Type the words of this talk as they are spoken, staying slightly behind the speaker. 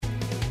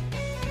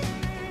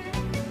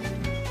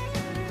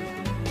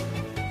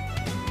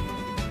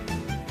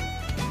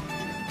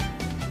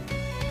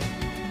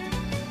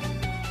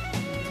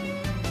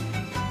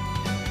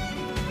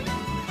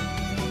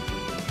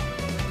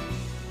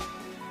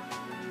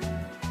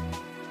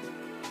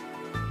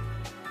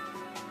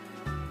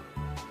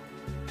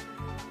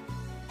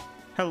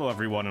Hello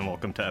everyone and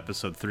welcome to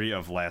episode 3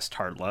 of Last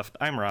Heart Left.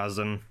 I'm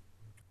Rosin.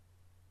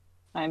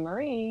 I'm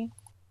Marie.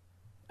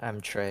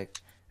 I'm Trick.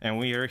 And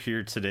we are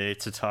here today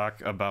to talk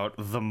about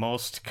the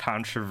most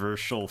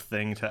controversial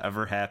thing to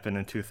ever happen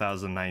in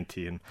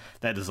 2019.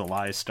 That is a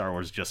lie, Star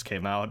Wars just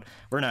came out.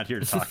 We're not here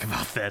to talk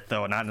about that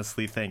though, and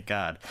honestly, thank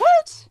God.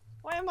 What?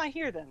 Why am I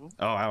here then?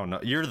 Oh, I don't know.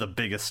 You're the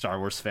biggest Star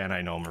Wars fan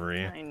I know,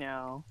 Marie. I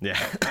know.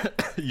 Yeah.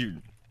 You're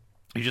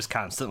just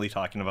constantly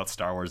talking about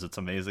Star Wars. It's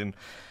amazing.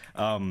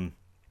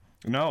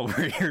 No,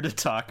 we're here to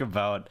talk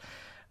about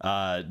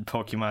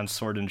Pokemon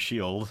Sword and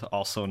Shield,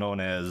 also known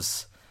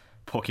as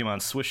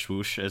Pokemon Swish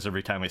Swoosh, as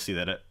every time I see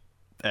that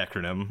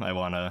acronym, I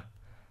want to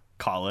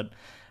call it.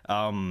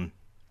 Yeah,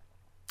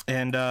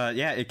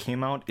 it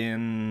came out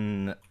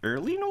in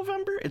early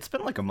November. It's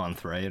been like a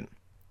month, right?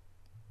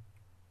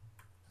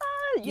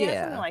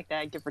 Yeah, something like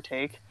that, give or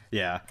take.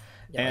 Yeah.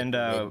 Yeah, And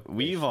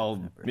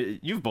mid-ish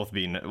you've both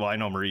beaten it. Well, I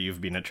know, Marie,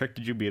 you've beaten it. Trick,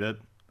 did you beat it?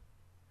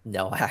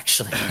 No,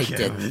 actually, I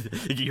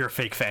didn't. You're a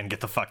fake fan.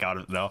 Get the fuck out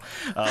of it. No.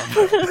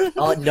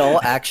 Oh,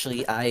 no,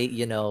 actually, I,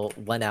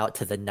 went out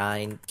to the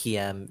 9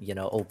 p.m.,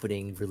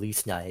 opening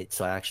release night,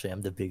 so actually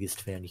I'm the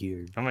biggest fan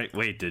here. I'm like,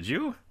 wait, did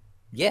you?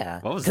 Yeah.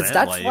 What was because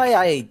that that's like?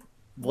 why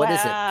What is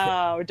it?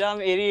 Wow,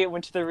 dumb idiot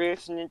went to the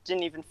roof and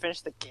didn't even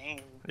finish the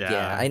game.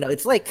 Yeah, I know.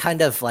 It's like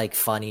kind of like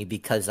funny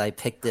because I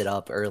picked it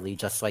up early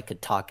just so I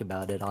could talk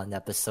about it on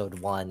episode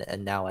 1,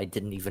 and now I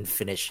didn't even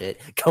finish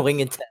it going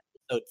into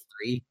episode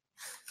 3.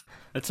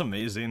 It's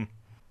amazing.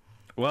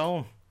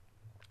 Well,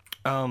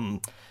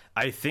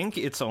 I think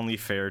it's only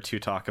fair to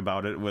talk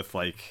about it with,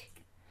 like,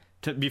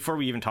 before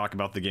we even talk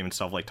about the game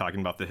itself, like,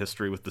 talking about the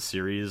history with the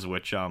series,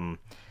 which, I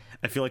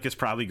feel like is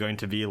probably going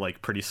to be,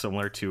 like, pretty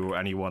similar to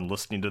anyone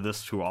listening to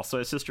this who also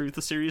has history with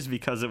the series,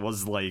 because it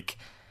was, like,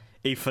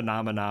 a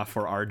phenomena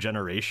for our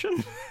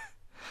generation.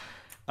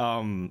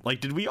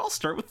 Did we all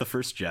start with the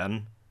first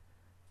gen?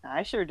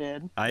 I sure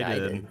did. I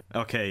did.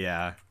 Okay,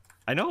 yeah.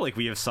 I know, like,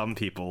 we have some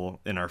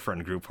people in our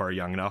friend group who are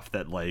young enough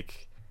that,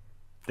 like,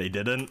 they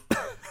didn't.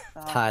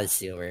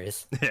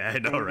 Paz-Sealers. Yeah, I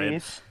know,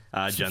 right?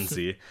 Babies. Gen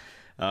Z.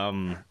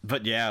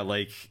 But yeah,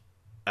 like,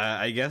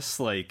 I guess,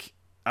 like,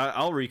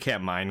 I'll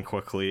recap mine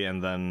quickly,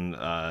 and then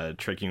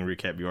Trick, you can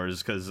recap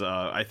yours, because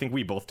I think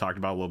we both talked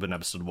about it a little bit in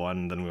episode 1,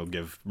 and then we'll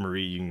give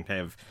Marie, you can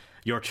have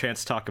your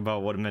chance to talk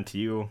about what it meant to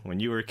you when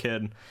you were a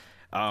kid.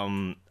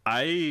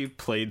 I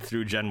played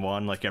through Gen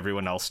 1 like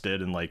everyone else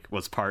did, and, like,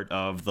 was part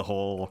of the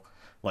whole,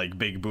 like,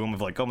 big boom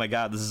of, like, oh my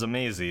god, this is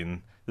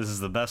amazing. This is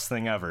the best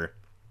thing ever.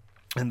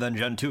 And then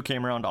Gen 2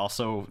 came around,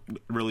 also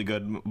really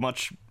good,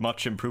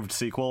 much improved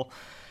sequel.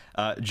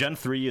 Gen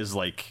 3 is,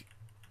 like,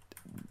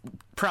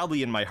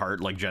 probably in my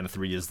heart, like, Gen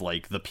 3 is,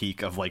 like, the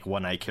peak of, like,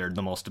 when I cared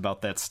the most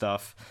about that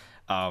stuff.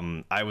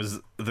 I was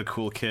the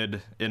cool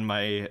kid in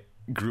my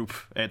group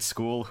at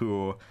school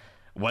who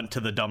went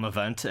to the dumb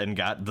event and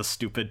got the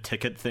stupid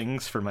ticket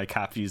things for my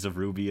copies of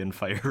Ruby and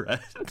Fire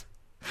Red.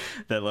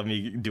 That let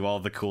me do all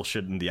the cool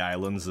shit in the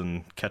islands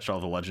and catch all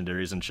the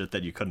legendaries and shit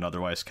that you couldn't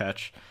otherwise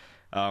catch.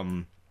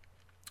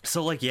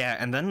 So, like, yeah,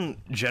 and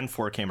then Gen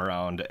 4 came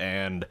around,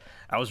 and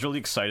I was really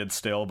excited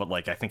still, but,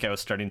 like, I think I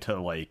was starting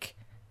to, like,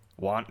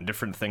 want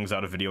different things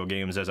out of video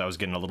games as I was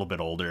getting a little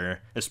bit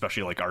older,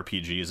 especially, like,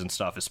 RPGs and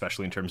stuff,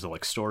 especially in terms of,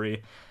 like,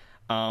 story.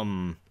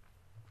 And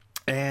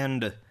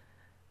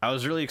I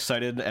was really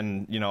excited,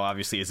 and,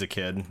 obviously as a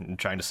kid,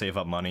 trying to save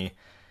up money.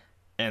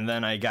 And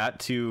then I bought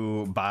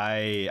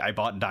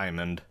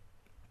Diamond,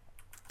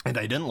 and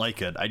I didn't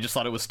like it. I just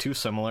thought it was too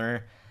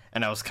similar,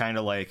 and I was kind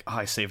of like, oh,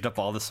 I saved up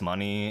all this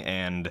money,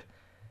 and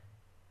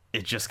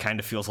it just kind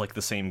of feels like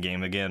the same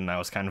game again, and I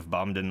was kind of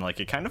bummed, and, like,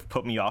 it kind of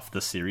put me off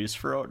the series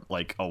for,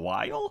 like, a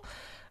while.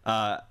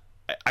 I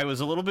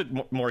was a little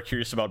bit more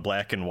curious about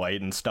Black and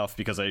White and stuff,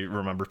 because I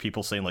remember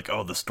people saying, like,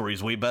 oh, the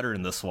story's way better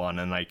in this one,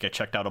 and, like, I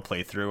checked out a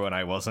playthrough, and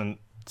I wasn't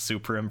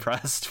super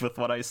impressed with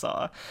what I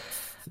saw.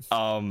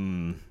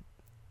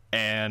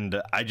 And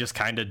I just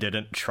kind of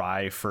didn't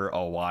try for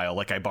a while.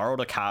 Like, I borrowed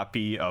a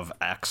copy of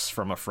X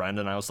from a friend,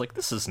 and I was like,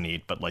 this is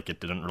neat, but, like,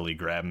 it didn't really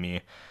grab me.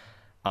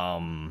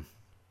 And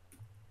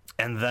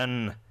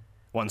then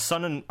when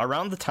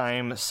around the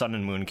time Sun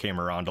and Moon came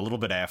around, a little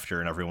bit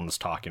after, and everyone was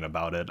talking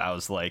about it, I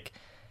was like,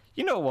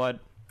 you know what?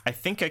 I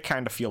think I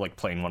kind of feel like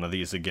playing one of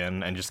these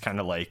again, and just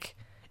kind of, like,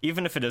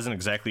 even if it isn't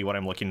exactly what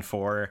I'm looking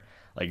for,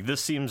 like,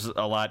 this seems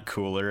a lot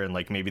cooler, and,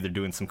 like, maybe they're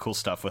doing some cool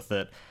stuff with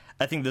it.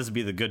 I think this would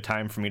be the good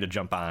time for me to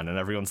jump on. And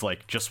everyone's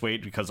like, just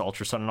wait, because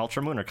Ultra Sun and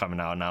Ultra Moon are coming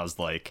out. And I was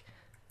like,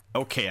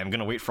 okay, I'm going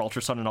to wait for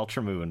Ultra Sun and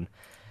Ultra Moon.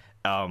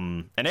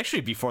 And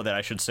actually, before that,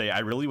 I should say, I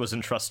really was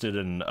interested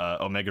in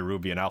Omega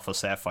Ruby and Alpha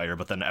Sapphire,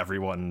 but then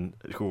everyone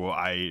who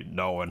I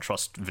know and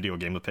trust video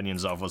game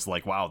opinions of was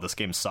like, wow, this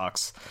game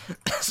sucks.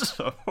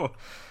 So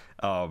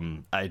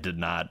I did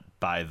not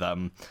buy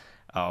them.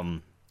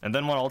 And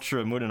then when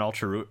Ultra Moon and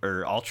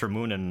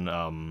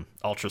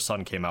Ultra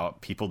Sun came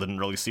out, people didn't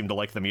really seem to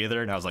like them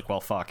either, and I was like, well,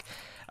 fuck.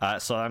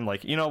 So I'm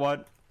like, you know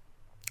what?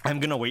 I'm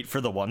gonna wait for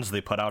the ones they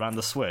put out on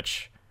the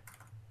Switch.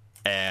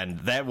 And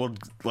that will,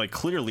 like,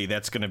 clearly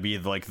that's gonna be,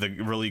 like, the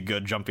really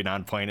good jumping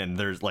on point, and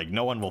there's, like,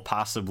 no one will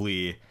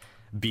possibly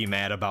be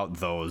mad about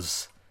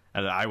those,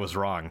 and I was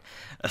wrong.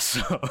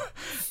 So,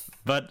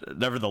 but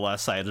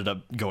nevertheless, I ended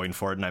up going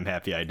for it, and I'm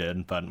happy I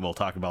did. But we'll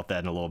talk about that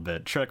in a little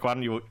bit. Trick, why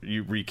don't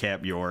you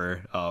recap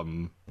your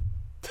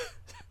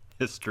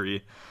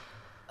history?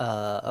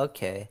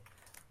 Okay.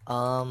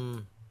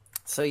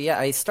 So yeah,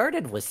 I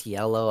started with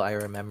Yellow, I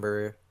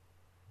remember,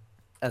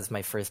 as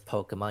my first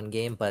Pokemon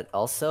game, but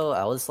also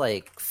I was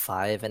like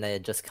 5 and I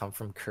had just come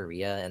from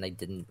Korea and I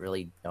didn't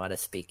really know how to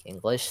speak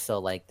English, so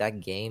like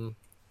that game,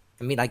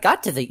 I mean, I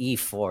got to the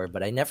E4,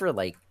 but I never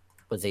like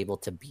was able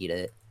to beat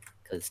it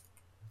because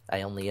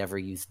I only ever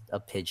used a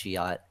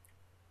Pidgeot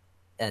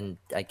and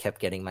I kept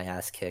getting my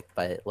ass kicked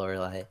by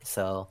Lorelei.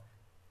 So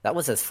that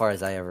was as far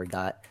as I ever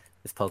got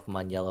with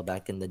Pokemon Yellow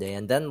back in the day.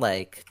 And then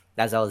like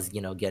as I was,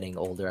 getting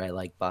older, I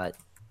like bought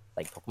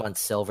like Pokemon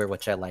Silver,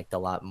 which I liked a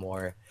lot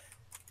more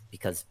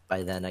because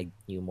by then I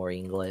knew more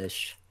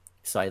English.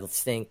 So I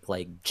think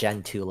like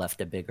Gen 2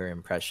 left a bigger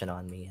impression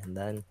on me. And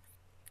then,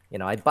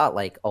 I bought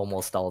like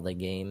almost all the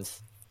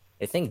games.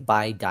 I think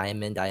by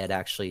Diamond I had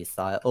actually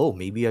thought, oh,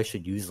 maybe I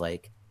should use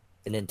like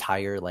an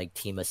entire like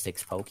team of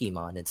 6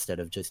 Pokemon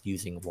instead of just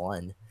using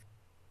one.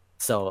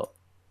 So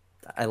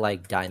I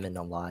like Diamond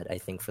a lot, I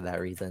think, for that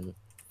reason.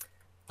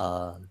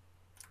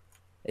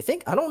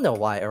 I don't know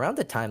why, around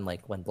the time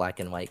like when Black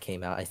and White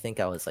came out, I think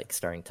I was like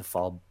starting to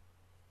fall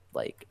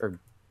or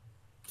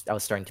I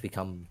was starting to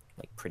become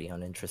like pretty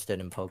uninterested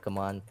in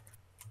Pokemon.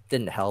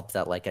 Didn't help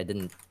that like I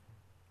didn't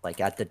like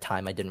at the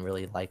time I didn't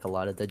really like a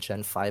lot of the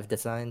Gen 5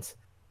 designs.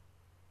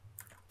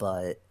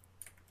 But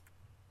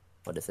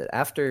what is it?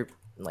 After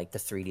like the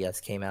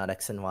 3DS came out,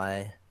 X and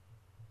Y,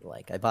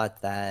 like I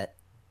bought that.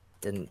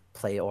 Didn't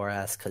play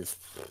ORAS because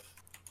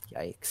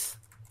yikes.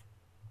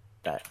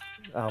 That,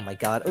 oh my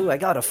god. Oh, I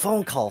got a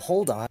phone call.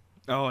 Hold on.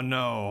 Oh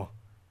no.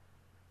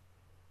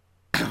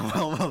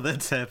 Well, while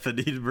that's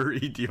happening,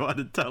 Marie, do you want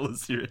to tell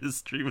us your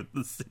history with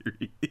the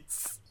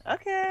series?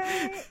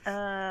 Okay.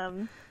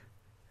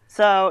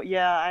 So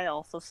yeah, I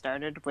also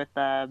started with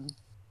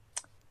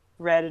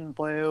Red and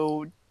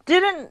Blue.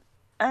 Didn't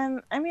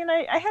I mean,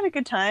 I had a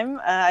good time.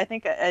 I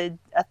think at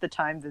the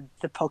time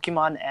the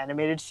Pokemon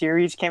animated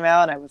series came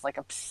out, and I was like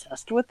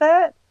obsessed with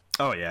that.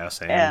 Oh yeah,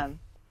 same. And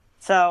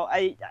so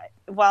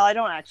while I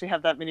don't actually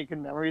have that many good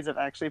memories of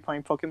actually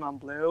playing Pokemon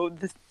Blue,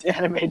 the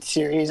animated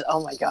series,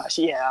 oh my gosh,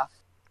 yeah.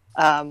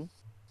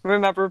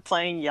 Remember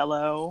playing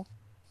Yellow,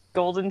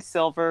 Gold and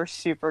Silver,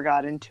 super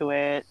got into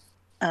it.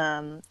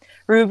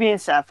 Ruby and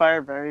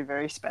Sapphire, very,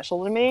 very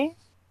special to me.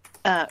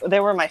 They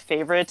were my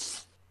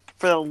favorites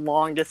for the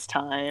longest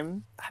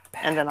time.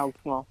 And then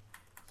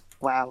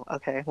wow,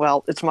 okay.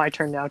 Well, it's my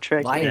turn now,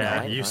 Trick.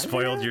 Yeah, you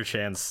spoiled your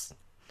chance.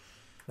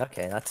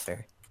 Okay, that's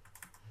fair.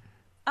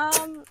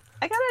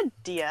 I got a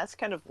DS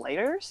kind of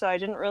later, so I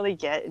didn't really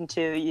get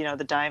into,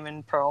 the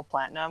Diamond, Pearl,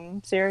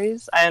 Platinum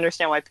series. I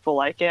understand why people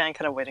like it. I'm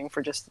kind of waiting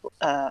for just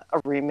a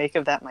remake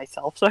of that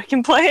myself so I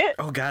can play it.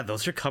 Oh god,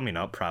 those are coming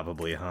up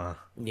probably, huh?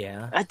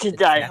 Yeah.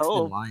 I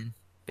hope. Line,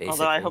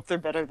 although I hope they're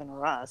better than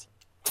Ross.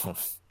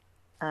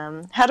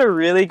 Had a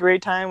really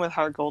great time with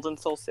Heart Gold and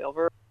Soul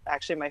Silver.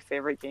 Actually, my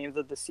favorite games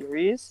of the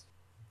series.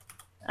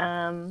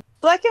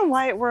 Black and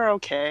White were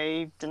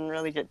okay. Didn't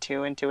really get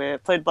too into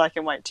it. Played Black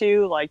and White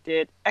 2, liked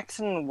it. X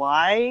and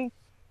Y,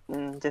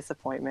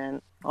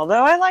 disappointment.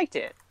 Although I liked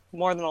it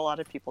more than a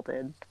lot of people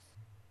did.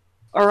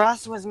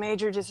 Oras was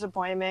major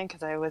disappointment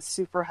because I was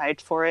super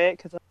hyped for it.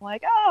 Because I'm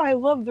like, oh, I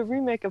love the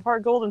remake of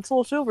Heart Gold and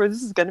Soul Silver.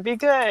 This is going to be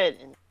good.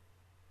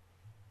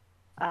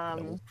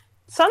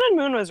 Sun and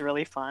Moon was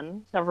really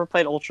fun. Never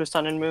played Ultra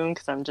Sun and Moon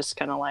because I'm just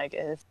kind of like,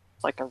 it's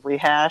like a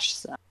rehash.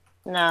 So,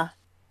 nah.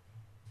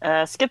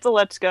 Skipped the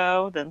Let's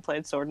Go, then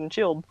played Sword and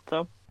Shield.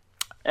 So,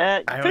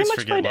 pretty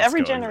much played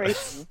every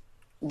generation.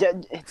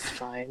 It's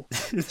fine.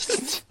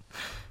 It's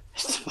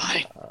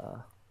fine.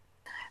 All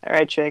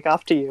right, Jake,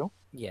 off to you.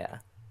 Yeah.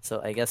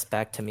 So I guess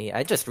back to me.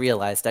 I just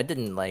realized I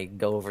didn't like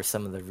go over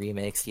some of the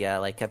remakes. Yeah,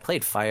 like I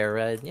played Fire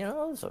Red. It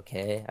was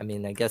okay. I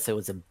mean, I guess it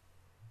was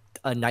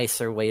a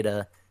nicer way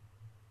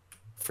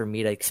for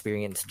me to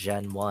experience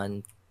Gen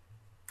 1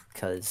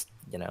 because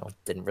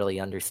didn't really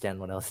understand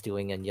what I was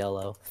doing in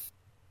Yellow.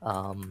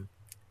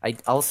 I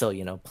also,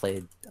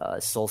 played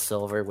Soul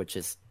Silver,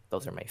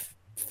 those are my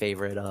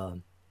favorite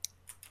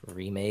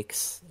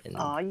remakes in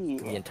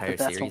the entire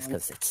series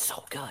because it's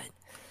so good.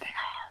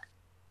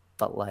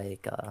 But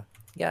like,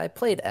 yeah, I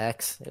played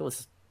X. It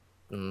was,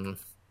 yeah,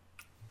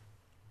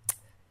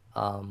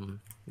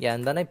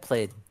 and then I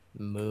played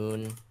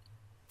Moon.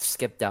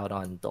 Skipped out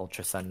on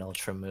Ultra Sun and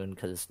Ultra Moon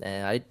because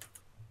I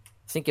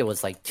think it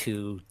was like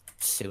too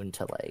soon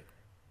to like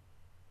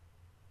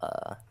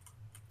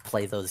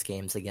play those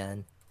games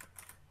again.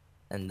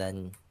 And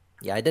then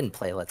yeah, I didn't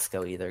play Let's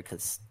Go either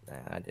because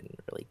I didn't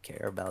really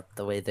care about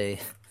the way they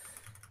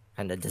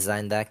kind of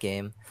designed that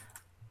game.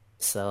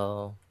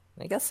 So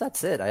I guess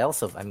that's it. I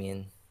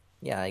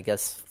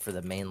guess for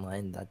the main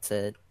line, that's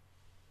it.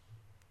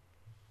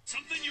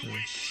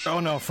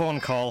 Oh no, phone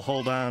call.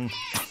 Hold on.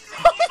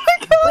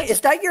 Wait,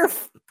 is that your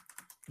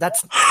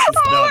That's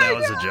No, that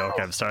was a joke.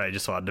 I'm sorry. I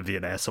just wanted to be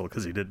an asshole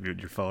because you didn't mute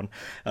your phone.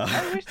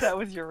 I wish that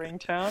was your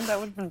ringtone. That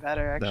would have been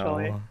better,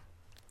 actually. No.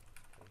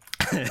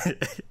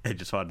 I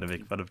just wanted to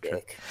make fun of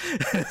Trick.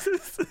 dick.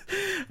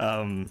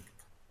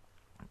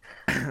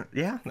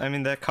 Yeah, I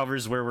mean that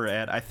covers where we're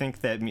at. I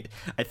think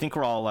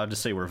we're all allowed to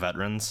say we're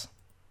veterans.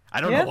 I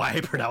don't Yeah. know why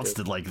I pronounced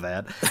it like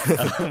that.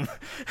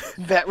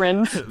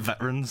 Veterans.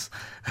 Veterans.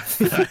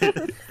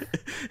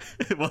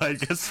 Well, I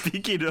guess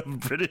speaking of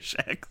British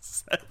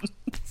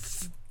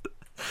accents.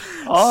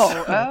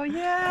 Oh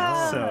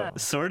yeah. So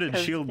Sword and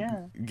 'Cause, Shield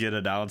yeah. get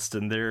announced,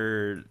 and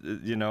they're,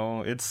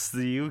 it's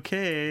the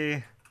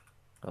UK.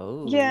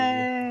 Oh.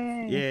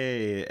 Yay.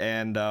 Yay!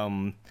 And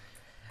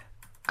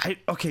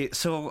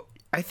so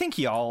I think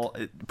y'all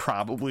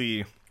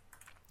probably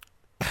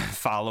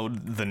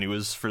followed the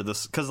news for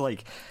this because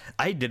like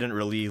I didn't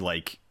really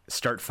like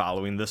start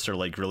following this or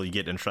like really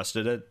get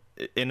interested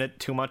in it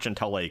too much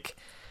until like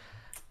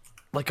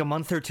a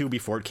month or two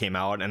before it came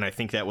out, and I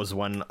think that was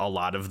when a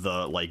lot of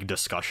the like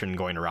discussion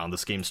going around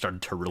this game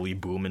started to really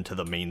boom into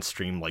the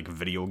mainstream like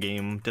video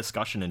game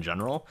discussion in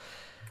general.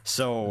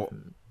 So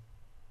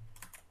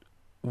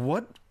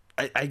what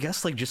I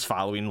guess like just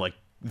following like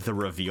the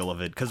reveal of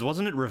it, because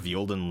wasn't it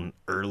revealed in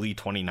early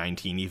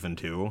 2019 even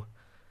too?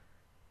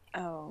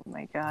 Oh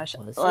my gosh.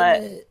 Was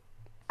But it?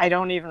 I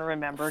don't even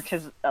remember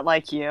because,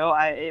 like you,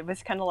 it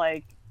was kind of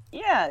like,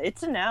 yeah,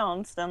 it's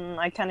announced, and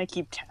I kind of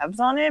keep tabs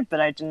on it,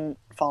 but I didn't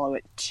follow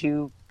it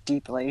too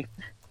deeply.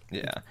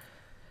 Yeah.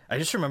 I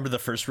just remember the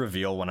first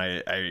reveal when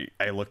I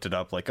looked it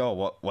up, like,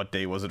 oh, what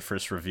day was it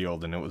first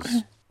revealed? And it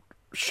was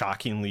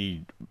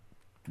shockingly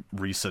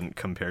recent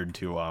compared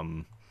to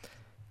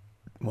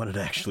when it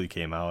actually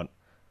came out.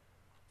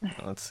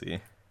 Let's see.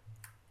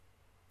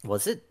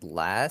 Was it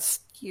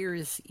last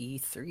year's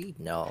E3?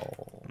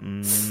 No.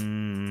 Let's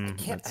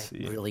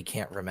see. I really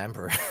can't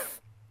remember.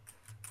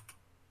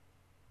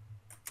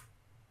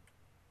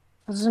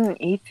 Was it an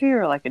E3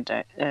 or like a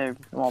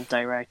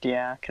direct?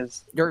 Yeah,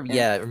 because. Or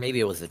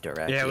maybe it was a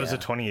direct. Yeah, it was a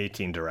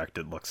 2018 direct,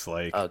 it looks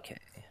like. Okay.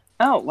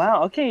 Oh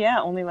wow. Okay,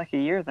 yeah, only like a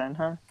year then,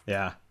 huh?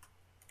 Yeah.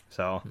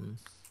 So.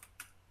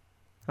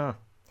 Huh.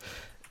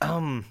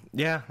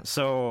 Yeah,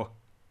 so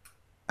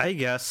I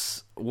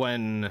guess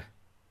when,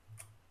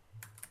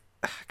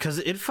 because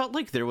it felt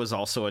like there was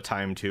also a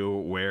time too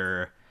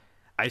where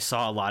I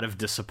saw a lot of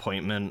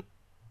disappointment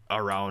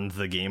around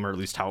the game, or at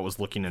least how it was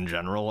looking in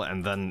general,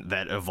 and then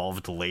that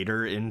evolved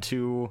later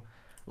into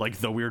like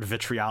the weird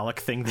vitriolic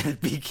thing that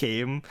it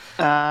became.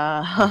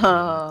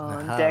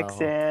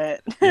 Dexit.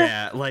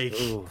 Yeah, like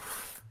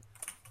Oof.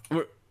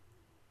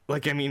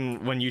 like, I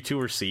mean, when you two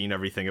were seeing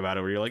everything about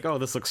it, were you like, oh,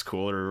 this looks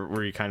cool, or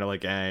were you kind of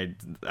like, I'm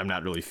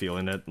not really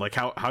feeling it? Like,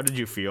 how did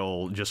you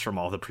feel just from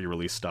all the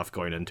pre-release stuff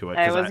going into it?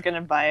 I was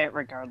gonna buy it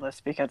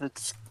regardless because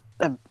it's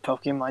a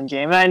Pokemon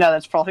game, and I know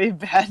that's probably a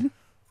bad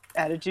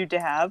attitude to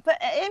have, but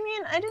I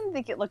mean, I didn't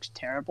think it looked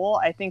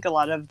terrible. I think a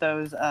lot of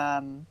those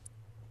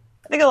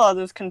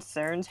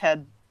concerns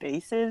had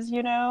bases,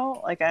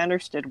 like I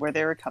understood where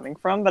they were coming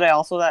from, but I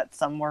also thought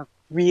some were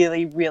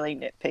really, really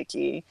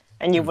nitpicky,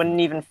 and you wouldn't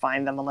even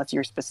find them unless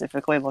you're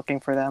specifically looking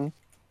for them.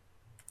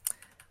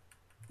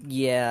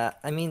 Yeah,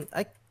 I mean,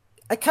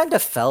 I kind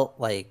of felt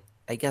like,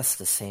 I guess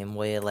the same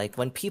way. Like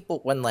when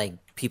people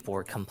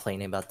were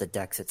complaining about the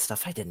Dexit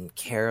stuff, I didn't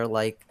care.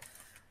 Like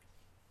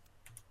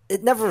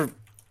it never,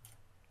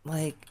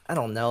 like, I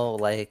don't know,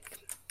 like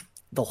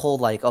the whole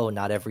like, oh,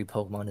 not every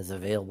Pokemon is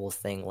available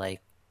thing.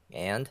 Like,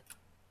 and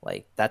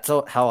like that's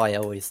how I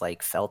always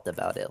like felt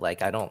about it.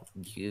 Like I don't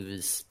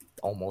use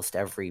almost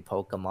every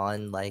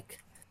Pokemon.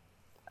 Like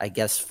I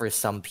guess for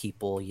some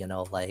people,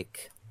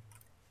 like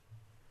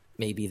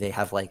maybe they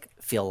have a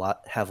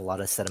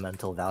lot of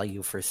sentimental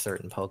value for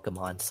certain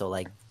Pokemon, so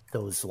like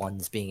those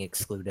ones being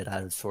excluded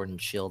out of Sword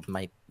and Shield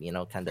might,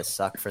 kind of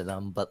suck for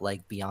them. But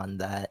like beyond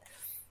that,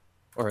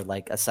 or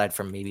like aside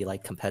from maybe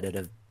like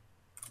competitive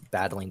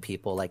battling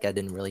people, like I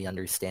didn't really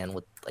understand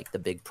what like the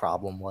big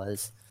problem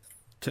was.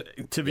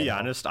 To be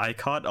honest, I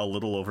caught a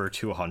little over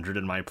 200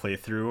 in my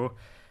playthrough,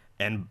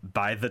 and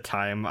by the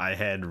time I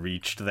had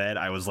reached that,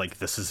 I was like,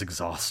 this is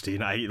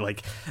exhausting.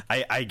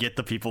 I get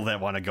the people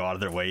that want to go out of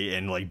their way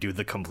and like do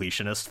the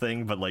completionist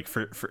thing, but like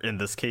for in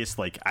this case,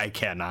 like I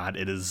cannot.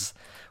 It is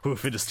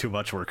too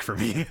much work for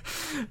me.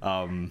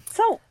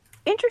 So,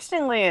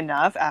 interestingly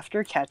enough,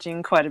 after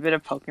catching quite a bit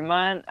of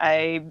Pokemon,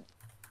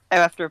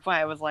 after a point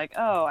I was like,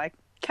 oh, I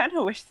kind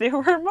of wish there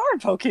were more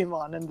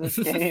Pokemon in this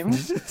game.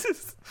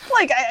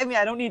 Like, I mean,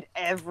 I don't need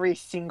every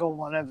single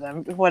one of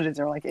them. What is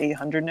there, like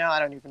 800 now? I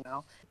don't even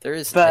know.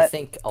 There's, But- I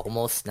think,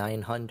 almost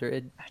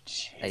 900.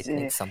 I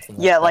think something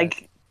like Yeah, that.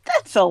 like,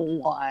 that's a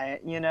lot,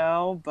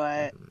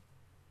 but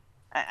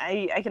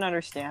I can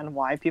understand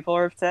why people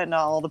are upset not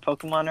all the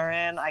Pokemon are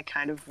in. I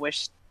kind of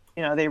wish,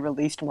 they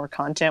released more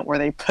content where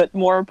they put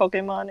more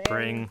Pokemon in.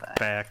 Bring but-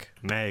 back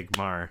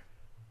Magmar.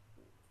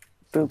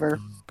 Boober.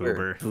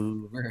 Boober.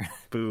 Boober.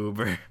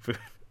 Boober.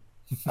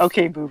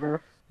 Okay, Boober.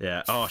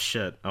 Yeah. Oh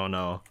shit. Oh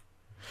no.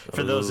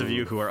 For those of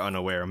you Ooh. who are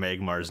unaware,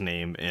 Magmar's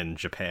name in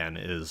Japan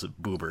is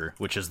Boober,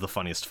 which is the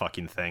funniest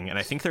fucking thing, and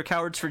I think they're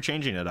cowards for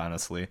changing it,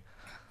 honestly.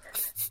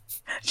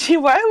 Gee,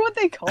 why would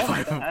they call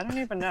it that? I don't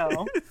even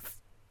know.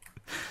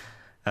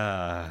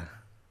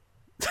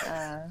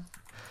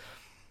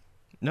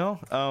 No,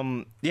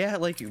 yeah,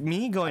 like,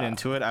 me going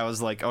into it, I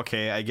was like,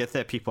 okay, I get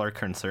that people are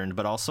concerned,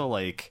 but also,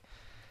 like,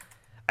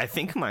 I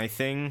think my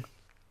thing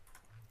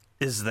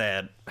is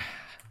that,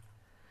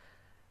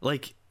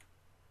 like,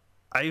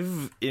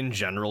 I've, in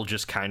general,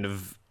 just kind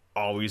of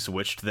always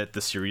wished that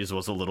the series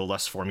was a little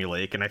less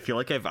formulaic, and I feel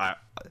like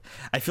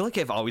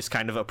I've always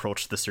kind of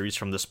approached the series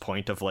from this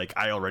point of, like,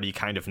 I already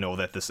kind of know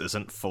that this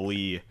isn't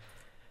fully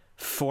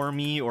for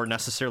me or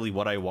necessarily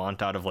what I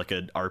want out of, like,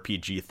 an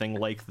RPG thing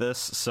like this,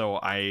 so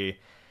I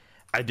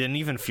didn't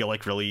even feel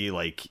like really,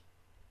 like,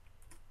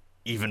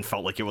 even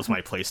felt like it was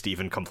my place to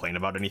even complain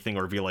about anything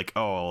or be like,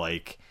 oh,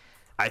 like,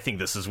 I think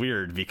this is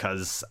weird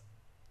because,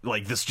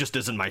 like, this just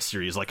isn't my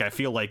series. Like, I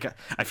feel like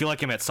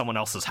I'm at someone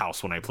else's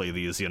house when I play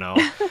these, you know?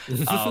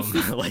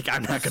 Like,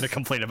 I'm not gonna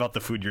complain about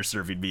the food you're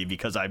serving me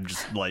because I'm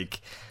just,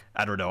 like,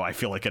 I don't know, I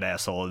feel like an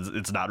asshole.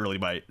 It's not really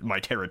my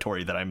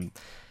territory that I'm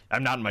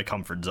not in my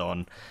comfort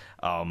zone.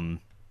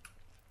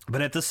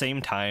 But at the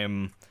same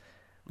time,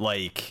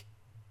 like,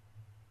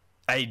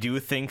 I do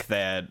think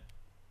that,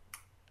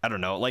 I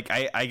don't know, like,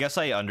 I guess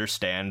I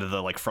understand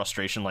the, like,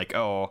 frustration, like,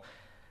 oh,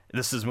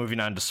 this is moving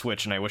on to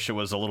Switch, and I wish it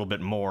was a little bit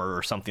more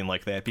or something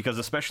like that, because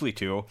especially,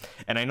 too,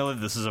 and I know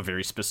that this is a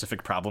very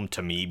specific problem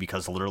to me,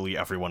 because literally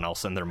everyone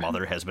else and their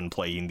mother has been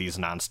playing these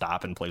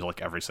nonstop and plays, like,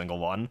 every single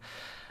one.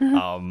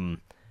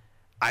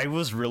 I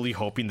was really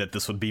hoping that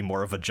this would be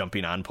more of a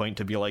jumping on point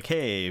to be like,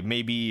 hey,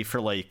 maybe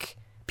for, like,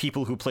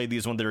 people who played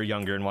these when they were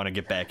younger and want to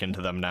get back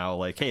into them now,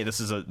 like, hey,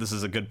 this is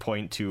a good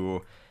point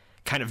to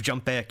kind of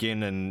jump back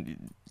in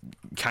and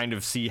kind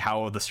of see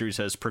how the series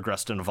has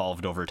progressed and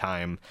evolved over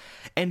time.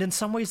 And in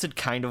some ways it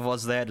kind of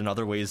was that. In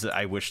other ways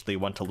I wish they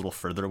went a little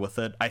further with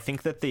it. I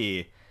think that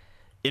they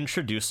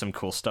introduced some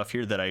cool stuff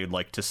here that I'd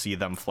like to see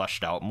them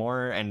fleshed out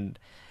more. And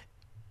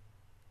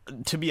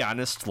to be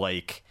honest,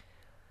 like,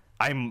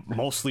 I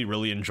mostly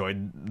really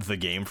enjoyed the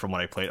game from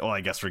what I played. Well,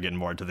 I guess we're getting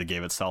more into the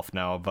game itself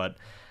now, but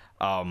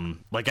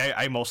like,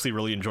 I mostly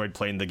really enjoyed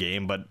playing the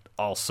game, but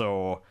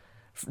also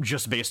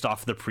just based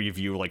off the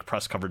preview, like,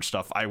 press coverage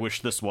stuff, I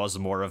wish this was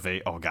more of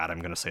a, oh god, I'm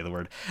gonna say the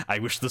word, I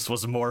wish this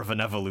was more of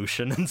an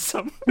evolution in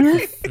some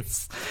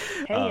ways.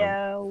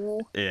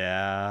 Heyo.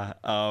 Yeah.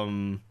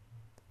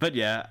 But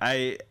yeah,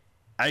 I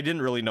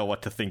didn't really know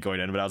what to think going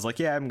in, but I was like,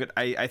 yeah, I'm good.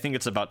 I think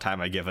it's about time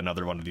I give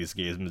another one of these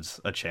games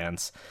a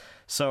chance.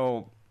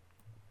 So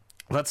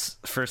let's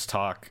first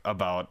talk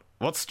about,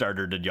 what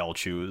starter did y'all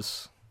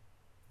choose?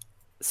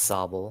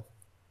 Sobble.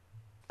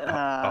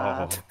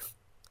 Oh,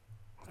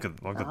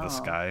 look at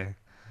this guy.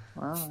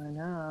 Well, I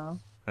know.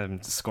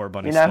 And Score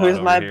Bunny You know Squad who's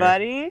over my here.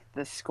 buddy?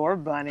 The Score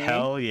Bunny.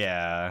 Hell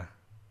yeah.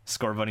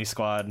 Score Bunny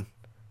Squad.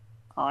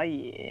 Oh,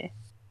 yeah.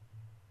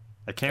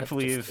 I can't Just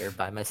believe here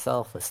by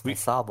myself with my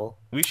Sobble.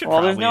 we should Well,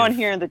 probably there's no one have-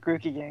 here in the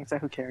Grookey gang, so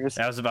who cares?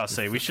 I was about to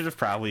say, we should have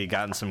probably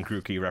gotten some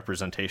Grookey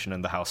representation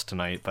in the house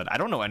tonight, but I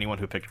don't know anyone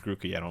who picked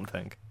Grookey, I don't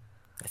think.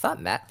 I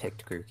thought Matt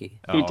picked Grookey. He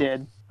Oh,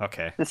 did.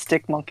 Okay. The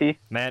stick monkey.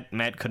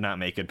 Matt could not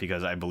make it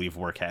because I believe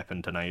work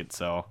happened tonight,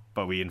 so,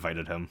 but we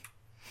invited him.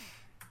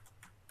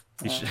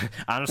 He should, No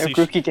honestly,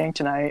 Grookey gang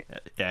tonight.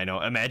 yeah, I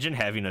know. Imagine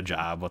having a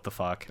job. What the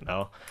fuck?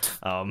 No.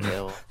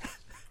 Ew.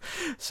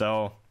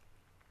 So,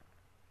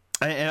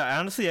 I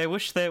honestly, I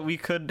wish that we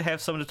could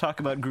have someone to talk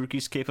about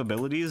Grookey's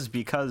capabilities,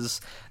 because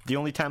the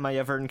only time I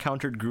ever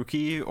encountered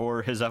Grookey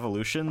or his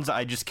evolutions,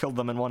 I just killed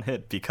them in one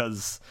hit,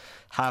 because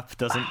Hop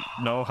doesn't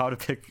know how to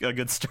pick a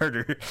good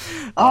starter.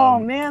 Oh,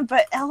 man,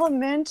 but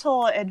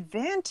elemental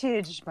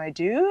advantage, my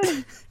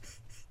dude.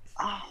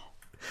 Oh,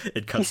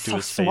 It cuts he's to so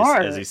his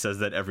smart. face as he says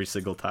that every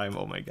single time.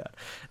 Oh my god.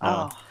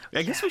 Oh,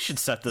 I guess we should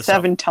set this up.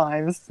 7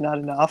 times, not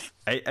enough.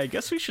 I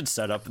guess we should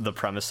set up the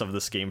premise of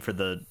this game for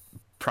the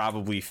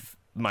probably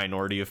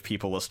minority of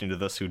people listening to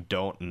this who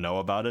don't know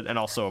about it. And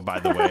also, by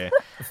the way,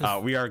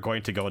 we are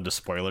going to go into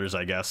spoilers,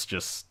 I guess.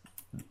 Just,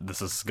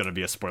 this is going to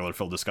be a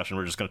spoiler-filled discussion.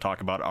 We're just going to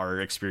talk about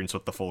our experience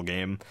with the full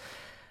game.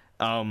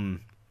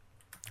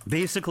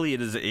 Basically,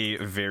 it is a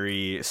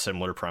very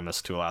similar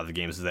premise to a lot of the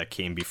games that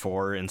came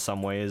before in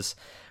some ways,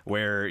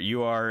 where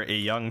you are a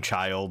young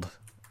child.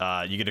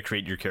 You get to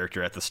create your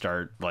character at the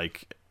start.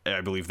 Like,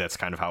 I believe that's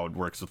kind of how it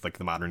works with, like,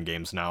 the modern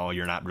games now.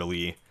 You're not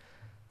really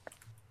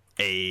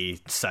a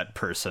set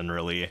person,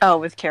 really. Oh,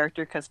 with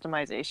character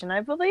customization,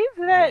 I believe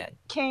that Yeah.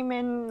 came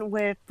in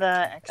with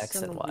X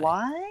and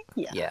Y.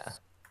 Yeah. Yeah.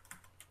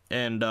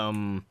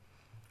 And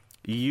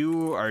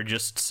you are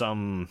just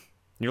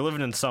you're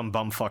living in some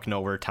bumfuck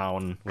nowhere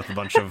town with a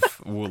bunch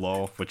of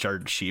Woolo, which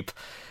are sheep,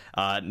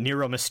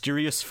 near a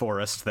mysterious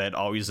forest that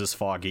always is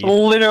foggy.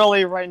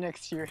 Literally right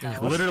next to your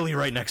house. Literally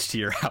right next to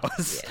your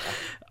house.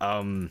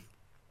 Yeah.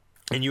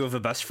 And you have a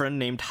best friend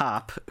named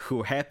Hop,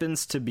 who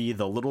happens to be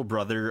the little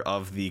brother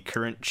of the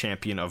current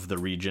champion of the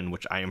region,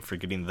 which I am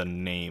forgetting the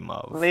name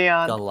of.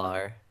 Leon.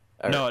 Galar.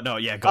 Or- No,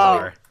 yeah,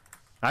 Galar.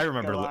 I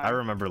remember Go on. I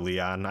remember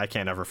Leon. I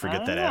can't ever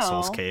forget I that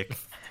asshole's know. cake.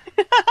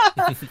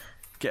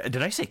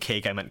 Did I say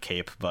cake? I me't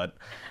cape, but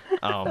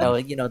Oh,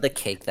 you know, the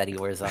cake that he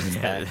wears on his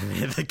back.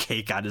 the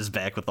cake on his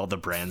back with all the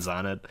brands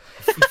on it.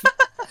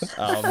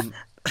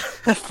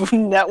 Food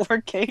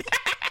Network cake.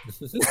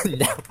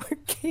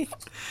 Network cake.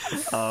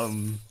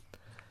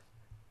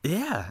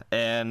 Yeah,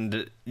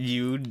 and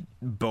you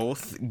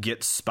both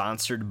get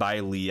sponsored by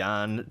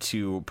Leon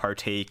to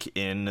partake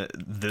in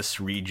this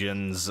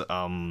region's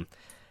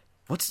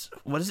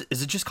what is it?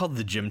 Is it just called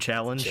the Gym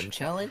Challenge? Gym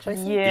challenge, I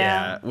think?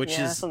 Yeah, which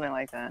is- something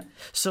like that.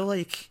 So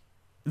like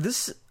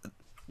this,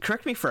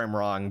 correct me if I'm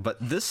wrong, but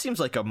this seems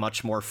like a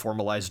much more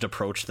formalized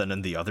approach than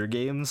in the other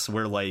games,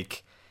 where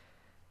like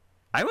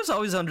I was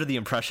always under the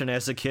impression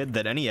as a kid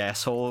that any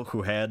asshole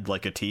who had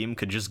like a team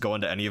could just go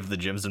into any of the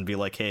gyms and be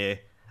like,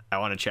 hey, I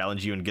want to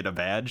challenge you and get a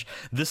badge.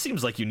 This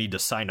seems like you need to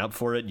sign up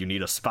for it. You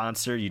need a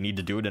sponsor. You need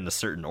to do it in a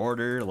certain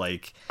order.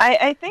 Like,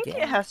 I think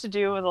Yeah. it has to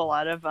do with a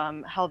lot of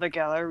how the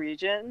Galar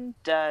region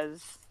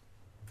does,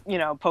 you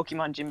know,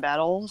 Pokemon gym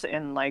battles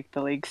and like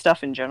the league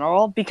stuff in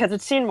general, because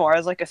it's seen more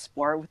as like a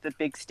sport with the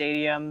big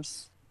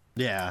stadiums.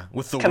 yeah,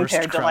 with the Compared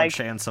worst to, crowd like-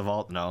 chance of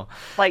all. No.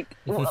 Like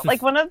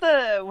like one of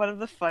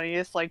the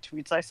funniest like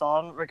tweets I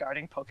saw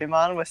regarding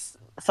Pokemon was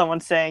someone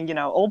saying, you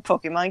know, old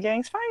Pokemon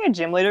gangs finding a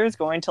gym leader is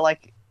going to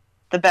like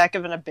the back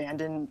of an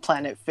abandoned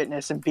Planet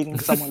Fitness and beating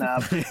someone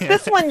up.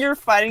 This one, you're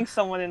fighting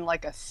someone in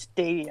like a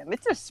stadium.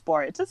 It's a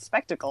sport. It's a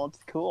spectacle. It's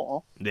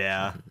cool.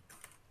 Yeah.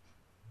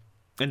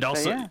 And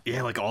also,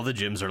 yeah. like all the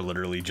gyms are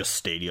literally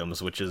just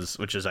stadiums, which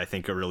is I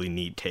think a really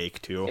neat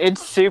take too.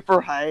 It's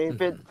super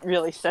hype. It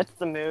really sets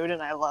the mood,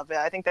 and I love it.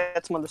 I think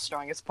that's one of the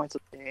strongest points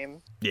of the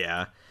game.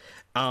 Yeah.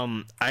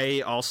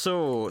 I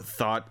also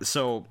thought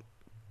so.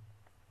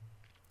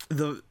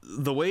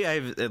 The way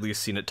I've at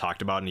least seen it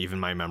talked about, and even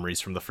my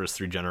memories from the first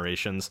 3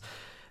 generations,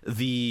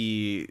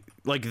 the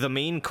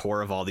main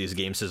core of all these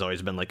games has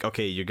always been like,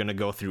 okay, you're gonna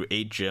go through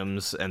 8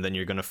 gyms, and then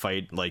you're gonna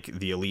fight like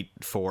the Elite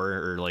Four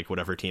or like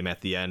whatever team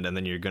at the end, and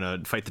then you're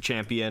gonna fight the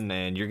champion,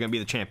 and you're gonna be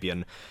the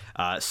champion.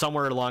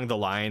 Somewhere along the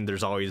line,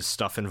 there's always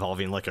stuff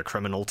involving like a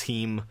criminal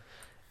team.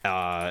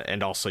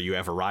 And also you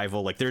have a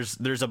rival. Like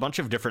there's a bunch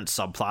of different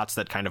subplots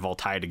that kind of all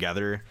tie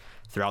together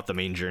throughout the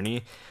main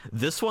journey.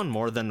 This one,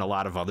 more than a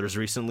lot of others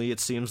recently, it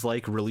seems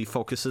like really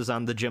focuses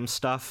on the gym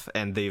stuff,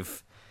 and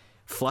they've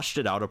flushed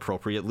it out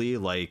appropriately.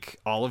 Like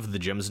all of the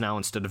gyms now,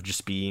 instead of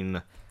just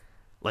being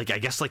like, I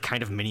guess like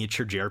kind of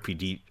miniature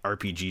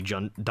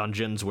RPG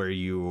dungeons where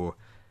you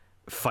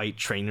fight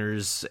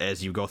trainers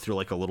as you go through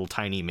like a little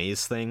tiny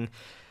maze thing,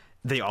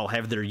 they all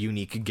have their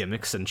unique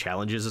gimmicks and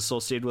challenges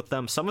associated with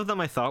them. Some of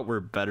them I thought were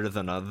better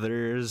than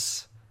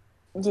others.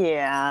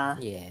 Yeah.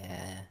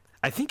 Yeah.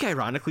 I think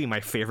ironically my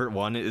favorite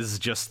one is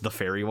just the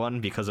fairy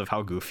one because of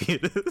how goofy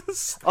it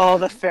is. Oh,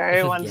 the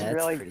fairy one's Yeah, it's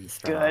really pretty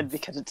strong. good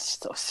because it's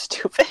so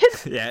stupid.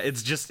 Yeah,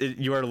 it's just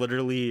you are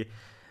literally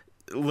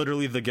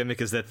the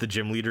gimmick is that the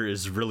gym leader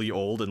is really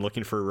old and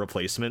looking for a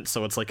replacement,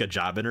 so it's like a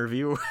job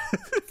interview.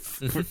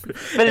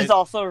 But it's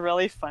also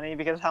really funny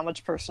because how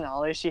much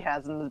personality she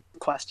has in the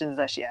questions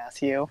that she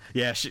asks you.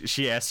 Yeah,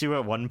 she asks you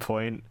at one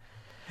point.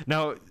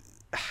 Now,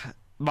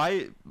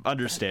 my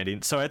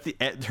understanding, so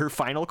at her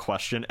final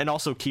question, and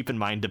also keep in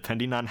mind,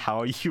 depending on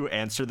how you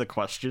answer the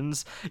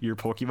questions, your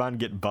Pokemon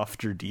get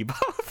buffed or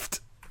debuffed,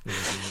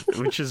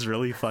 which is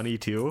really funny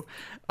too.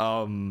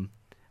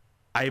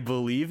 I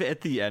believe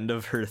at the end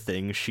of her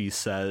thing, she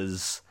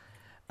says,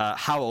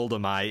 how old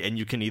am I? And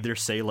you can either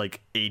say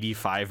like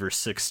 85 or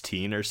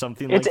 16 or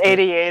something like It's that.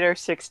 88 or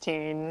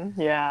 16.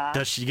 Yeah.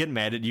 Does she get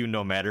mad at you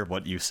no matter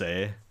what you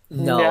say?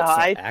 No, so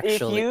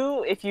actually,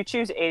 if you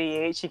choose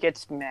 88, she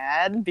gets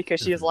mad because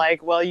she's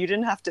like, well, you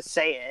didn't have to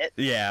say it.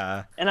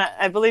 Yeah. And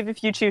I believe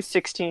if you choose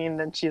 16,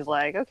 then she's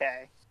like,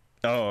 okay.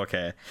 Oh,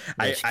 okay.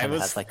 yeah, she I kind of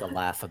was has like a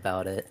laugh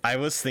about it. I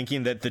was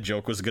thinking that the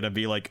joke was gonna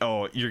be like,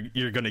 oh,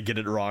 you're gonna get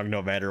it wrong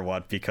no matter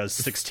what because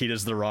 16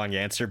 is the wrong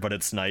answer, but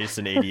it's nice,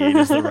 and 88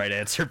 is the right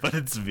answer, but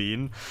it's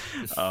mean.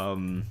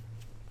 No,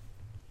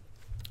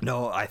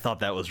 I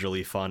thought that was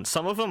really fun.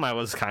 Some of them I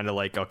was kind of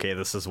like, okay,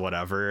 this is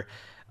whatever.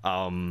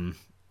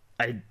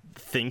 I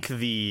think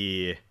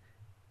the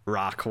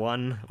rock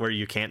one where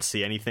you can't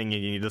see anything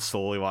and you need to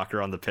slowly walk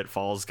around the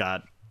pitfalls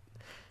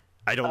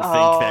I don't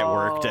think that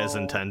worked as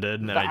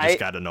intended, and I just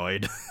got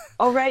annoyed.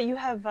 Oh, right, you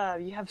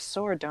have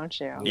sword, don't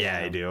you? Yeah,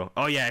 I do.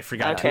 Oh yeah, I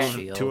forgot.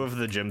 Okay. Two of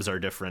the gyms are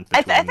different.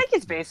 I Between... think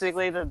it's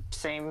basically the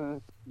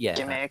same Yeah.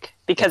 gimmick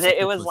because It's-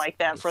 it it was was- like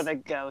that it's- for the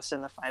ghost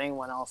and the fighting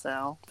one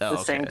also. Oh,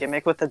 the same okay.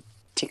 gimmick with the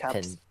teacups.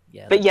 Pin,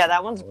 yeah, But the yeah,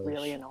 that one's polish.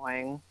 really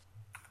annoying.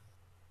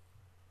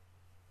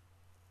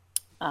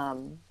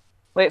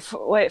 Wait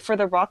for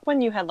the rock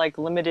one, you had like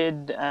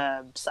limited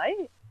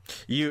sight.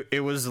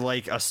 It was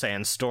like a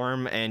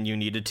sandstorm, and you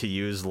needed to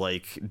use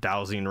like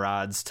dowsing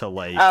rods to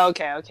like. Oh,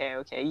 okay.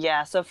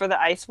 Yeah, so for the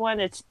ice one,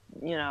 it's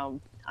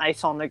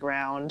ice on the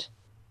ground,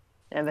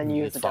 and then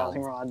you use the fall.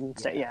 dowsing rod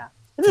instead. Yeah. Yeah,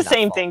 it's the Not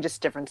same fall. thing,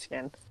 just different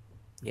skin.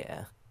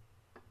 Yeah.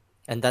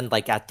 And then,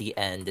 like, at the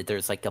end,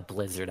 there's, like, a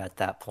blizzard at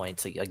that point,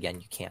 so, again,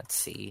 you can't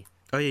see.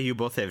 Oh yeah, you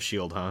both have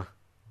shield, huh?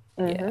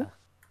 Mm-hmm. Yeah.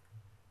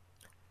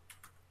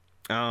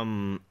 What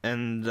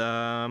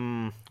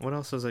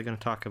else was I going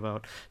to talk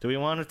about? Do we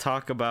want to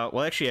talk about?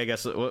 Well, actually, I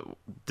guess.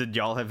 Did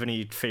y'all have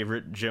any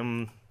favorite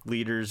gym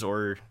leaders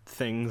or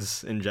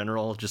things in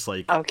general? Just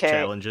like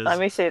challenges. Let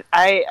me say,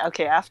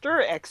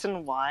 after X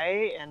and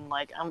Y, and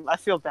like I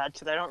feel bad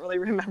because I don't really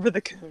remember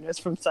the Kahunas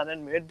from Sun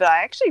and Moon, but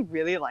I actually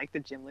really like the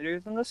gym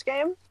leaders in this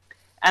game,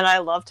 and I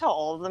loved how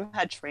all of them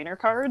had trainer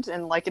cards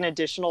and like an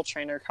additional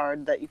trainer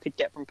card that you could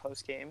get from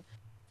post game.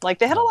 Like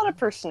they had a lot of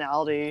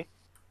personality.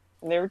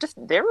 And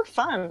they were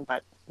fun,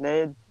 but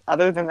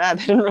other than that,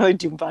 they didn't really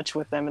do much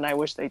with them, and I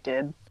wish they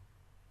did.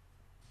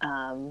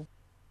 Let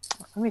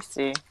me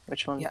see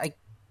which one. Yeah,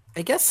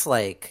 I guess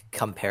like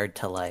compared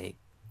to like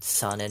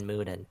Sun and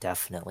Moon and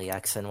definitely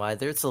X and Y,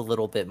 there's a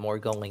little bit more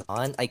going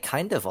on. I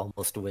kind of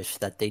almost wish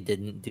that they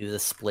didn't do the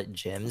split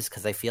gyms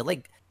because I feel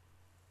like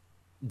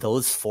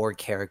those four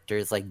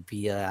characters like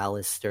Bia,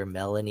 Alistair,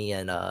 Melanie,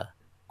 and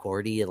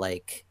Gordy,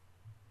 like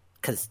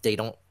because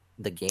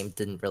the game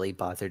didn't really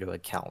bother to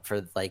account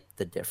for like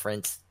the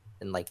difference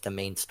in like the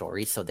main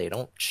story, so they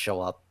don't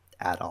show up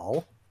at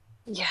all.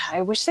 Yeah,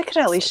 I wish they could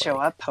at least show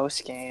up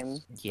post game.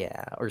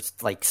 Yeah, or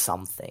like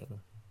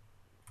something.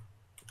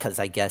 Because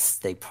I guess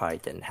they probably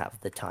didn't have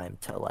the time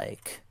to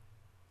like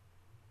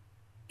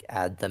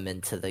add them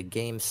into the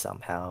game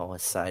somehow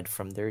aside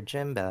from their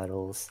gym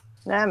battles.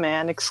 Nah,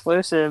 man,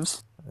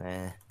 exclusives.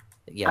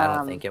 Yeah, I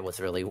don't think it was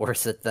really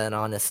worth it then,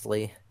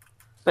 honestly.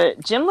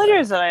 But gym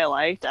leaders that I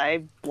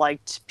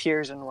liked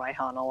Piers and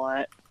Raihan a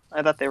lot.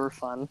 I thought they were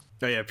fun.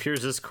 Oh yeah,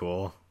 Piers is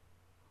cool.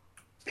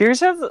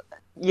 Piers has,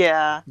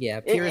 yeah,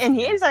 Piers, and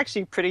he is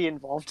actually pretty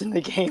involved in the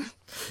game.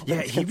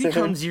 Yeah, he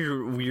becomes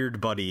your weird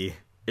buddy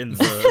in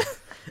the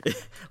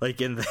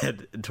like in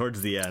that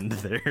towards the end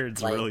there.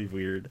 It's like, really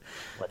weird.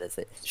 What is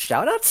it?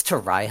 Shoutouts to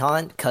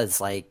Raihan, because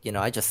like, you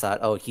know, I just thought,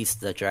 oh, he's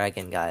the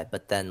dragon guy,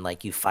 but then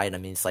like you fight him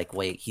and he's like,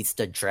 wait, he's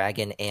the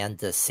dragon and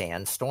the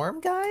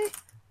sandstorm guy?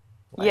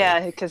 Like,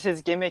 yeah, because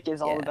his gimmick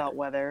is all about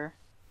weather.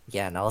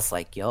 Yeah, and I was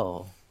like,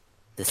 yo,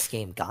 this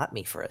game got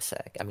me for a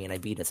sec. I mean, I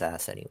beat his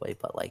ass anyway,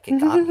 but like it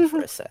got me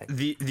for a sec.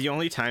 The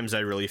only times I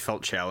really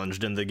felt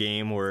challenged in the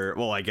game were,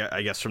 well, I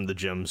guess from the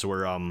gyms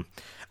were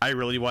I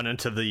really went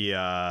into the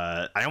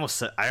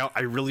I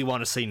really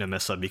want to say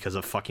Nemissa because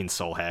of fucking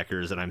soul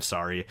hackers, and I'm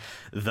sorry,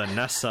 the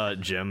Nessa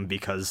gym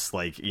because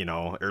like, you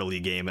know, early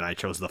game and I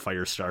chose the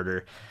fire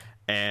starter,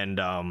 and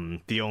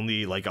the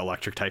only like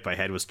electric type I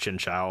had was Chin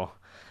Chow.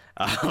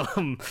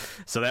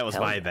 So that was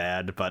my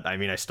bad, but I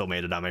mean, I still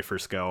made it on my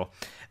first go.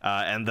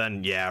 And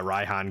then, yeah,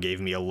 Raihan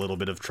gave me a little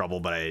bit of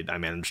trouble, but I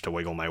managed to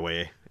wiggle my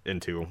way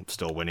into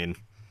still winning.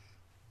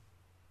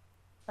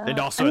 And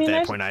also at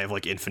that point, I have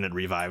like infinite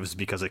revives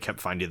because I kept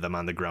finding them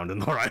on the ground in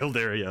the wild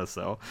area,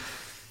 so.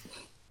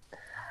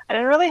 I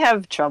didn't really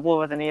have trouble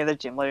with any of the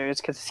gym leaders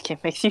because this game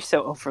makes you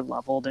so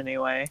over-leveled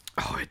anyway.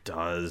 Oh, it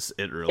does.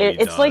 It really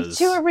does. It's like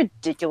to a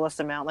ridiculous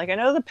amount. Like, I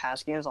know the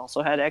past games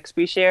also had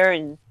XP share,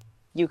 and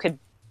you could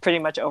pretty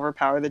much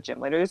overpower the gym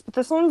leaders, but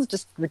this one's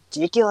just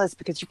ridiculous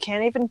because you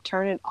can't even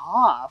turn it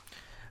off.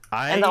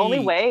 And the only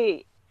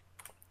way...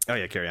 Oh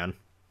yeah, carry on.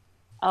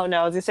 Oh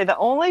no, I was gonna say the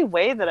only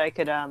way that I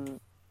could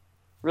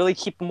really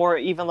keep a more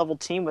even level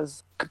team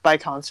was by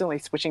constantly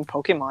switching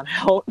Pokemon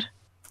out.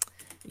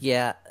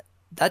 Yeah,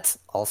 that's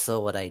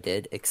also what I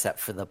did, except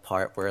for the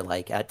part where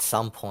like at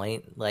some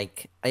point,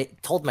 like I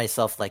told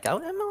myself like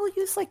I'll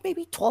use like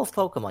maybe 12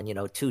 Pokemon, you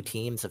know, 2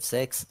 teams of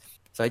 6.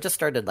 So I just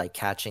started like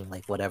catching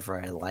like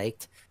whatever I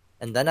liked.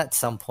 And then at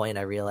some point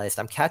I realized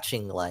I'm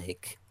catching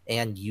like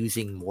and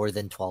using more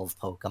than 12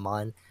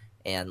 Pokemon,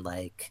 and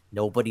like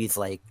nobody's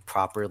like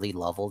properly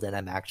leveled, and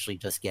I'm actually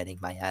just getting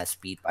my ass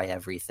beat by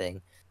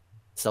everything.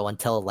 So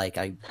until like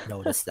I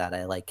noticed that,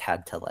 I like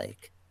had to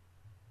like,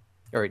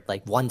 or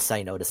like once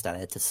I noticed that, I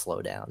had to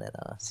slow down and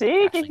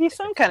see, give you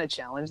some kind of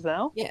challenge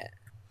though.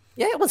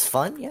 Yeah, it was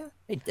fun. Yeah,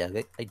 I dug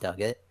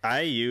it.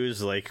 I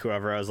use like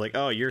whoever I was like,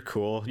 oh, you're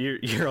cool,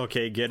 you're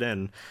okay, get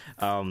in.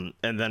 And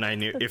then I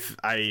knew if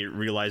I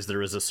realized there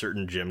was a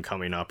certain gym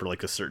coming up or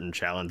like a certain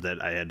challenge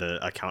that I had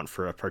to account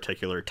for a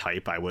particular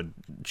type, I would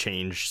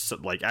change.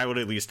 Like I would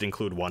at least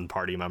include one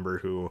party member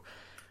who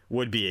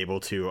would be able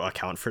to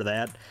account for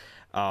that.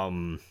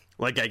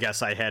 Like I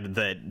guess I had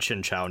that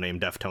Chin Chow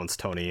named Deftones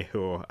Tony,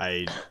 who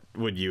I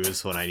would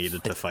use when I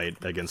needed to fight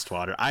against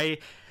water.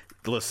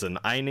 Listen,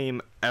 I name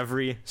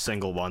every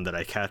single one that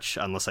I catch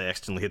unless I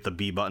accidentally hit the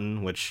B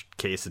button, which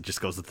case it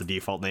just goes with the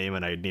default name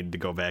and I need to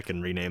go back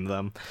and rename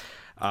them.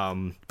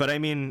 But I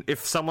mean,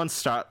 if someone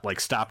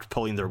stopped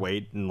pulling their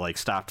weight and like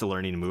stopped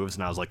learning moves,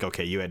 and I was like,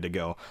 okay, you had to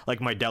go.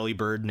 Like my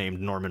Delibird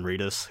named Norman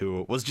Reedus,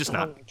 who was just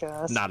not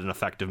an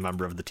effective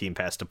member of the team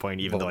past a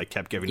point, even though I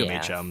kept giving him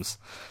HMs.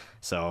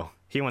 So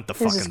he went the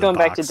fuck in the box. He's just going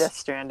back to Death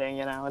Stranding,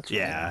 you know.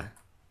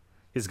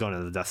 He's going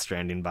to the Death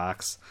Stranding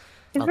box.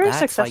 He's very that's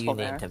successful why you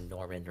there. named him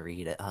Norman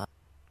Reedus.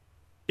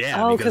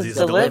 Yeah, because he's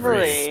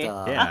delivery.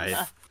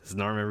 Yeah, it's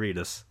Norman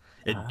Reedus.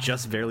 It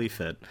just barely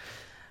fit.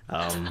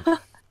 Oh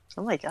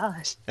my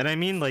gosh. And I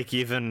mean, like,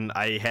 even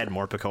I had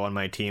Morpeko on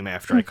my team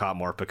after I caught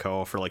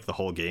Morpeko for like the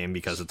whole game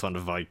because it's one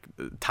of like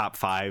top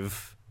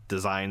 5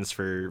 designs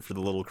for the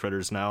little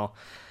critters now.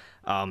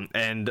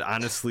 And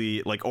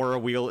honestly, like, Aura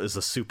Wheel is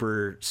a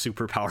super,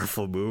 super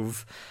powerful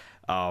move.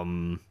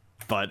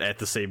 But at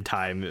the same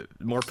time,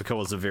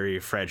 Morpeko is a very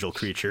fragile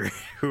creature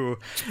who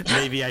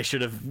maybe I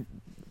should have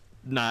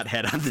not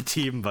had on the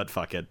team, but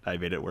fuck it, I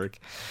made it work.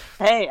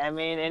 Hey, I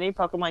mean, any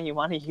Pokemon you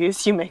want to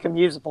use, you make them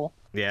usable.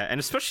 Yeah, and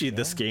especially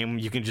this game,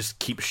 you can just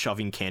keep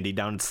shoving candy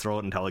down its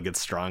throat until it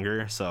gets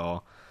stronger,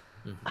 so...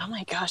 Oh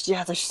my gosh,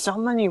 yeah, there's so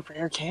many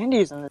rare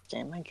candies in this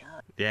game, my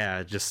god.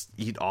 Yeah, just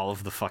eat all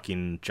of the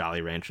fucking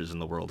Jolly Ranchers in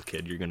the world,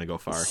 kid. You're gonna go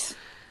far.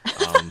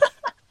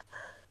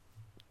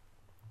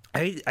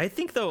 I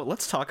think, though,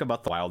 let's talk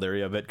about the wild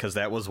area a bit, because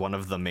that was one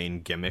of the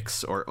main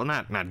gimmicks, or, well,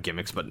 not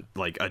gimmicks, but,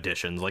 like,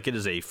 additions. Like, it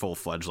is a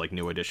full-fledged, like,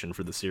 new addition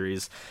for the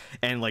series.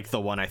 And, like,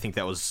 the one I think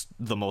that was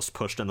the most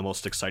pushed and the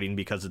most exciting,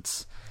 because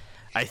it's,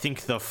 I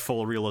think, the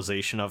full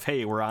realization of,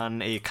 hey, we're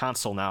on a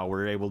console now,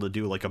 we're able to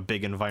do, like, a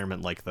big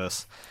environment like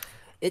this.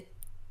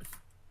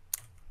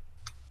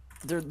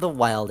 The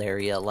wild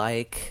area,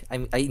 like,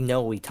 I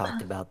know we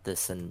talked about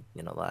this in,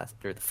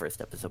 the first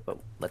episode, but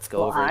let's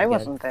go over it again. I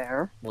wasn't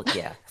there. Well,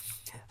 yeah.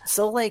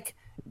 So, like,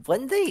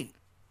 when they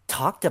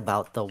talked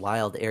about the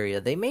wild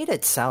area, they made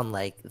it sound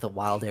like the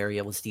wild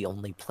area was the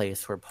only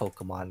place where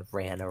Pokemon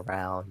ran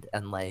around,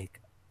 and,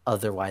 like,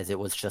 otherwise it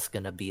was just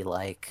gonna be,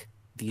 like,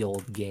 the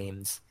old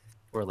games,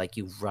 where, like,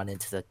 you run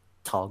into the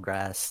tall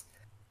grass,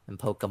 and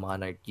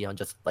Pokemon are,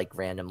 just, like,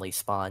 randomly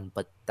spawn,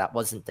 but that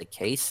wasn't the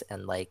case,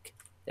 and, like,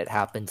 it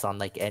happens on,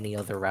 like, any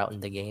other route in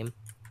the game,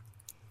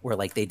 where,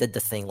 like, they did the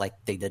thing like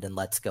they did in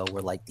Let's Go,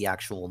 where, like, the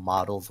actual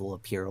models will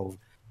appear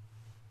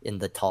in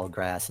the tall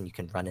grass and you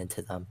can run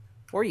into them,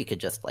 or you could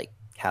just, like,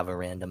 have a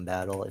random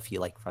battle if you,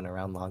 like, run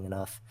around long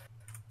enough.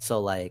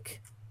 So,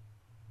 like,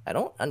 I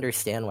don't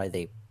understand why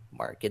they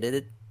marketed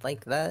it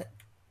like that,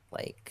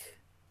 like,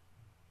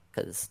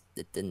 because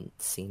it didn't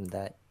seem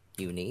that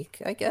unique,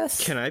 I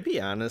guess. Can I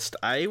be honest?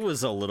 I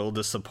was a little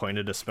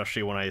disappointed,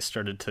 especially when I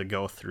started to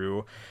go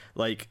through.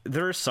 Like,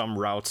 there are some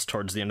routes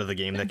towards the end of the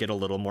game that get a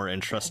little more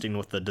interesting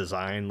with the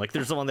design. Like,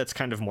 there's the one that's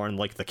kind of more in,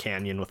 like, the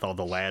canyon with all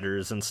the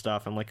ladders and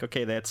stuff. I'm like,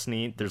 okay, that's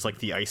neat. There's, like,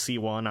 the icy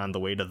one on the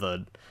way to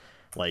the,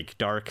 like,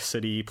 dark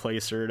city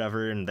place or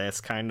whatever, and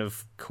that's kind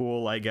of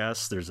cool, I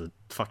guess. There's a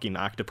fucking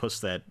octopus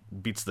that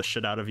beats the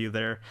shit out of you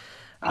there.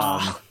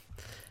 But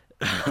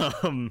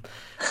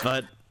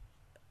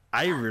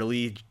I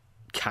really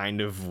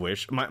kind of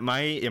wish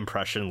my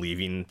impression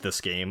leaving this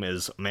game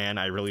is, man,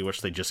 I really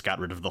wish they just got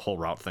rid of the whole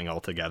route thing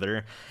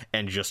altogether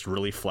and just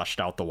really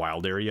fleshed out the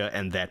wild area,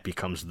 and that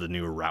becomes the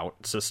new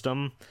route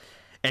system.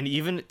 And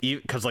even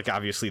because, like,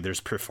 obviously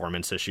there's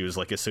performance issues,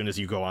 like, as soon as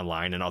you go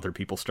online and other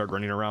people start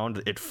running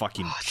around, it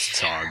fucking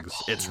chugs.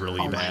 It's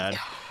really bad.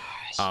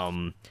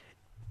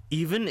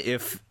 Even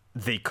if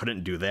they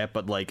couldn't do that,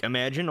 but, like,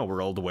 imagine a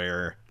world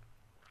where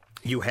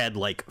you had,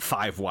 like,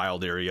 5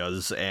 wild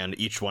areas, and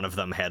each one of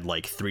them had,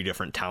 like, 3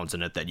 different towns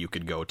in it that you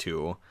could go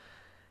to.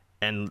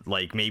 And,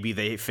 like, maybe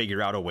they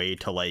figure out a way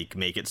to, like,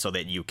 make it so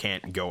that you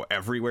can't go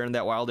everywhere in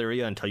that wild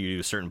area until you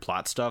do certain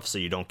plot stuff, so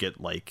you don't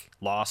get, like,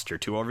 lost or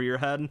too over your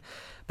head.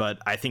 But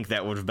I think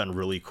that would have been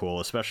really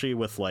cool, especially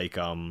with, like,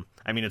 I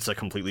mean, it's a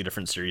completely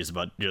different series,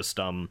 but just,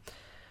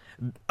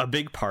 a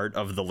big part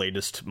of the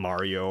latest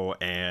Mario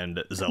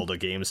and Zelda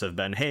games have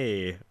been,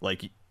 hey,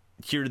 like,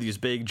 here are these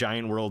big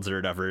giant worlds or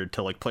whatever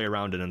to, like, play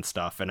around in and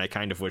stuff. And I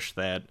kind of wish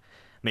that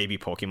maybe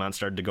Pokemon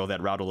started to go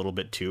that route a little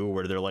bit too,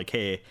 where they're like,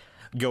 hey,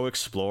 go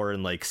explore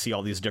and, like, see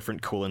all these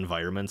different cool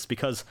environments.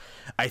 Because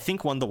I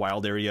think when the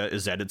wild area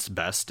is at its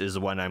best is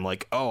when I'm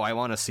like, oh, I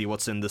want to see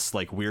what's in this,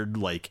 like, weird,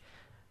 like,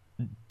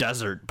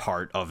 desert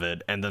part of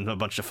it, and then a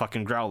bunch of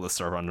fucking Growliths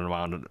are running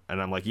around,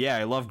 and I'm like, yeah,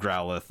 I love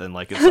Growlithe, and,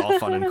 like, it's all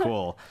fun and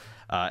cool.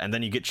 And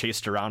then you get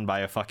chased around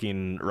by a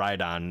fucking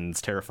Rhydon, and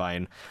it's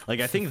terrifying.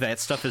 Like, I think that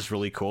stuff is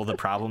really cool. The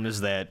problem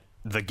is that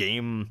the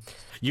game,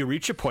 you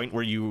reach a point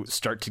where you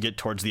start to get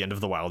towards the end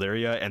of the wild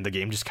area, and the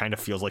game just kind of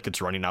feels like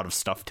it's running out of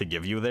stuff to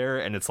give you there,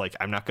 and it's like,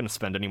 I'm not going to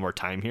spend any more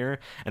time here.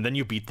 And then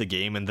you beat the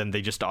game, and then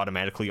they just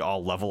automatically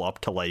all level up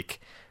to, like,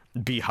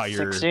 be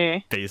higher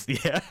 60. base.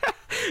 Yeah.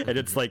 And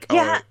it's like,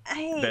 Yeah,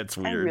 that's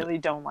weird. I really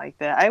don't like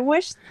that. I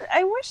wish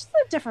the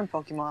different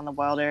Pokemon in the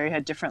wild area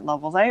had different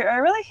levels. I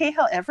really hate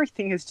how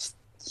everything is just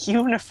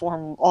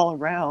uniform all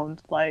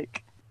around.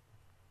 Like,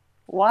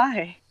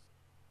 why?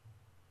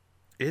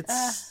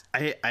 It's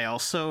I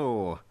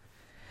also,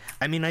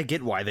 I mean, I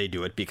get why they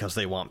do it, because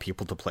they want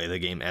people to play the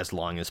game as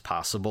long as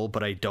possible,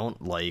 but I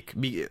don't like,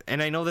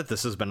 and I know that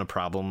this has been a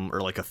problem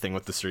or, like, a thing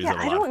with the series. Yeah,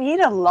 I don't need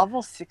a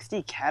level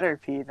 60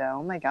 Caterpie though.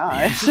 Oh my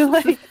gosh.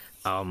 Like,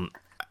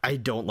 I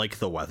don't like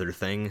the weather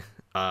thing.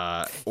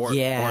 Or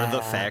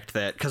the fact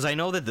that, because I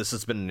know that this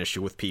has been an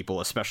issue with people,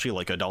 especially,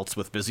 like, adults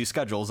with busy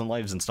schedules and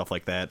lives and stuff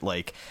like that,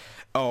 like,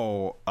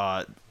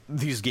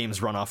 these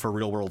games run off a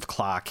real world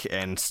clock,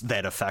 and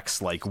that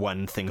affects, like,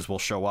 when things will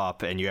show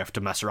up, and you have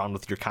to mess around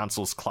with your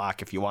console's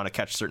clock if you want to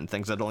catch certain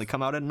things that only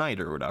come out at night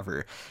or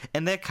whatever,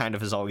 and that kind of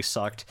has always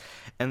sucked.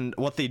 And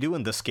what they do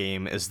in this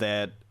game is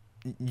that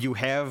you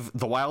have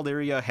the wild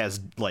area has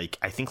like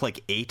I think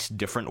like 8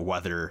 different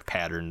weather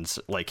patterns,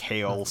 like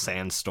hail,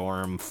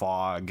 sandstorm,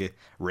 fog,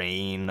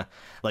 rain,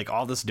 like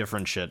all this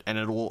different shit, and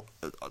it'll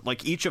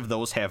like each of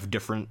those have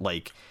different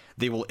like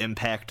they will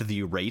impact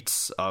the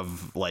rates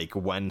of like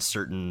when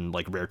certain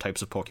like rare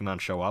types of Pokemon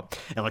show up,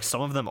 and like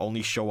some of them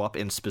only show up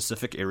in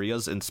specific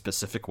areas in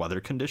specific weather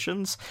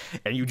conditions,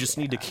 and you just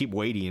need to keep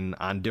waiting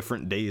on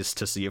different days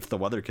to see if the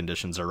weather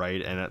conditions are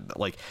right. And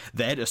like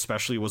that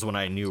especially was when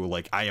I knew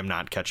like I am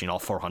not catching all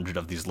 400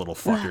 of these little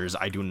fuckers.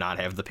 I do not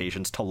have the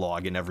patience to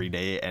log in every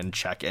day and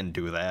check and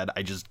do that.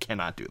 I just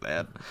cannot do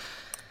that.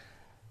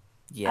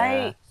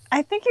 Yeah.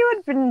 I think it would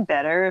have been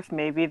better if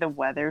maybe the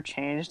weather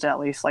changed at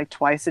least like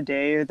twice a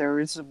day, or there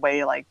was a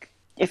way like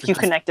if you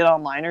connected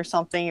online or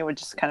something, it would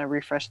just kind of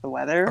refresh the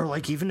weather. Or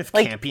like even if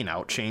Like- camping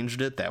out changed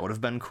it, that would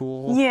have been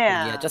cool.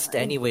 Yeah, Just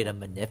any way to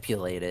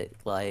manipulate it.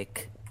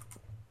 Like,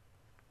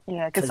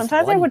 Yeah, because 'Cause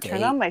sometimes I one would turn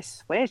day- on my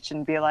Switch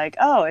and be like,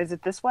 "Oh, is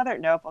it this weather?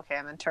 Nope. Okay,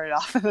 and then turn it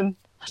off, and then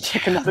I'll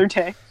check another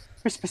day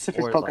for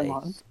specific or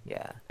Pokemon." like,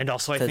 yeah. And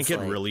also, I 'Cause, think it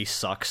like- really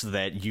sucks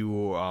that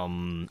you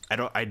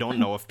I don't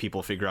know if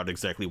people figure out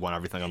exactly when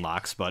everything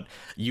unlocks, but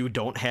you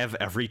don't have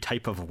every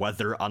type of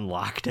weather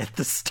unlocked at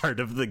the start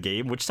of the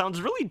game, which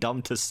sounds really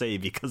dumb to say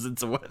because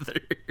it's weather.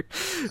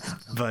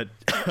 But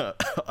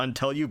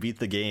until you beat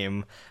the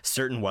game,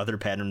 certain weather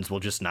patterns will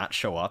just not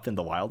show up in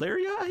the wild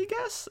area, I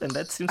guess, and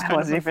that seems I kind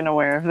wasn't of even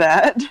aware of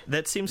that.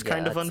 that seems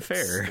kind of it's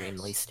unfair.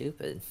 Extremely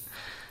stupid.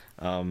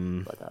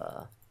 Um,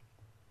 But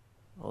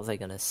what was I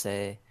gonna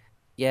say?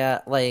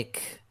 Yeah,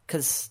 like,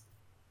 cause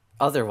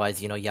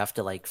otherwise, you have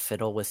to like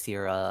fiddle with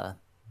your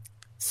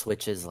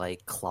Switch's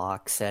like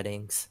clock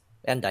settings,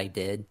 and I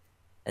did,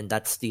 and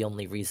that's the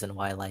only reason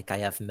why like I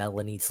have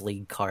Melanie's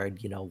league card,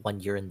 1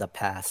 year in the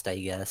past, I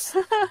guess,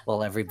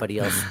 while everybody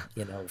else,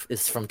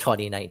 is from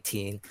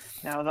 2019.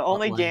 No, the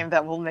only like- game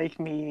that will make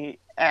me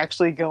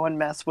actually go and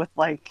mess with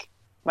like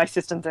my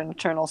system's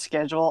internal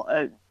schedule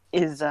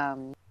is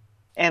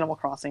Animal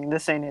Crossing.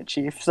 This ain't it,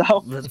 Chief.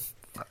 So, but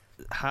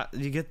how,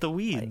 you get the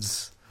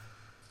weeds.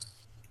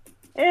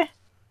 eh.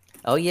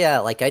 Oh yeah,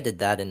 like I did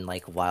that in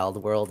like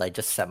Wild World. I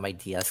just set my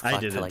DS I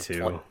clock did to it like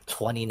too.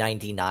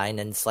 2099,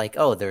 and it's like,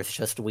 oh, there's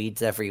just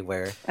weeds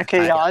everywhere.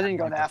 Okay, y'all, I I'm didn't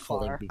go never that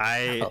pulling far. these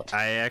out.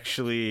 I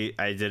actually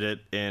I did it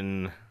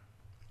in.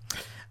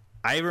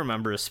 I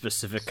remember a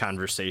specific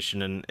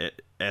conversation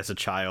as a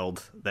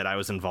child that I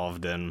was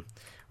involved in,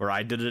 where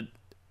I did it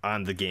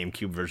on the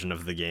GameCube version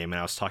of the game, and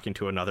I was talking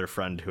to another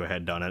friend who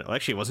had done it. Well,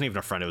 actually, it wasn't even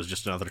a friend; it was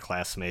just another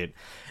classmate.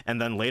 And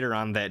then later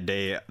on that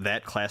day,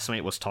 that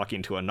classmate was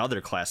talking to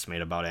another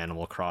classmate about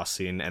Animal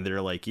Crossing, and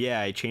they're like, "Yeah,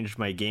 I changed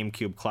my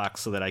GameCube clock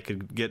so that I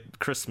could get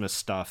Christmas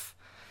stuff."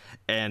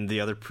 And the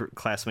other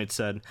classmate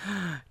said,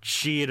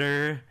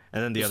 "Cheater!"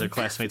 And then the other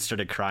classmate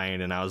started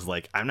crying, and I was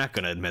like, "I'm not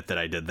going to admit that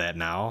I did that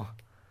now.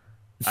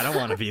 I don't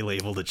want to be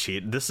labeled a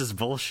cheat. This is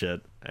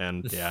bullshit."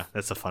 And yeah,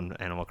 that's a fun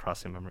Animal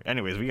Crossing memory.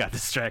 Anyways, we got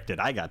distracted.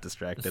 I got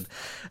distracted.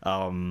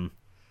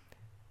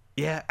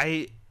 Yeah,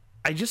 I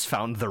just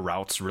found the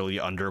routes really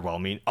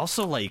underwhelming.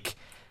 Also, like,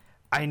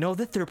 I know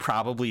that they're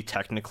probably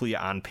technically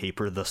on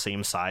paper the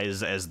same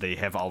size as they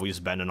have always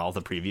been in all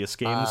the previous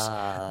games.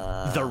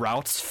 The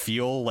routes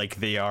feel like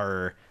they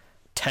are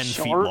 10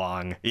 feet Short?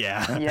 long.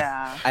 Yeah.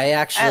 Yeah. I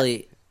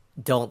actually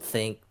don't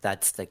think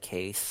that's the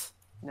case.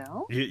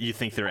 No? You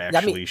think they're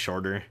actually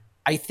shorter?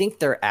 I think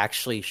they're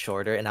actually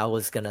shorter, and I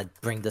was gonna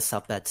bring this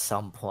up at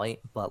some point,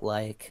 but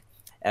like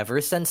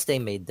ever since they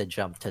made the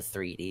jump to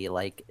 3D,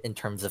 like in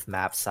terms of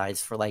map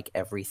size for like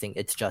everything,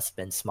 it's just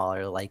been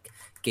smaller. Like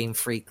Game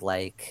Freak,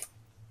 like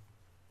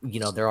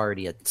they're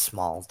already a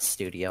small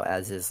studio,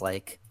 as is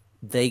like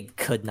they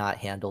could not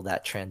handle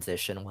that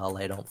transition well,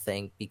 I don't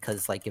think,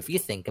 because like if you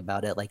think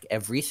about it, like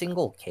every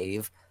single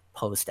cave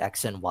post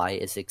X and Y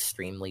is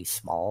extremely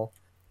small.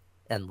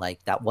 And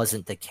like that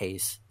wasn't the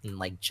case in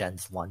like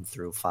gens 1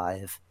 through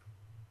 5.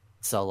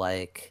 So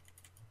like,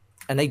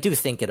 and I do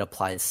think it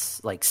applies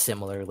like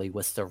similarly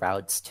with the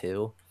routes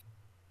too.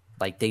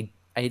 Like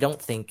I don't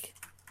think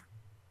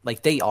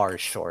like they are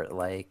short,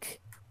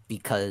 like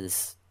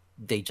because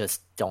they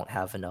just don't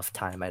have enough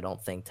time, I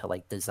don't think, to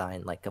like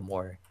design like a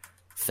more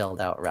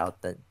filled out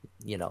route than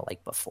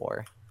like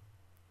before.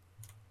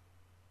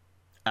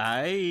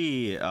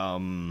 I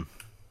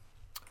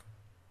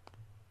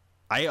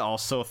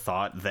also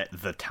thought that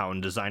the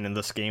town design in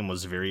this game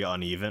was very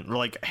uneven.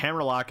 Like,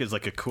 Hammerlock is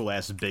like a cool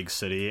ass big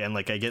city, and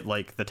like I get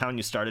like the town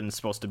you start in is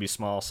supposed to be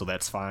small, so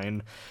that's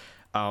fine.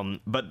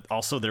 But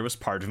also there was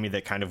part of me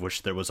that kind of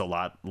wished there was a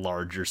lot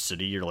larger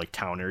city or like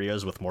town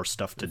areas with more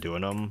stuff to do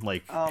in them,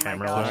 like Oh my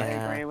Hammerlock. gosh, I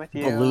agree with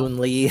you.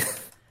 Balloonly.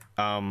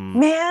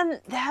 Man,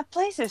 that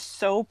place is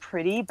so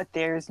pretty, but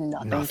there's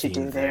nothing to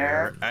do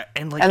there.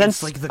 And like And then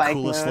it's like the Spike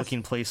coolest Myth.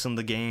 looking place in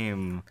the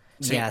game.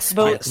 Yeah,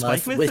 But-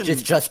 Spike Myth, Myth which is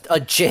and- just a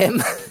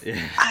gym.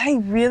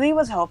 I really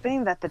was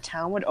hoping that the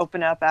town would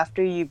open up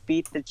after you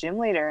beat the gym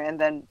leader, and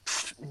then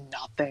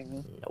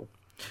nothing. Nope.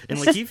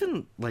 And like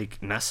even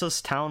like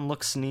Nessa's town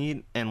looks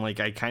neat, and like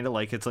I kind of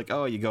like it's like,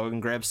 oh, you go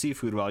and grab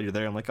seafood while you're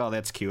there. I'm like, oh,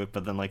 that's cute.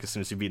 But then like as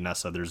soon as you beat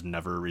Nessa, there's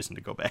never a reason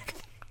to go back.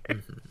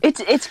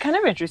 It's kind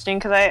of interesting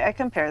because I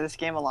compare this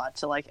game a lot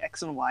to like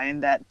X and Y in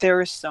that there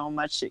was so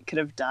much it could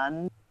have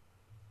done,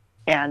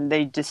 and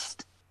they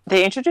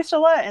introduced a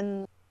lot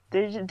and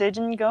they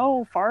didn't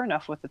go far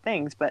enough with the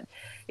things. But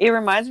it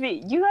reminds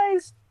me, you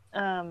guys.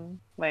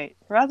 Wait,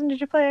 Rosin, did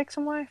you play X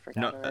and Y? I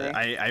forgot No,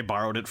 already. I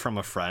borrowed it from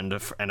a friend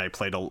and I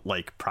played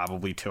like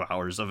probably 2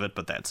 hours of it,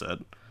 but that's it.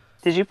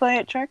 Did you play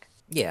it, Trek?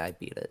 Yeah, I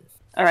beat it.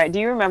 All right. Do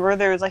you remember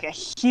there was like a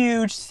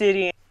huge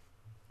city in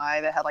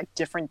Y that had like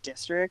different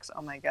districts?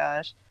 Oh my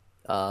gosh.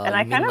 And I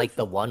You mean kind of like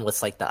the one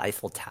with like the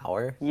Eiffel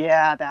Tower?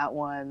 yeah, that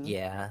one.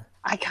 Yeah.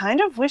 I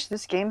kind of wish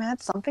this game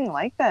had something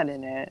like that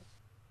in it.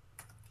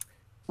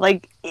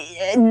 Like,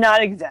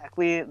 not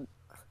exactly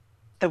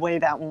the way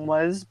that one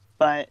was,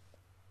 but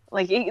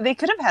like they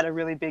could have had a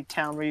really big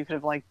town where you could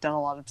have like done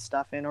a lot of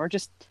stuff in, or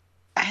just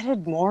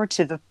added more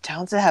to the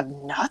towns that have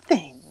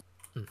nothing.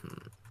 Hmm.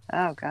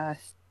 Oh gosh,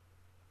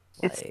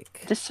 it's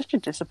Like, just such a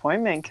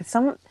disappointment because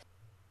some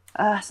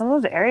of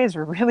those areas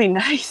were really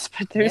nice,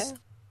 but there's yeah,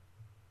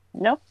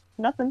 nope,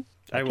 nothing.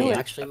 I They will.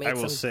 actually made I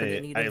will some pretty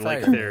say neat I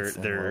like their environments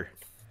and their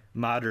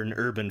modern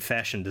urban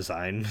fashion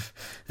design.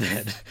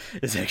 That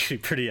is actually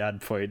pretty on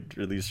point,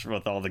 at least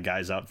with all the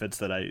guys' outfits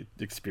that I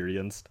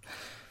experienced.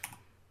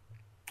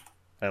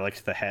 I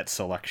liked the hat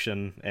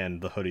selection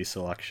and the hoodie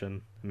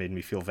selection. It made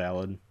me feel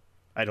valid.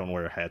 I don't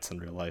wear hats in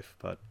real life,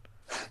 but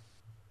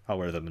I'll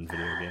wear them in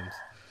video games.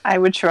 I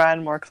would try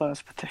on more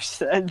clothes, but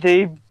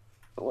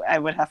I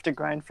would have to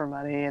grind for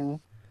money, and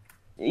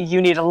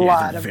you need a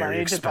lot they're of very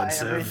money to buy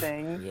expensive.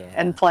 everything. Yeah.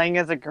 And playing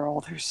as a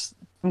girl, there's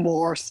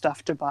more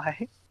stuff to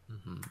buy.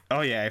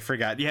 Oh yeah, I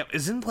forgot. Yeah,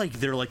 isn't like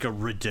there like a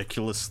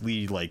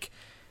ridiculously like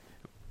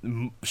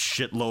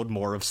shitload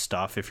more of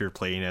stuff if you're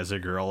playing as a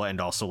girl, and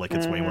also like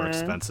it's way more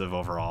expensive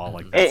overall.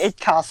 Like that's, It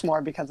costs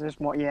more because there's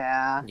more.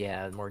 Yeah.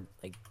 yeah, more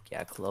like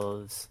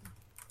clothes.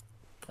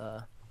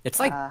 It's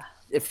like Uh,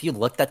 if you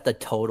looked at the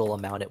total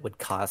amount it would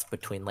cost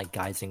between like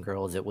guys and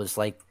girls, it was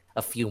like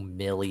a few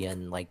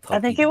million. Like I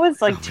think it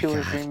was like Oh my 2 or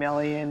God. 3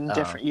 million Oh.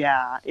 different.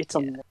 Yeah, it's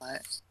a Yeah.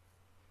 lot.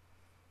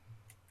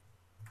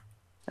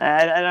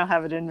 I don't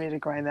have it in me to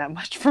grind that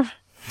much for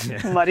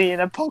yeah. money in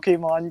a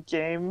Pokemon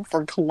game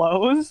for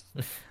clothes.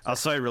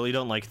 Also, I really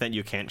don't like that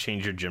you can't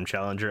change your gym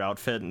challenger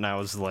outfit, and I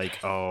was like,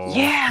 oh,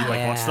 Yeah.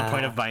 like what's the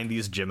point Yeah. of buying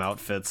these gym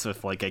outfits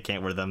if like I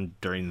can't wear them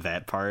during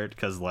that part?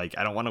 Because like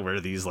I don't want to wear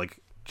these like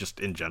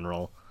just in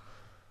general.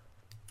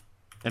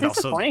 And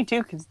also, Disappointing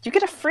too, because you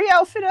get a free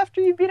outfit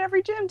after you beat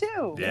every gym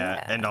too. yeah,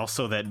 Yeah. and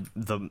also that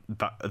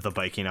the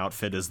biking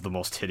outfit is the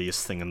most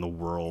hideous thing in the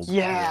world.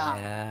 Yeah.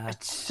 Yeah.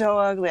 It's so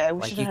ugly. I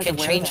wish Like I you had can to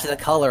wear change that.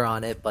 the color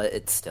on it, but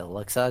it still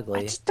looks I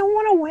ugly. just don't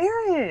want to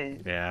wear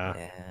it. Yeah.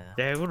 Yeah.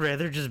 Yeah, I would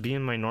rather just be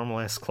in my normal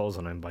ass clothes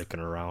when I'm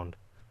biking around.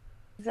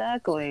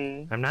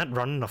 Exactly. I'm not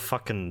running a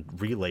fucking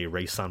relay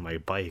race on my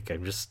bike.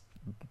 I'm just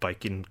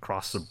biking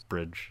across a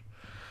bridge.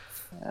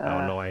 I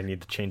don't know why I need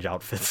to change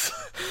outfits.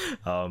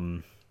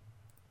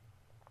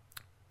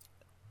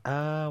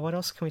 What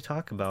else can we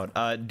talk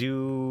about?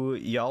 Do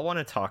y'all want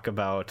to talk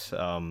about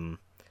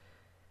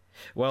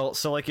well,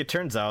 so like it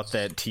turns out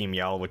that Team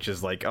Yell, which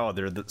is like, oh,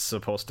 they're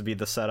supposed to be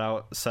the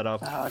setup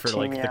Oh, for Team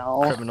like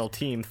Yell. the criminal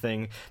team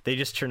thing, they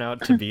just turn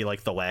out to be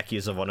like the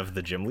lackeys of one of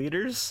the gym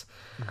leaders.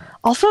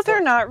 Also,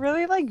 they're not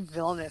really like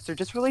villainous. They're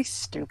just really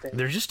stupid.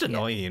 They're just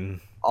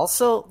annoying.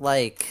 Also,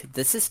 like,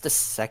 this is the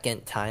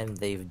second time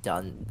they've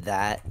done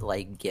that,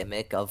 like,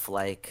 gimmick of,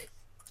 like,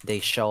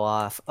 they show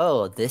off,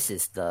 oh, this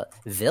is the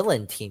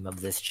villain team of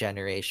this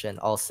generation.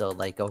 Also,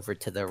 like, over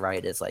to the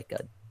right is, like,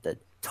 the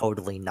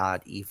totally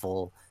not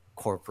evil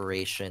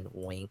corporation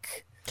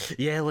wink.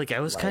 Yeah, like I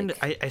was kind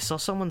of Like- I saw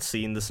someone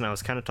seeing this and I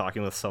was kind of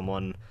talking with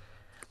someone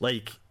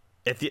like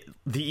at the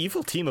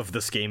evil team of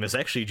this game is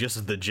actually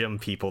just the gym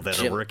people that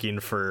are Gym- working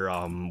for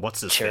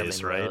what's his Chairman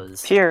face, right?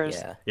 Rose. Piers.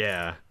 Yeah.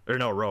 Yeah. Or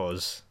no,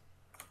 Rose.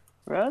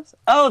 Rose?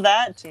 Oh,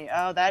 that team.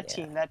 Oh, that Yeah.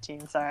 team. That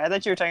team. Sorry, I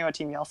thought you were talking about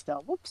Team Yell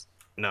still. Whoops.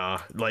 No,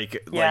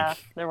 like Yeah, like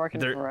they're working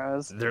they're- for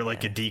Rose. they're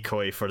like a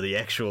decoy for the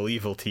actual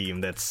evil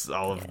team that's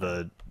all of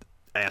the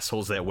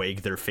assholes that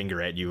wag their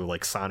finger at you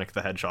like Sonic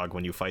the Hedgehog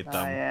when you fight Oh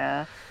them.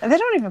 yeah, and they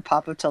don't even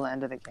pop up till the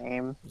end of the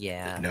game.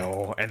 Yeah.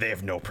 No, and they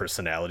have no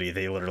personality.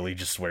 They literally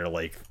just wear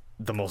like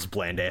the most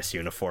bland ass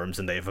uniforms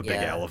and they have a big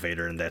Yeah.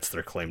 elevator and that's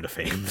their claim to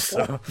fame.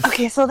 So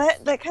Okay, so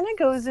that kind of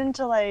goes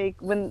into like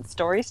when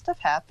story stuff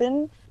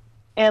happened,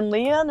 and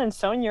Leon and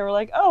Sonya were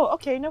like, "Oh,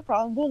 okay, no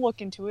problem. We'll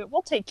look into it.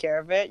 We'll take care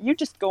of it. You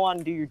just go on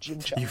and do your gym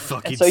challenge." you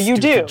fucking and so you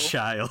stupid do.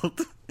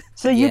 child.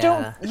 So you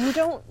Yeah.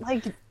 don't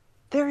like.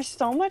 There's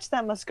so much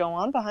that must go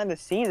on behind the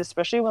scenes,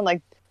 especially when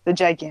like the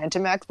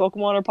Gigantamax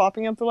Pokemon are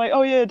popping up. They're like,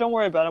 "Oh yeah, don't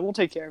worry about it. We'll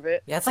take care of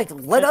it." Yeah, it's like,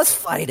 let us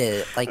fight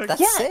it. Like, that's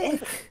Yeah,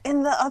 sick.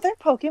 in the other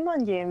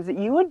Pokemon games,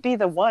 you would be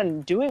the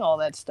one doing all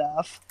that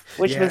stuff,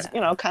 which was,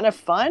 Yeah. kind of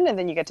fun, and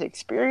then you get to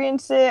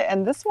experience it.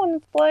 And this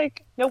one's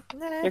like, nope,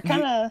 you're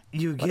kind of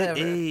You get Whatever.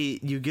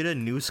 you get a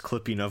news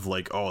clipping of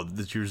like, oh,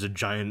 here's a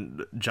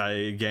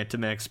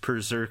Gigantamax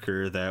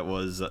Berserker that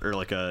was, or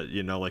like a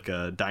like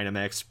a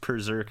Dynamax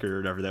Berserker or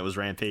whatever that was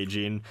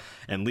rampaging,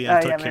 and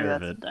Leon took care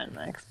of it.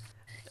 Dynamax.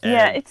 And-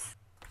 Yeah, it's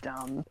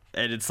dumb.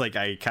 And it's like,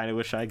 I kind of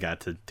wish I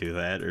got to do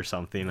that or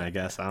something, I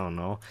guess. I don't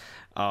know.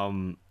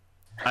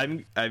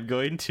 I'm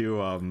going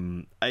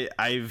to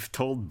I've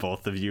told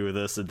both of you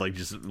this and like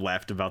just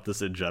laughed about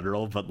this in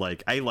general, but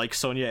like I like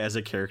Sonya as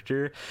a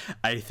character.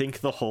 I think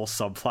the whole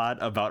subplot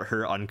about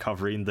her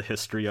uncovering the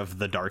history of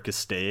the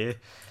Darkest Day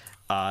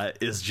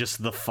is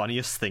just the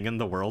funniest thing in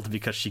the world,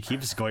 because she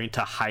keeps going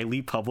to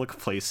highly public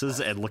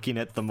places and looking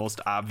at the most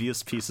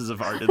obvious pieces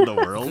of art in the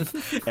world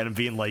and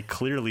being like,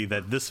 clearly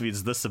that this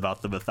means this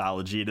about the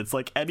mythology, and it's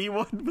like,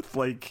 anyone with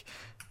like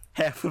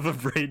half of a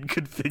brain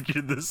could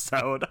figure this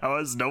out. How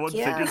has no one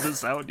figured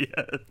this out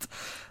yet?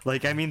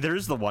 Like, I mean,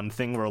 there's the one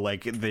thing where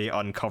like they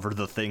uncover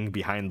the thing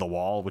behind the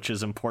wall, which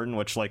is important,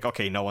 which like,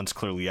 okay, no one's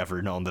clearly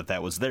ever known that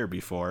that was there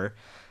before,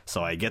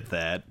 so I get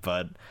that.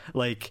 But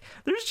like,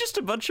 there's just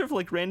a bunch of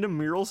like random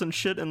murals and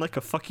shit in like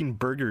a fucking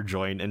burger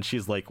joint, and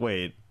she's like,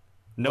 wait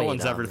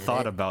one's ever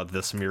thought about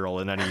this mural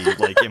in any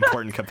like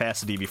important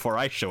capacity before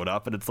I showed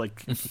up. And it's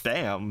like,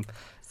 damn,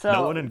 So,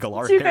 no one in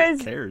Galar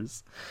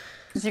cares.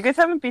 So you guys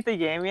haven't beat the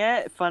game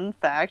yet. Fun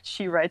fact: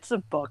 she writes a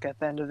book at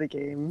the end of the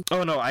game.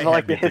 Oh no, I about,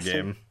 have beat the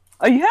game.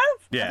 Oh, you have?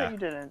 Yeah. I thought you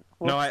didn't.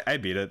 No, I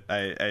beat it.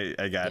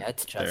 I got Yeah,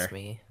 it's just there.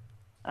 me.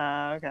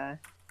 Okay.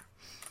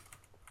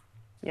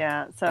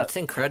 Yeah. So That's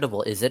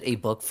incredible. Is it a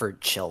book for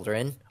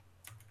children?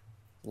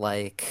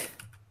 Like,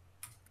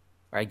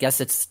 or I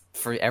guess it's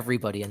for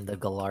everybody in the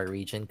Galar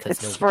region.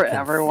 it's for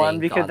everyone,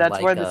 because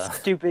that's where the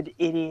stupid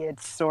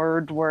idiots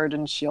Swordward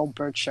and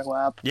Shieldbird show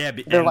up. Yeah,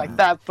 They're like,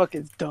 that book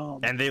is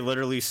dumb. And they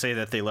literally say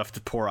that they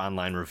left poor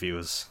online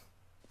reviews.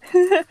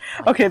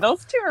 Okay,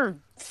 those two are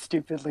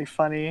stupidly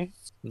funny.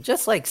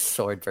 Just like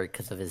Swordbird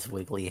because of his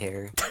wiggly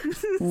hair.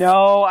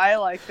 No, I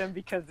like them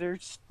because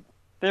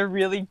they're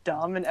really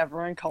dumb and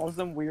everyone calls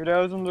them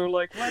weirdos, and they're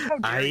like, what? How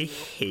dare I you?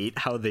 hate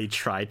how they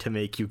try to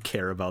make you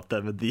care about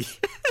them in the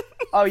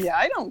Oh yeah,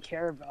 I don't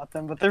care about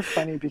them, but they're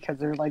funny because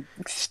they're like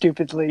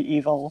stupidly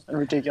evil and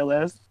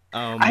ridiculous.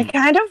 I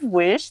kind of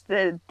wish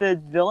that the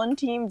villain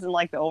teams and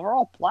like the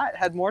overall plot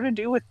had more to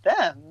do with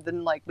them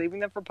than like leaving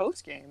them for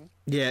post game.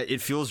 Yeah,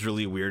 it feels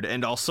really weird.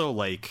 And also,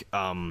 like,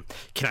 can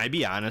I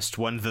be honest?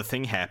 When the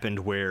thing happened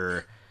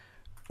where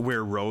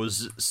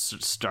Rose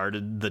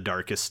started the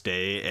Darkest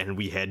Day and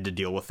we had to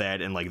deal with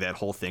that, and like that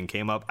whole thing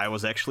came up, I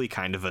was actually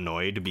kind of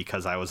annoyed,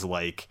 because I was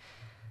like,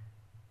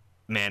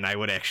 man, I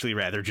would actually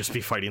rather just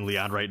be fighting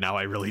Leon right now.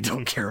 I really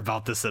don't care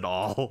about this at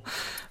all.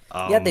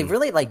 Yeah, they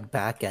really like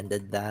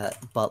back-ended that,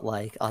 but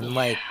like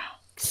unlike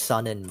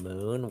Sun and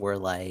Moon, where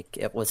like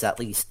it was at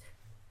least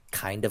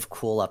kind of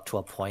cool up to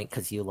a point,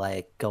 because you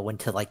like go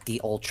into like the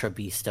Ultra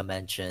Beast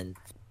dimension,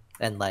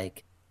 and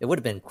like it would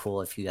have been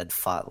cool if you had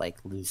fought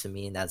like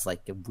Luzamine as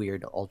like a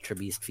weird Ultra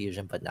Beast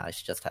fusion, but now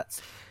she just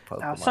has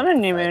Pokemon. Sun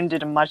and New Moon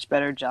did a much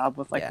better job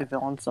with like the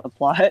villain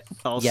subplot.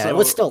 Also, yeah, it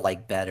was still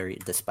like better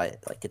despite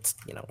like its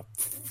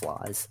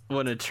flaws.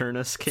 When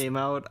Eternus came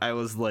out, I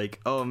was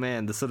like, oh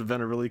man, this would have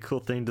been a really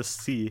cool thing to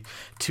see.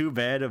 Too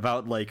bad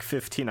about like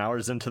 15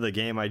 hours into the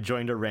game, I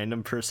joined a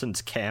random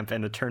person's camp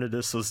and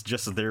Eternatus was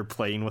just there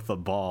playing with a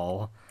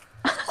ball.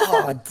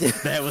 Oh, dude,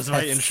 that was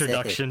my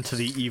introduction sick. to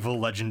the evil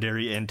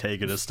legendary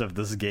antagonist of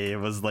this game.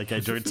 It was like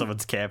I joined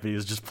someone's camp and he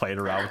was just playing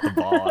around with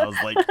the ball. I was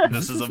like,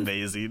 this is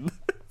amazing.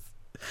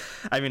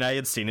 I mean, I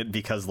had seen it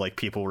because like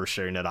people were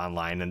sharing it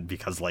online and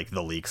because like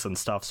the leaks and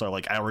stuff, so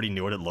like I already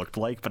knew what it looked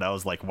like, but I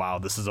was like, wow,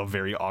 this is a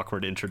very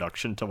awkward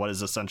introduction to what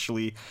is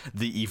essentially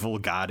the evil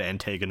god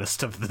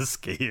antagonist of this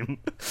game.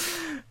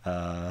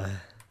 I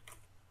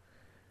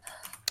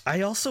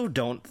also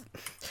don't...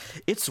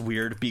 It's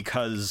weird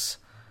because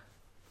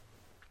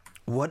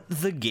what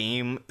the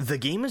game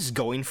is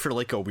going for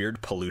like a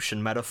weird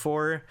pollution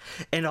metaphor,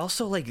 and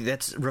also like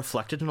that's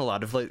reflected in a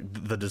lot of like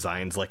the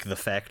designs, like the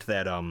fact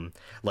that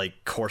like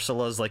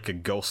Corsola is like a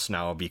ghost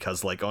now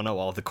because like, oh no,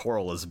 all the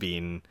coral is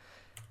being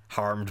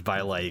harmed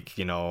by like,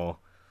 you know,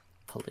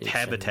 pollution,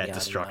 habitat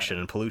destruction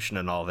and pollution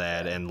and all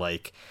that. And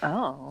like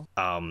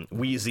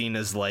Wheezing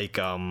is like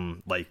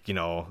you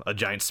know, a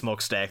giant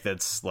smokestack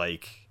that's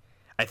like,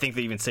 I think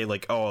they even say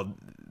like, oh,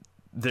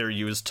 they're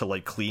used to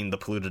like clean the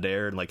polluted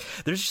air, and like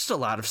there's just a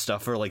lot of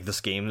stuff where like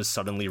this game is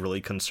suddenly really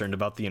concerned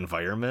about the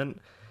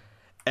environment.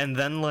 And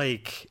then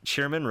like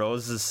Chairman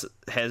Rose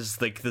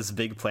has like this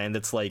big plan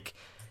that's like,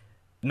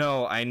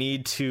 no, I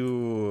need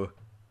to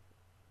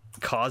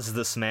cause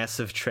this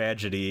massive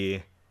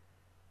tragedy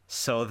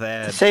so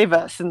that to save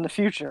us in the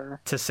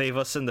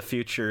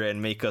future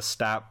and make us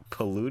stop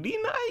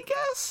polluting, I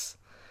guess.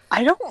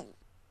 I don't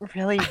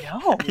really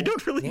know. I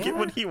don't really get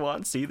what he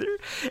wants either.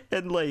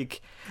 And like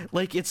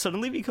it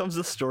suddenly becomes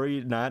a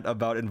story not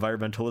about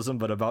environmentalism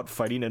but about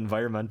fighting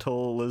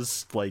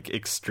environmentalist like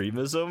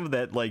extremism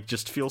that like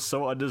just feels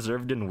so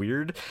undeserved and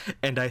weird.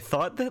 And I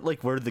thought that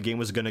like where the game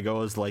was gonna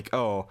go is like,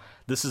 oh,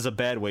 this is a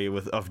bad way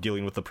of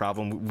dealing with the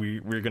problem,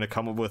 we're gonna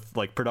come up with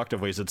like productive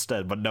ways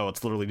instead. But no,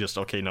 it's literally just,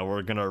 okay, no,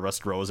 we're gonna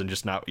arrest Rose and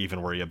just not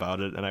even worry about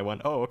it. And I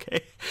went, oh,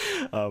 okay.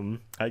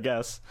 I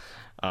guess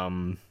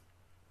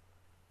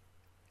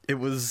it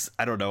was,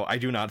 I don't know, I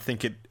do not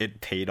think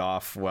it paid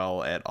off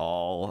well at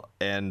all,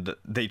 and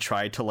they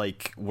tried to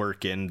like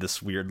work in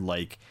this weird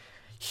like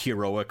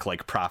heroic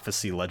like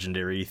prophecy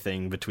legendary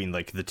thing between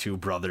like the two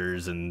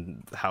brothers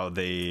and how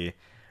they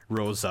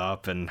rose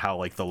up and how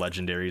like the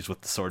legendaries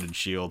with the sword and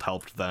shield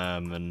helped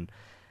them, and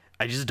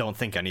I just don't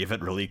think any of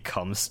it really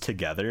comes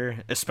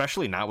together,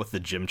 especially not with the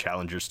gym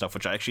challenger stuff,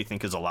 which I actually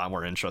think is a lot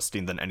more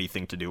interesting than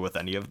anything to do with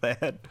any of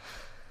that.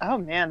 Oh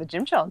man, the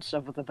gym challenge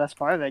stuff was the best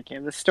part of that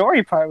game. The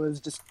story part was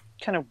just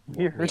kind of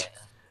weird.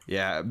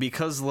 Yeah,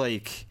 because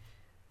like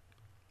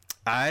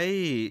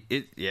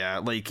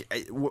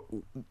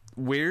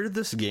where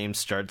this game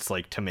starts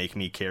like to make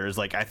me care is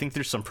like I think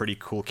there's some pretty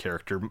cool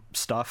character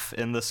stuff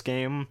in this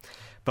game,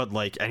 but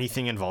like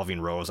anything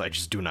involving Rose I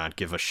just do not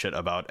give a shit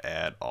about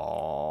at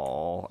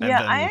all. And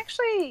yeah, then, I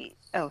actually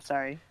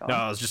sorry. No,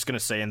 I was just gonna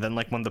say, and then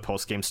like when the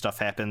post game stuff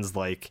happens,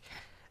 like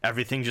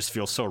everything just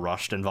feels so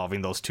rushed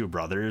involving those two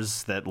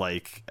brothers that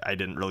like I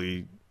didn't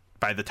really,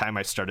 by the time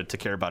I started to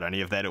care about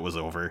any of that, it was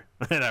over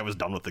and I was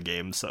done with the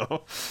game.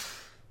 So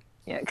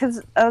yeah, because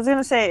I was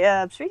gonna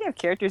say, speaking of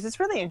characters, it's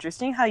really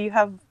interesting how you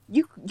have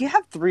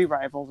three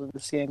rivals in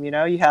this game. You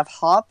know, you have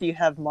Hop, you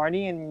have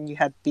Marnie, and you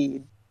have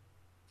Bede.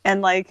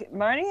 And like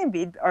Marnie and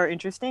Bede are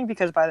interesting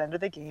because by the end of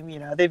the game, you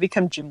know, they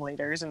become gym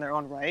leaders in their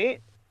own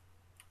right.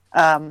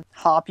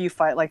 Hop, you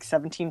fight like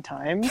 17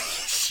 times.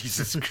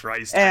 Jesus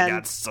Christ, and I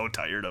got so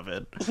tired of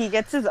it. He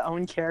gets his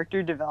own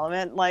character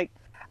development. Like,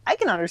 I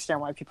can understand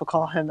why people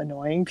call him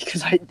annoying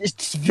because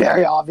it's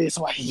very obvious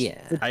why he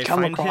would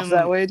come across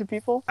that way to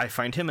people. I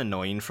find him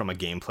annoying from a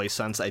gameplay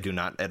sense. I do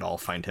not at all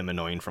find him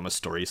annoying from a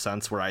story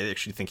sense, where I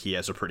actually think he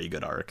has a pretty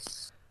good arc.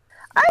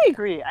 I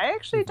agree. I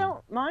actually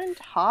don't mind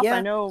Hop. Yeah.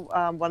 I know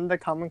one of the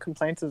common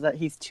complaints is that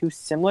he's too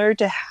similar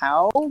to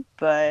Hal,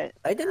 but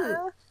I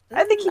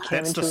think he came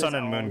That's into the Sun his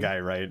and own. Moon guy,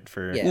 right?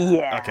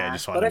 Yeah. Okay, I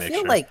just wanted to make sure. But I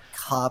feel like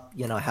Hop,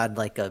 you know, had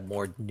like a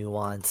more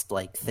nuanced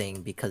like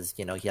thing because,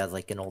 you know, he has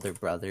like an older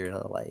brother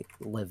to like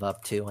live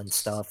up to and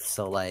stuff.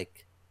 So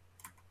like,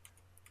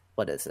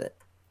 what is it?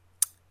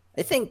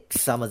 I think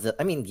some of the,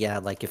 I mean, yeah,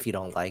 like if you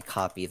don't like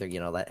Hop either, you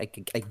know,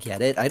 like I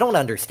get it. I don't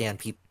understand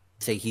people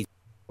say he's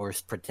the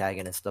worst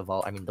protagonist of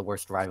all. I mean, the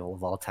worst rival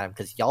of all time.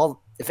 Because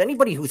y'all, if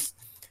anybody who's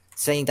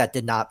saying that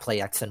did not play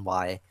X and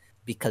Y,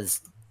 because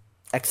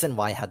X and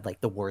Y had like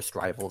the worst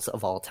rivals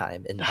of all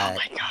time. In that, oh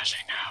my gosh,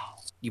 I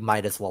know. You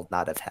might as well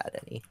not have had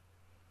any.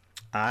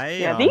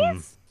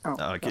 These?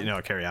 Okay,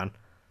 no, carry on.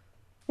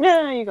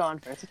 Yeah, you go on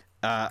first.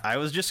 I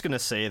was just gonna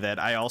say that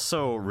I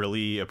also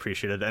really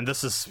appreciated, and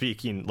this is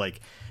speaking like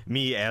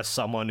me as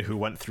someone who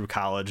went through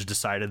college,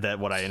 decided that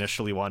what I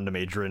initially wanted to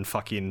major in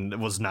fucking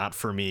was not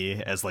for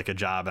me as like a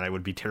job, and I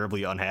would be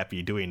terribly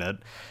unhappy doing it,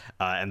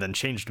 and then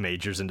changed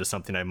majors into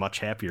something I'm much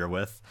happier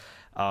with.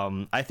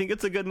 I think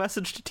it's a good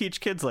message to teach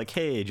kids, like,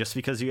 hey, just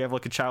because you have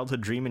like a childhood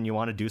dream and you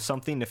want to do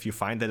something, if you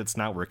find that it's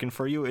not working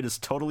for you, it is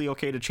totally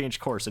okay to change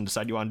course and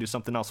decide you want to do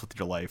something else with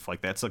your life.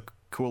 Like, that's a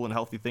cool and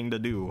healthy thing to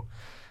do.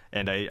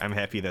 And I'm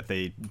happy that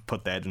they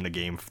put that in the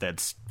game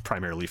that's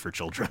primarily for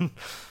children.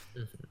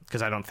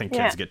 Because I don't think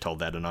kids get told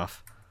that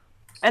enough.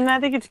 And I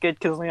think it's good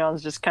because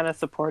Leon's just kind of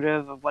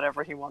supportive of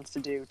whatever he wants to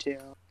do, too.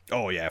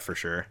 Oh, yeah, for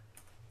sure.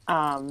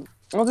 I'll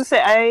just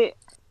say,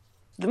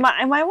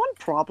 my one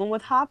problem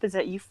with Hop is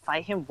that you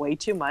fight him way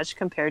too much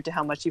compared to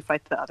how much you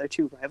fight the other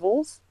two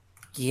rivals.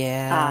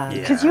 Yeah.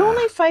 Because you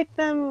only fight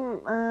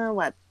them,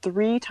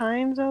 3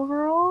 times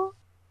overall?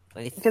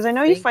 Because I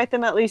know you fight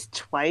them at least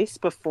twice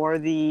before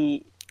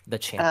the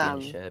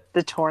championship,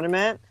 the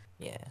tournament,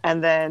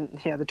 and then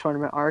the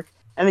tournament arc,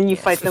 and then you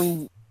fight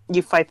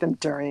them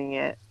during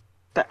it.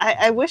 But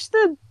I wish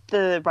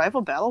the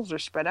rival battles were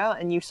spread out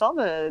and you saw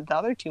the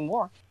other two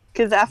more.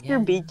 Because after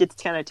Bede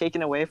gets kind of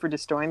taken away for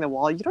destroying the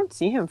wall, you don't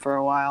see him for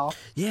a while.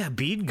 Yeah,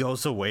 Bede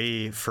goes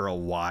away for a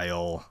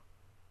while.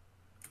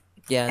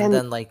 Yeah, and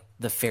then like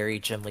the fairy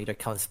gym leader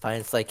comes by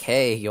and it's like,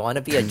 hey, you want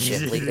to be a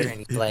gym leader?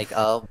 And he's like,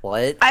 oh,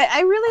 what?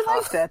 I really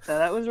liked that though.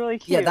 That was really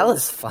cute. Yeah, that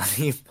was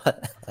funny,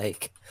 but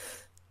like,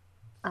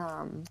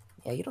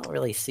 you don't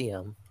really see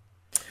him.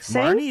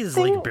 Marnie's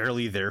like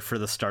barely there for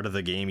the start of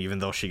the game, even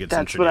though she gets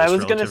introduced. That's what I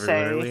was gonna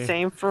say. Rarely.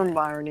 Same for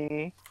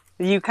Marnie.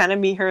 You kind of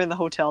meet her in the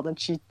hotel, then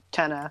she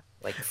kind of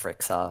like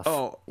fricks off.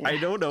 Oh, yeah. I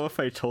don't know if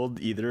I told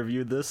either of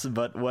you this,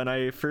 but when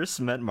I first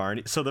met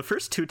Marnie, so the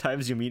first 2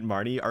 times you meet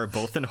Marnie are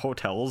both in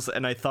hotels,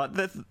 and I thought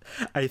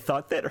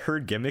that her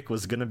gimmick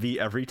was gonna be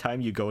every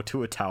time you go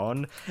to a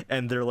town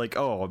and they're like,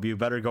 oh, you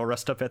better go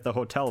rest up at the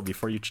hotel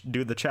before you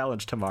do the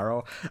challenge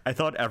tomorrow. I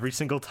thought every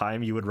single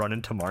time you would run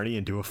into Marnie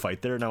and do a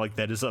fight there, and I'm like,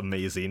 that is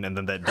amazing, and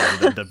then that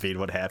doesn't end up being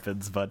what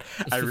happens. But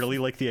I really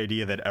like the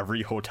idea that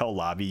every hotel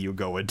lobby you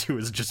go into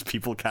is just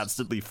people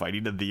constantly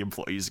fighting and the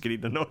employees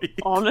getting annoyed.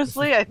 Honestly,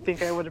 I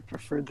think I would have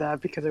preferred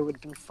that because it would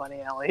have been funny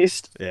at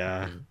least.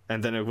 Yeah,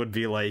 and then it would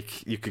be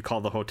like you could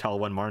call the hotel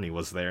when Marnie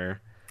was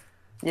there.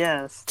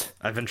 Yes.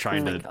 I've been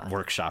trying to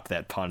workshop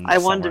that pun. I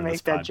wanted to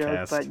make that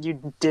joke, but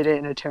you did it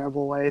in a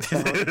terrible way. So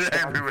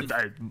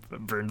I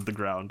burned the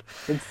ground.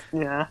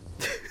 Yeah.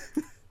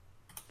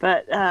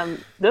 But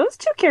those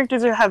two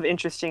characters have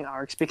interesting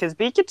arcs because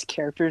Beat gets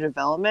character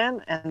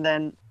development, and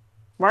then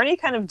Marnie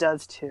kind of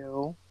does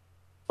too.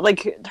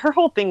 Like her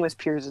whole thing with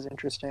Piers is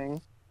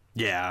interesting,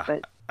 Yeah,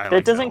 but I it like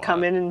that doesn't a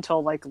come lot. in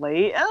until like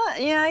late.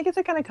 Yeah, I guess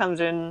it kind of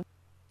comes in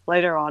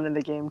later on in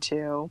the game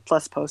too,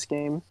 plus post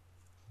game.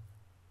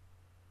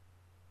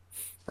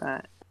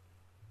 But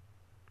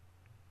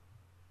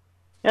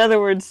in other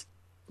words,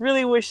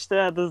 really wish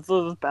that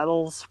those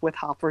battles with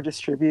Hop were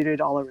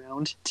distributed all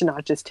around to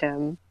not just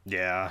him.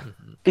 Yeah,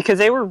 Because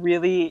they weren't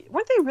they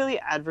really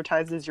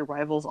advertised as your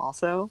rivals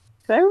also?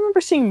 'Cause I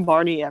remember seeing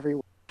Marnie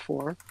everywhere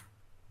before.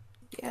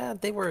 Yeah,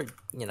 they were,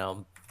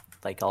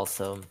 like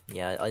also,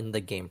 yeah, in the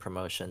game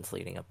promotions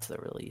leading up to the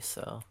release,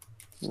 so.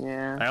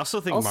 Yeah. I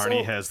also think Also-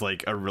 Marnie has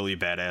like a really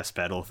badass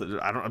battle.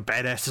 I don't.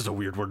 Badass is a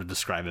weird word to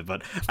describe it,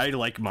 but I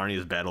like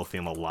Marnie's battle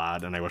theme a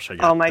lot, and I wish I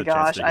got. Oh my the chance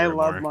gosh, to I hear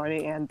love more.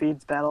 Marnie and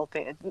Bede's battle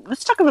thing.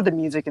 Let's talk about the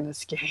music in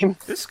this game.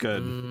 It's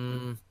good.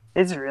 Mm,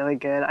 It's really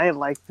good. I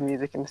like the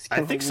music in this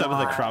game. I think a some of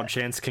the lot. crowd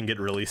chants can get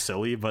really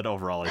silly, but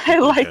overall, I think I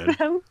they're like good.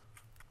 them.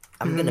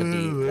 I'm gonna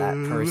be that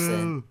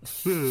person.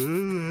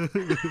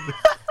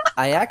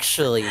 I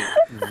actually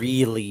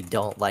really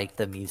don't like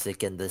the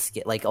music in this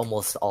game. Like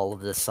almost all of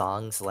the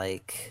songs,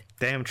 like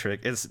Damn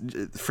Trick. It's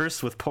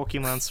first with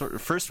Pokemon Sword,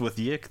 first with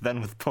Yick,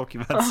 then with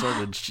Pokemon Sword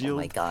and oh Shield.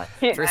 my god.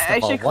 Here, First I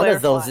of all, should one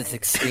of those clarify. is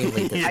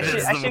extremely Yeah, I should,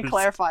 it's I the should most-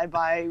 clarify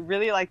by I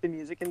really like the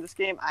music in this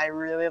game. I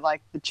really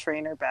like the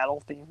trainer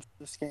battle themes in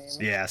this game.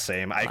 Yeah,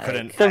 same. I Like-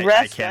 couldn't. The I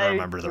rest, can't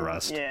remember the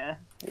rest. Yeah,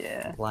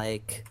 yeah.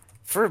 Like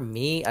for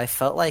me, I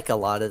felt like a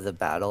lot of the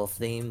battle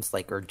themes,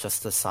 like or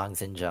just the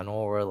songs in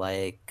general, were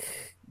like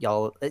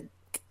y'all.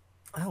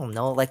 I don't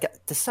know. Like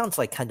this sounds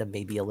like kind of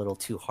maybe a little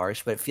too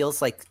harsh, but it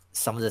feels like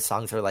some of the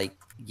songs are like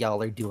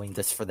y'all are doing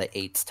this for the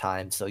 8th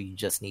time, so you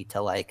just need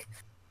to like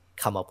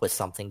come up with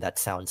something that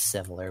sounds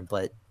similar.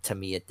 But to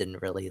me, it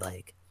didn't really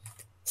like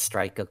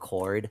strike a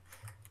chord.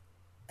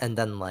 And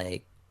then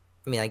like,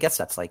 I mean, I guess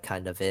that's like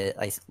kind of it.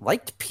 I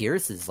liked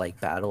Pierce's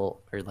like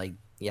battle or like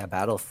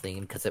battle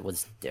theme because it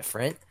was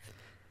different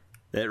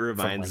That from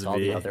reminds like all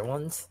the me. other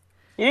ones.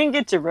 You didn't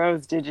get to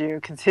Rose, did you?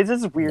 Because his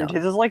is weird. No.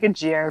 His is like a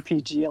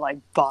JRPG, like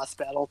boss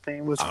battle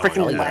thing with Oh,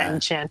 freaking yeah. Latin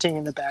chanting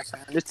in the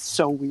background. It's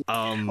so weird.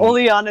 Um,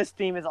 Oleana's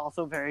theme is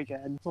also very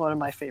good. One of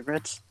my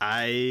favorites.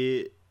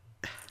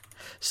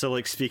 So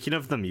like speaking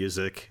of the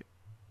music,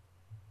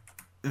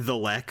 the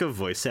lack of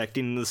voice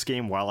acting in this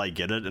game, while I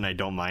get it and I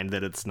don't mind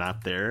that it's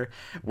not there,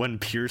 when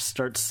Pierce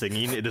starts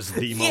singing, it is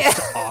the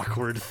most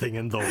awkward thing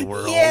in the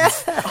world.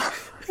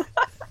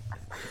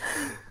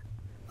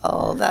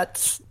 Oh,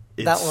 that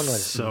It's one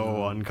was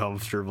so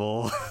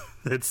uncomfortable.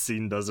 That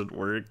scene doesn't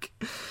work.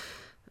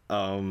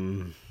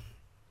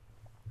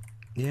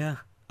 Yeah.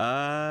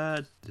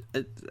 I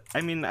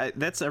mean,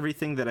 that's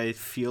everything that I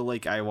feel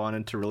like I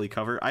wanted to really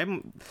cover.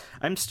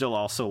 I'm still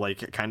also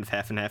like kind of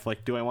half and half.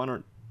 Like, do I want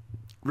to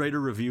write a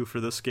review for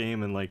this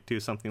game and like do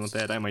something with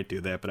that? I might do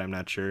that, but I'm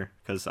not sure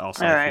because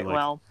also All I right. feel like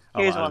Well,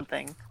 a here's lot one of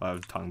thing. what I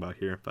was talking about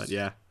here. But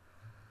yeah.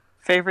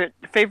 Favorite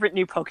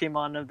new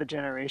Pokemon of the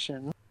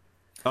generation.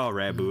 Oh,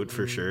 Raboot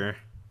for sure.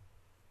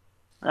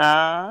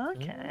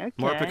 Okay.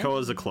 Morpeko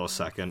is a close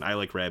second. I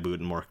like Raboot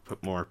and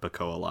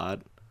Morpeko a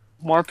lot.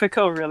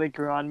 Morpeko really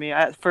grew on me.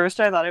 At first,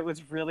 I thought it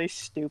was really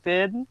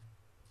stupid,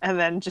 and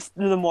then just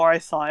the more I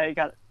saw it,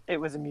 it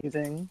was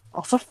amusing.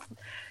 Also,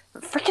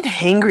 freaking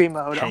hangry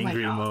mode. Oh my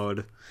Hangry god,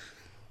 mode.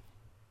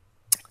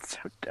 it's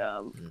so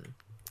dumb.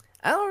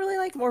 I don't really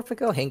like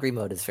Morpeko. Hangry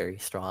mode is very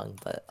strong,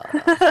 but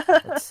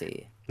let's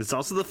see. It's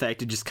also the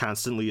fact it just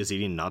constantly is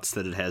eating nuts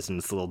that it has in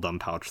its little dumb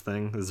pouch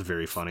thing. This is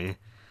very funny.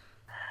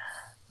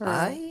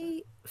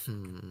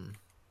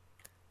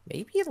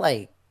 Maybe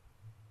like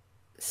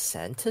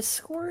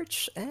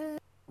Centiskorch?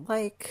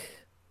 Like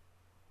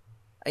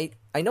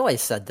I know I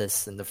said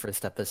this in the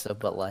first episode,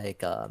 but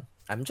like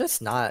I'm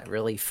just not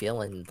really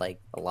feeling like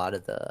a lot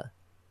of the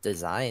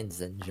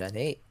designs in Gen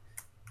 8.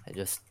 I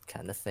just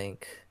kind of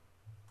think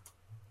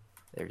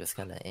they're just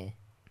kind of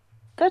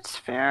That's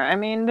fair. I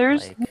mean,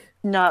 there's like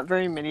not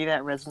very many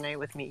that resonate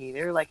with me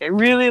either. Like, I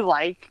really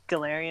like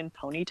Galarian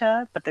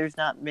Ponyta, but there's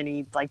not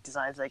many like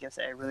designs I can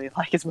say I really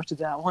like as much as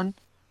that one.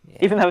 yeah.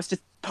 Even though it's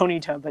just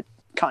Ponyta, but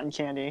cotton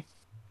candy.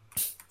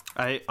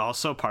 I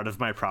also, part of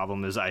my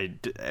problem is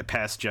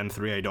past Gen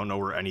 3, I don't know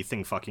where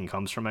anything fucking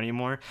comes from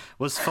anymore.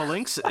 Was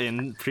Phalanx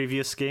in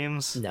previous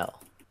games? No.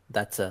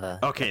 That's a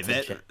Okay,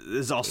 that's a that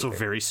is also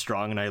very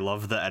strong, and I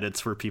love the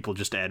edits where people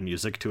just add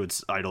music to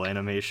its idle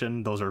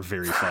animation. Those are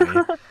very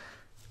funny.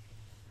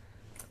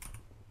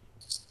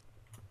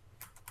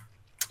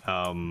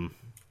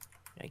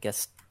 I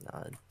guess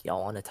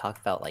y'all want to talk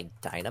about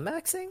like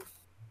Dynamaxing?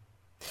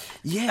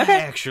 Yeah, Okay.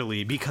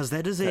 actually, because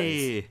that is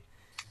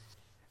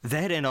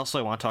that, and also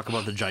I want to talk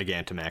about the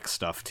Gigantamax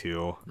stuff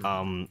too.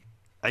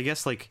 I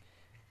guess like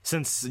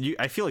since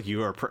I feel like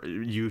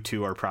you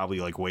two are probably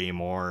like way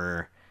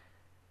more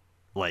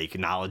like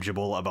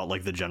knowledgeable about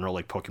like the general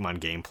like Pokemon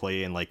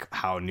gameplay and like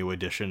how new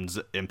editions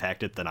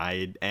impact it than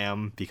I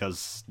am,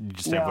 because you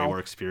just have way No. more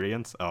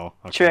experience. Oh,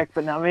 okay. Trick,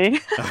 but not me.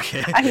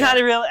 Okay. I'm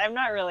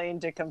not really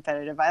into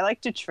competitive. I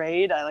like to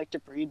trade, I like to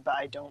breed, but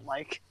I don't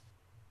like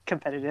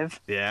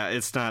competitive. Yeah,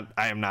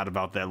 I am not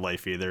about that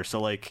life either.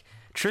 So like,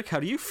 Trick, how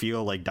do you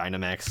feel like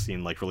Dynamax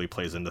scene like really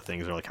plays into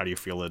things, or like how do you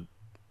feel it?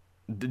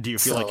 Do you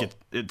feel like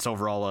it's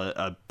overall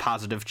a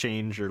positive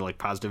change or like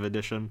positive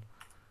addition?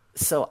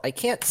 So I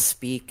can't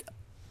speak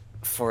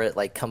for it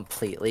like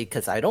completely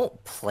because I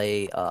don't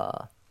play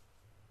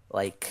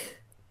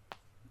like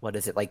what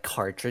is it, like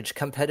cartridge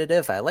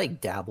competitive. I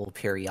like dabble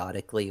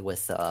periodically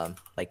with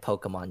like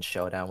Pokemon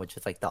Showdown, which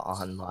is like the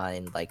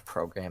online like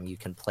program you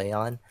can play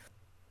on.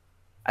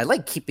 I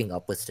like keeping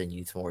up with the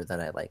news more than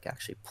I like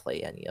actually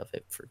play any of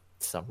it for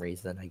some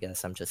reason. I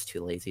guess I'm just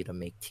too lazy to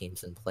make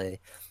teams and play.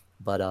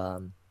 But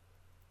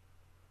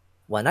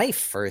when they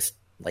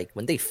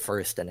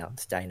first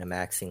announced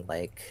Dynamaxing,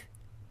 like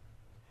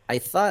I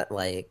thought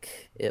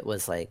like it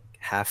was like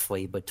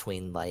halfway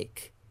between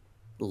like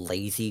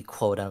lazy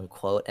quote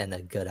unquote and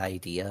a good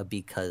idea,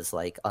 because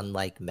like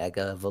unlike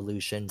Mega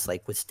Evolutions,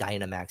 like with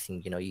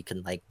Dynamaxing, you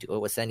can like do it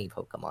with any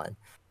Pokemon,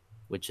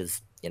 which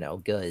is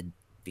good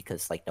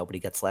because like nobody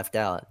gets left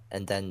out.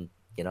 And then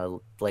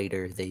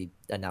later they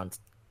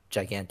announced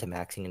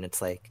Gigantamaxing, and it's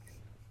like,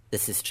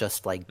 this is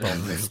just like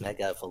boneless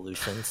Mega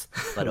Evolutions,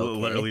 but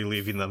okay. Literally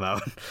leaving them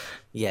out.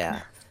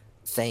 Yeah,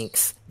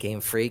 thanks Game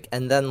Freak.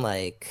 And then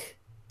like,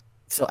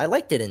 so I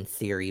liked it in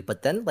theory,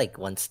 but then like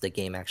once the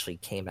game actually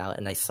came out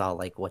and I saw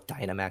like what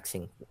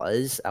Dynamaxing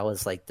was, I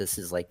was like, this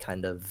is like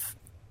kind of,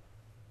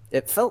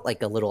 it felt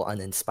like a little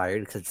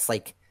uninspired because it's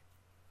like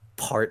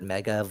part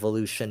Mega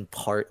Evolution,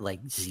 part like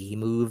Z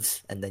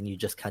moves, and then you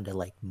just kind of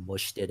like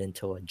mushed it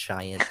into a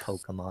giant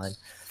Pokemon.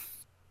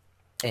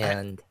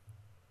 And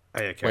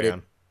carry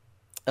on.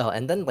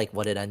 and then like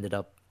what it ended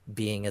up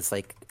being is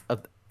like a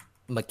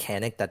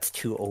mechanic that's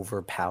too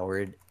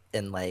overpowered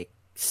in like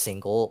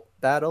single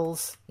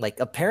battles. Like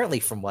apparently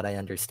from what I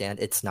understand,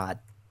 it's not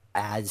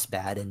as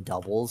bad in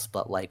doubles,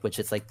 but like, which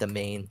is like the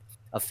main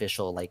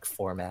official like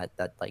format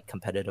that like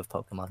competitive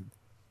Pokemon,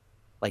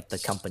 like the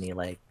company,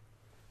 like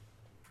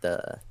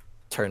the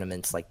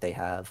tournaments like they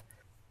have.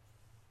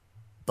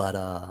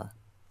 But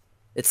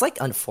it's like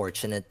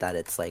unfortunate that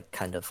it's like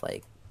kind of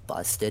like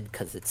busted,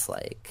 because it's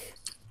like,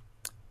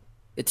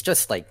 it's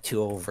just like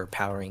too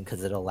overpowering,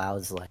 because it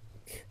allows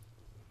like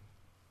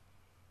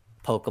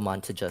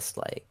Pokemon to just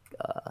like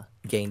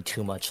gain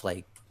too much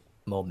like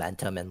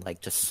momentum and like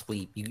just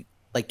sweep you.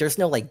 Like there's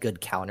no like good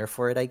counter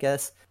for it, I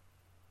guess,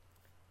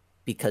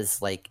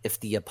 because like if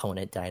the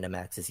opponent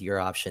Dynamaxes, your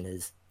option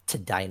is to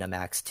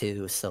Dynamax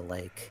too, so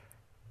like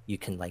you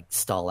can like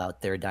stall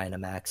out their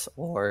Dynamax,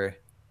 or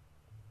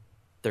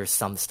there's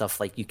some stuff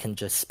like you can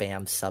just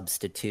spam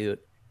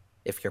substitute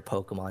if your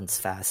Pokemon's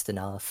fast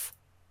enough,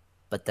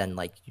 but then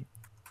like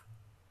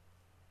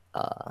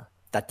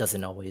that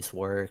doesn't always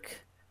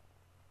work.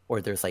 Or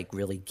there's like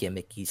really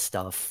gimmicky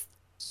stuff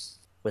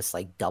with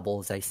like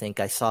doubles. I think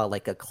I saw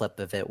like a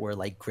clip of it where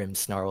like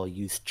Grimmsnarl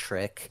used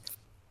Trick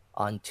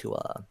onto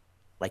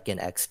like an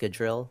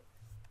Excadrill,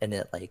 and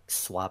it like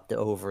swapped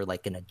over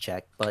like an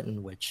eject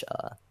button, which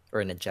or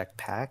an eject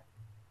pack,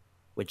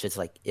 which is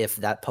like if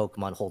that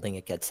Pokemon holding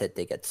it gets hit,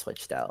 they get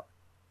switched out.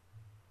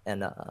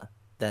 And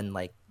then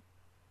like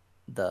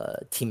the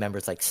team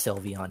members like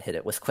Sylveon hit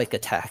it with Quick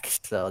Attack,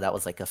 so that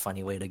was like a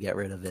funny way to get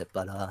rid of it.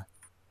 But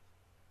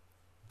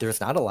there's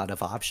not a lot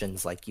of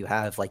options. Like you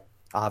have like,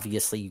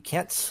 obviously you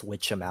can't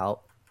switch them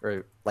out,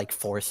 or like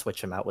force switch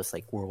them out with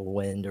like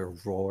Whirlwind or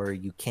Roar.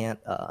 You can't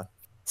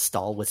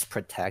stall with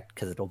Protect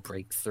because it'll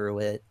break through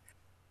it.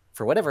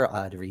 For whatever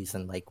odd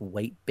reason, like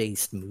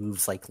weight-based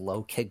moves like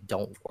Low Kick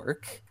don't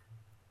work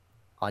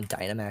on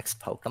Dynamax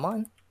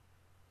Pokemon.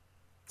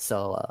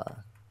 So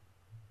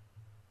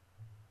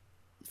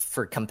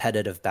for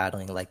competitive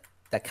battling, like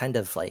that kind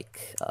of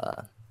like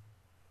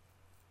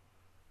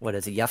what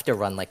is it? You have to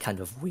run like kind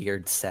of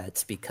weird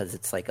sets, because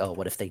it's like, oh,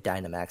 what if they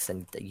Dynamax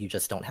and you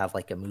just don't have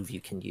like a move you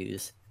can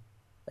use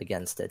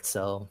against it?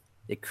 So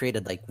it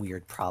created like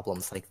weird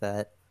problems like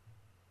that.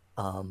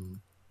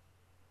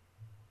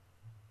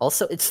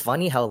 Also, it's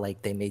funny how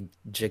like they made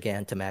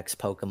Gigantamax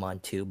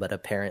Pokemon too, but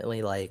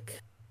apparently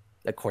like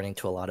according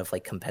to a lot of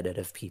like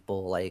competitive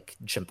people, like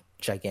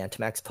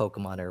Gigantamax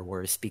Pokemon are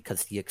worse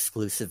because the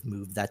exclusive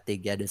move that they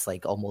get is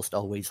like almost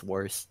always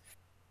worse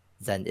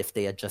than if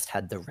they had just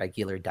had the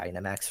regular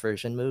Dynamax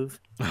version move.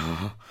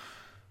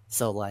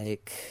 So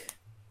like,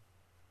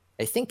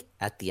 I think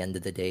at the end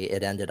of the day,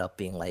 it ended up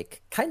being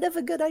like kind of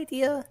a good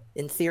idea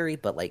in theory,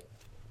 but like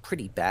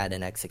pretty bad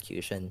in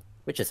execution,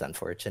 which is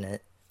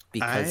unfortunate.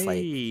 Because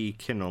I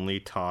can only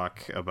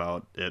talk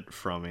about it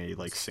from a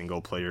like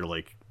single player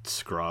like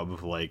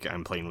scrub, like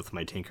I'm playing with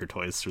my Tinker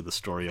Toys through the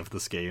story of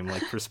this game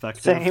like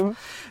perspective. Same.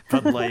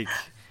 But like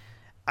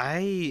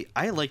I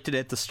liked it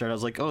at the start. I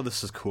was like, oh,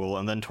 this is cool.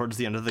 And then towards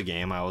the end of the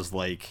game, I was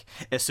like,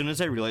 as soon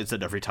as I realized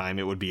that every time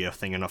it would be a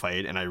thing in a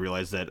fight, and I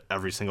realized that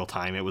every single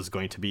time it was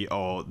going to be,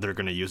 oh, they're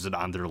going to use it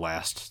on their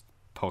last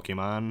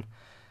Pokemon.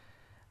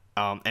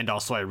 And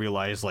also I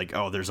realized, like,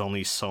 oh, there's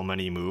only so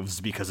many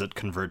moves because it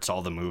converts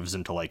all the moves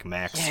into, like,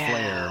 max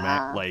flare.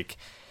 Like,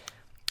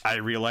 I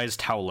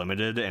realized how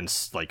limited and,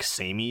 like,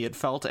 samey it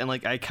felt. And,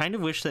 like, I kind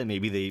of wish that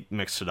maybe they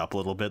mixed it up a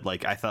little bit.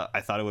 Like, I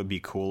thought it would be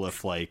cool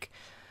if, like,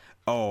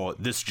 oh,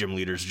 this gym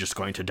leader's just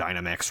going to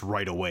Dynamax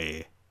right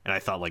away. And I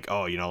thought, like,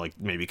 oh, you know, like,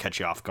 maybe catch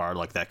you off guard.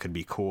 Like, that could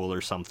be cool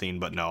or something.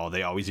 But no,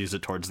 they always use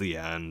it towards the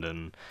end.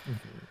 And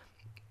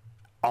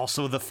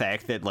also the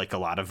fact that, like, a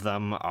lot of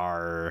them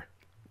are...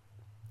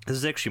 This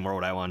is actually more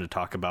what I wanted to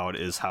talk about,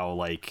 is how,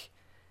 like,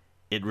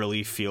 it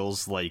really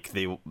feels like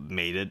they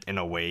made it in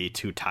a way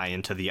to tie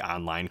into the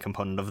online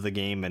component of the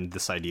game and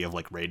this idea of,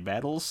 like, raid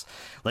battles.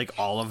 Like,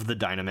 all of the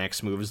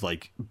Dynamax moves,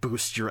 like,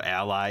 boost your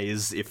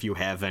allies if you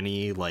have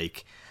any,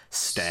 like,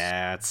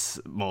 stats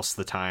most of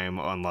the time,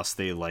 unless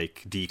they,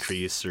 like,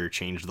 decrease or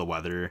change the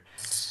weather.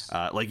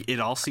 Like, it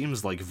all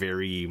seems, like,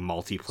 very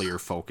multiplayer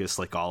focused,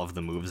 like, all of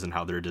the moves and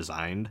how they're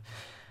designed.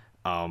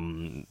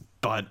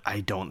 But I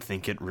don't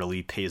think it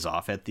really pays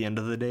off at the end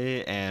of the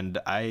day, and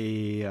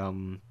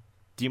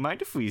do you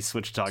mind if we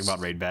switch to talking about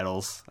raid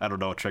battles? I don't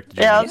know, Trick.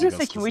 Yeah, I was gonna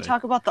say, can we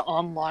talk about the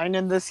online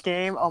in this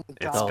game? Oh my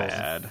god, it's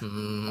bad.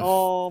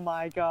 Oh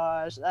my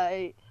gosh,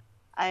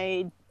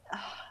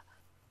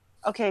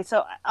 okay,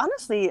 so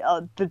honestly,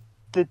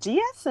 the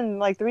DS and,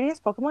 like,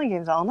 3DS Pokemon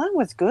games online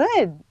was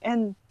good,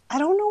 and I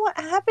don't know what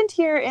happened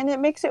here, and it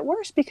makes it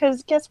worse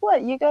because guess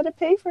what? You gotta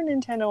pay for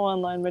Nintendo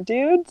Online, my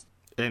dudes.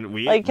 And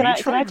we can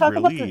I talk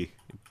really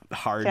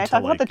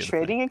about the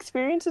trading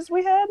experiences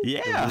we had?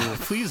 Yeah,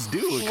 please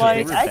do.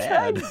 Like, I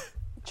tried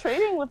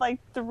trading with, like,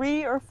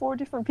 3 or 4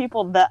 different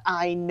people that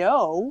I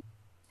know,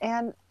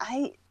 and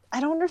I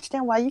don't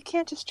understand why you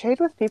can't just trade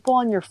with people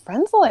on your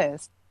friends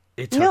list.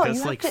 It took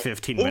us like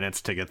 15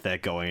 minutes to get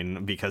that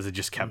going because it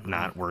just kept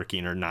not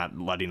working or not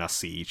letting us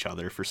see each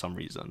other for some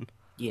reason.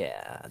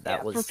 Yeah,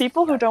 that was... For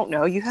people who don't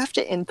know, you have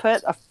to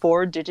input a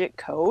 4-digit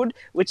code,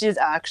 which is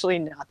actually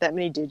not that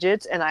many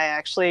digits, and I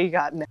actually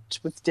got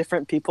matched with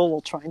different people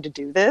while trying to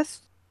do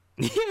this.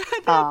 Yeah,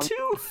 that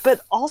too.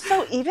 But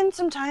also, even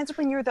sometimes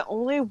when you're the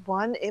only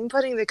one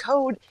inputting the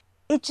code,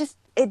 it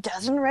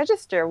doesn't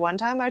register. One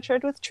time I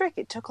tried with Trick,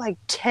 it took like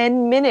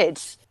 10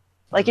 minutes.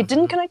 Like, it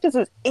didn't connect us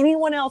with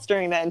anyone else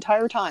during that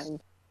entire time,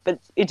 but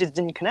it just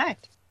didn't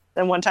connect.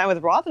 Then one time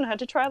with Robin, I had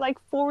to try like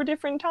 4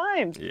 different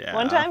times. Yeah.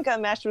 One time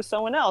got matched with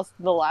someone else.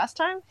 The last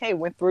time, hey,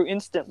 went through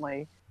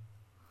instantly.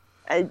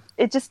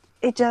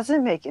 It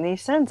doesn't make any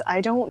sense. I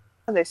don't know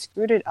how they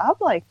screwed it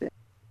up like this.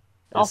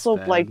 Also,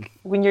 bad. like,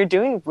 when you're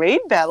doing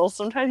raid battles,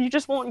 sometimes you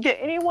just won't get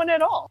anyone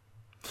at all.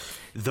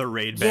 The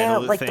raid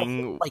battle like thing...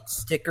 the whole, like,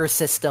 sticker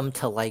system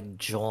to, like,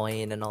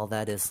 join and all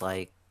that is,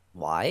 like,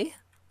 why?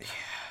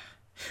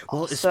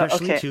 Well,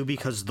 especially, too,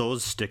 because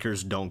those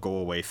stickers don't go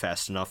away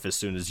fast enough as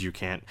soon as you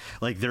can't.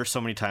 Like, there's so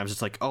many times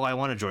it's like, oh, I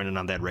want to join in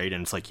on that raid,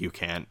 and it's like, you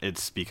can't.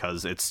 It's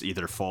because it's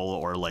either full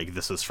or, like,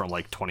 this is from,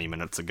 like, 20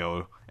 minutes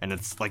ago. And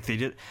it's like, they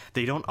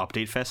don't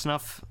update fast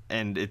enough,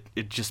 and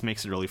it just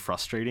makes it really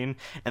frustrating.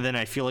 And then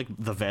I feel like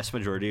the vast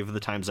majority of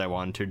the times I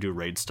wanted to do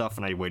raid stuff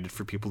and I waited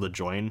for people to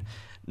join,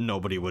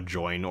 nobody would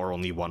join, or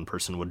only one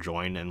person would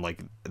join, and,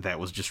 like, that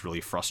was just really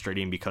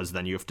frustrating because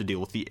then you have to deal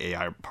with the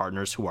AI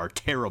partners who are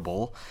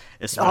terrible,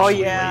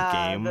 especially late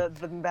game.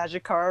 The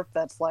Magikarp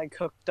that's, like,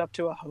 hooked up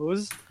to a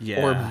hose.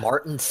 Yeah. Or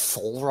Martin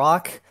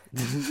Solrock.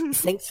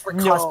 Thanks for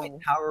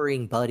cosmic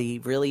powering, buddy.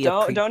 Really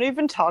don't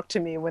even talk to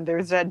me when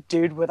there's that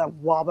dude with a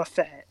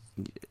Wobbuffet.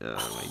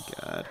 Oh my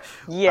god.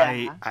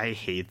 Yeah. I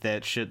hate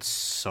that shit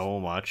so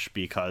much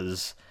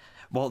because,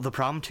 well, the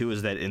problem too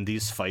is that in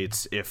these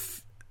fights,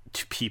 if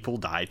people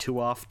die too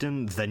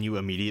often, then you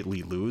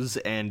immediately lose,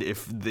 and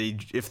if the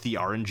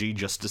RNG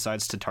just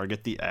decides to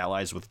target the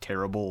allies with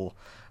terrible,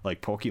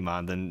 like,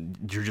 Pokemon, then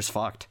you're just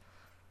fucked.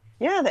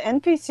 Yeah, the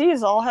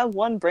NPCs all have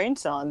one brain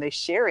cell and they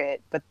share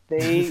it, but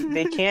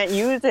they can't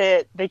use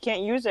it. They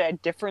can't use it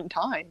at different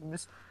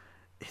times.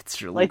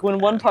 It's really like when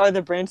bad. one part of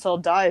the brain cell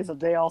dies,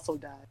 they also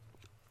die.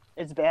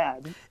 It's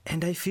bad.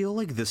 And I feel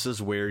like this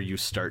is where you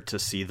start to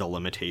see the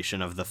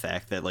limitation of the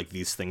fact that, like,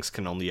 these things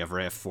can only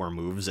ever have 4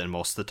 moves, and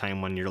most of the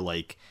time when you're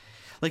like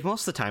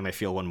most of the time I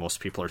feel when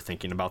most people are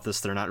thinking about this,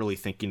 they're not really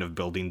thinking of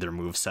building their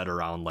moveset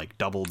around, like,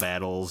 double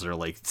battles or,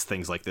 like,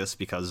 things like this,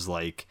 because,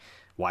 like,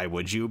 why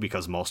would you?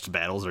 Because most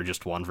battles are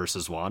just 1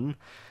 versus 1.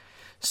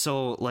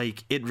 So,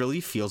 like, it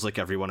really feels like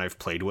everyone I've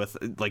played with,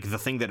 like, the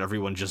thing that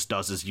everyone just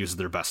does is use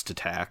their best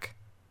attack.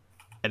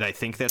 And I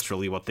think that's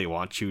really what they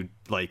want you,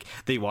 like,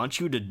 they want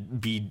you to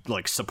be,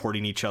 like,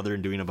 supporting each other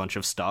and doing a bunch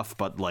of stuff,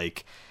 but,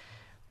 like,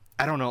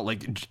 I don't know,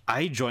 like,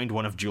 I joined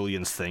one of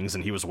Julian's things,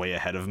 and he was way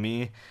ahead of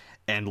me,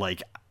 and,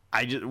 like,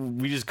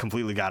 we just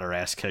completely got our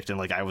ass kicked, and,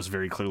 like, I was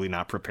very clearly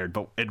not prepared,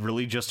 but it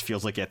really just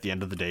feels like at the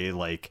end of the day,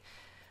 like,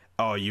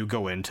 oh, you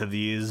go into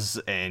these,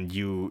 and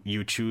you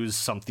choose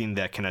something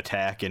that can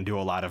attack and do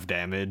a lot of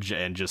damage,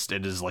 and just,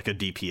 it is like a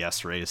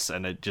DPS race,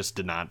 and it just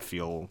did not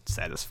feel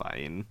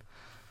satisfying.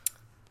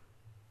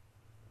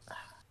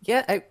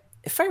 Yeah,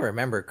 if I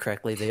remember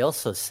correctly, they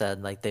also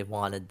said like they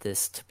wanted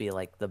this to be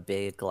like the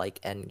big like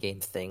end game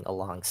thing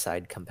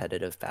alongside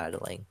competitive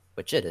battling,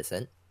 which it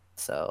isn't.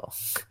 So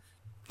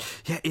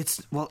Yeah,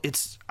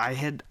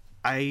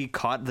 I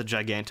caught the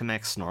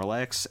Gigantamax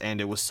Snorlax, and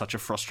it was such a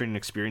frustrating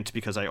experience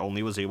because I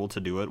only was able to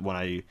do it when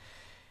I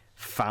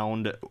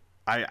found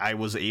I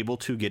was able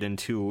to get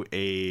into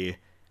a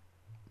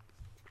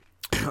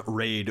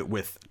raid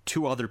with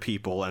 2 other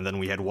people, and then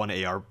we had one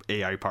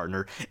AI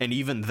partner, and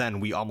even then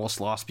we almost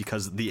lost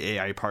because the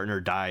AI partner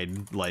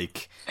died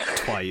like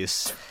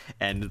twice,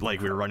 and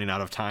like we were running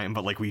out of time,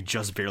 but like we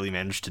just barely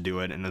managed to do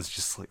it, and it's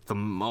just like the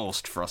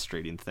most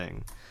frustrating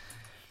thing.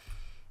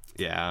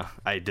 Yeah,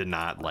 I did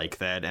not like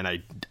that, and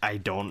I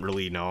don't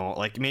really know.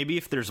 Like, maybe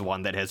if there's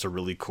one that has a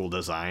really cool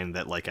design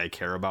that like I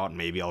care about,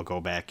 maybe I'll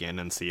go back in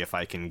and see if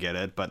I can get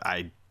it, but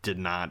I did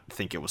not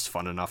think it was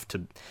fun enough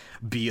to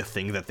be a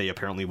thing that they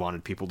apparently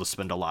wanted people to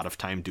spend a lot of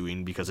time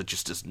doing, because it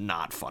just is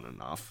not fun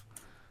enough.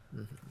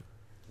 Mm-hmm.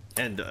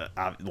 And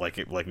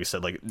like we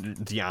said, like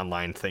the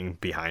online thing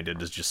behind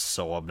it is just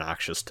so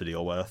obnoxious to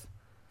deal with.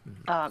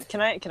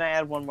 Can I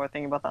add one more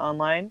thing about the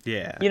online?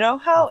 Yeah. You know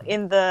how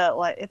in the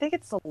I think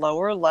it's the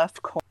lower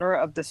left corner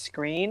of the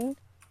screen,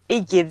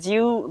 it gives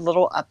you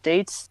little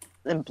updates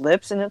and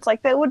blips, and it's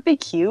like that would be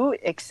cute,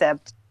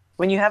 except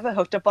when you have it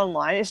hooked up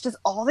online, it's just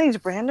all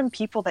these random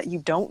people that you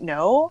don't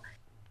know.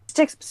 It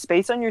takes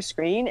space on your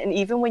screen, and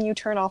even when you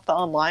turn off the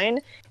online,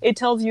 it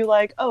tells you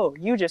like, oh,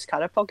 you just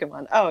caught a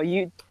Pokemon. Oh,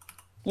 you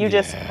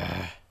just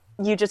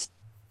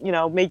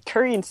made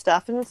curry and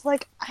stuff, and it's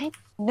like, I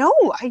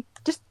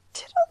just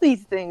did all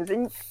these things,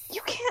 and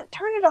you can't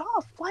turn it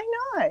off. Why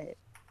not?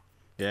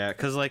 Yeah,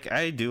 because like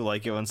I do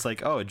like it when it's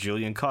like, oh,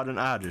 Julian caught an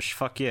Oddish.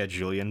 Fuck yeah,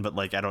 Julian. But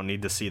like I don't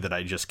need to see that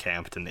I just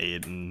camped and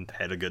ate and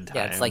had a good time.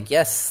 Yeah, it's like,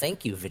 yes,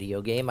 thank you,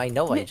 video game. I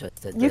know I just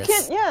did this. You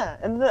can't, yeah,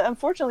 and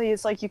unfortunately,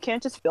 it's like you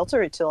can't just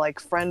filter it to like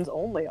friends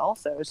only.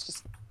 Also, it's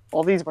just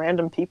all these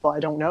random people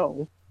I don't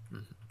know.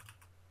 Mm-hmm.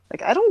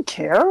 Like, I don't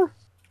care.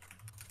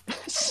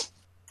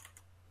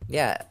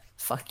 Yeah,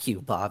 fuck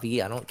you,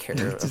 Bobby. I don't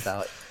care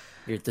about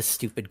the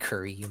stupid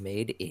curry you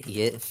made,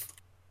 idiot.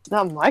 It's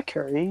not my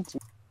curry.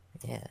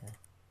 Yeah.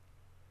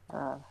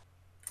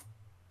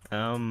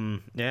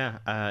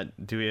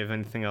 Do we have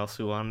anything else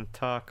we want to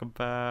talk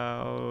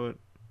about?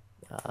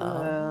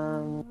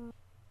 I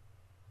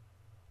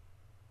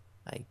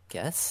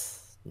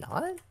guess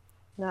not.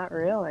 Not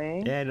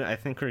really. Yeah, I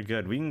think we're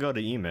good. We can go to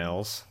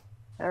emails.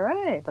 All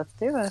right, let's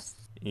do this.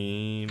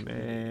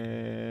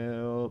 Emails.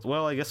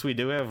 Well, I guess we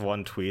do have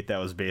one tweet that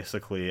was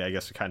basically, I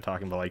guess, we're kind of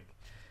talking about like,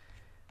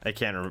 I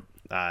can't.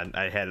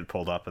 I had it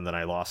pulled up and then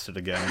I lost it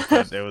again.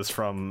 But it was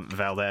from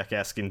Valdak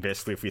asking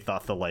basically if we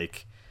thought the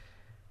like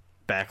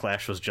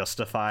backlash was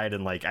justified,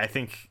 and like I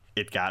think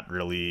it got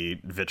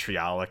really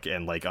vitriolic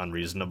and like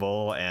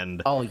unreasonable.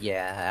 And oh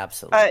yeah,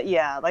 absolutely.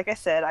 Yeah, like I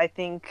said, I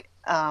think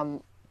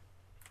a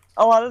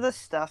lot of this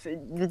stuff,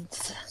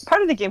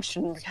 part of the game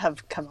shouldn't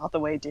have come out the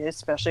way it did,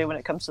 especially when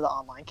it comes to the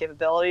online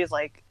capabilities.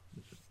 Like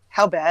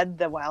how bad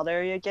the wild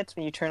area gets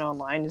when you turn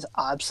online is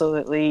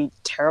absolutely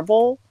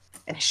terrible.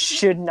 And it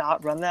should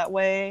not run that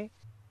way.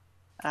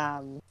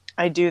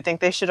 I do think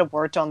they should have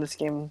worked on this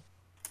game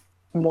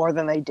more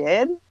than they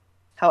did.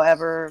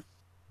 However,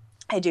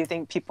 I do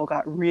think people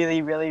got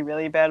really, really,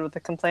 really bad with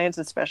the complaints,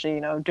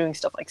 especially, doing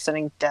stuff like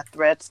sending death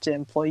threats to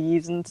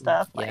employees and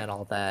stuff. Yeah, and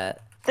all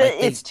that.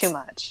 It's too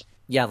much.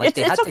 Yeah, like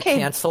they had to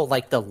cancel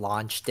like the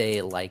launch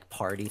day like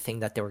party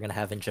thing that they were going to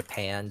have in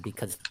Japan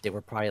because they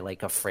were probably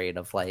like afraid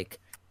of like,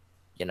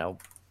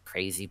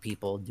 crazy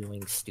people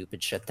doing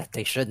stupid shit that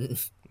they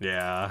shouldn't.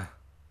 Yeah.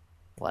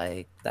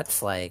 Like,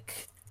 that's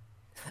like...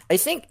 I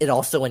think it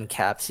also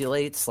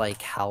encapsulates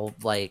like how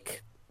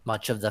like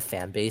much of the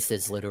fan base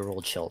is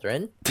literal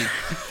children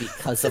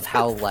because of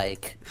how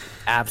like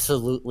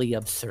absolutely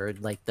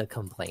absurd like the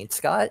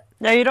complaints got.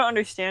 No, you don't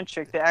understand,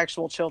 Trick. The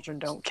actual children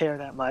don't care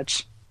that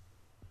much.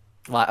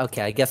 Well,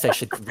 okay, I guess I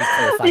should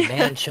clarify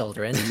man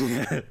children.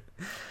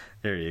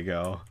 There you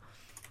go.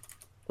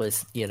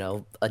 Was,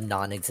 a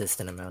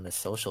non-existent amount of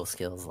social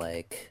skills,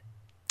 like...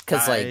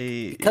 Because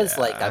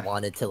I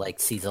wanted to, like,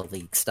 see the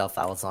leak stuff.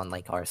 I was on,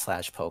 like,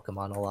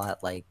 r/Pokemon a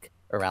lot, like,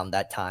 around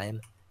that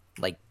time.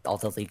 Like, all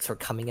the leaks were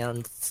coming out,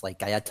 and it's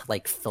like, I had to,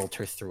 like,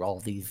 filter through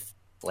all these,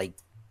 like,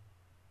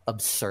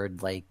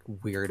 absurd, like,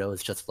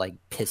 weirdos just, like,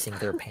 pissing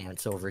their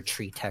pants over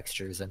tree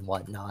textures and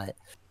whatnot.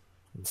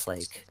 It's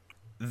like...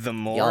 The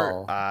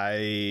more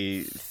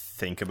I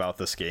think about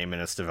this game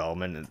and its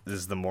development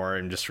is the more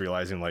I'm just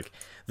realizing, like,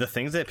 the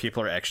things that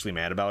people are actually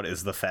mad about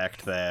is the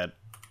fact that,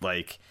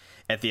 like,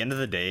 at the end of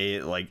the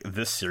day, like,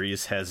 this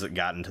series has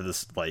gotten to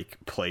this, like,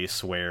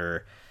 place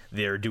where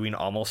they're doing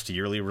almost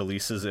yearly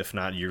releases, if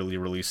not yearly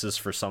releases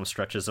for some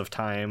stretches of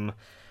time.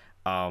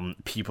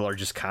 People are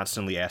just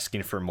constantly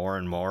asking for more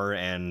and more,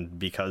 and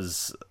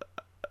because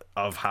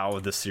of how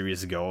the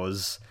series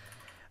goes,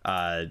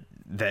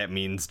 that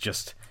means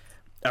just...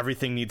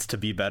 everything needs to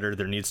be better.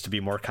 There needs to be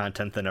more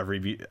content than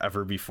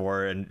ever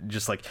before, and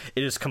just like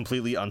it is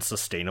completely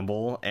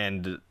unsustainable.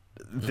 And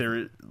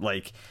there,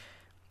 like,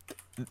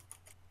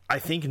 I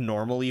think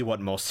normally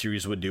what most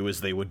series would do is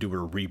they would do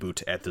a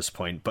reboot at this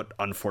point, but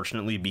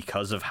unfortunately,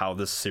 because of how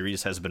this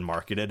series has been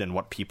marketed and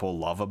what people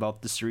love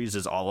about the series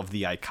is all of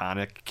the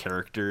iconic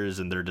characters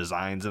and their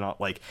designs and all,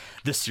 like,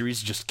 this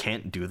series just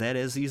can't do that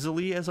as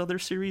easily as other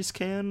series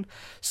can.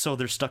 So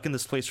they're stuck in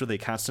this place where they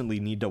constantly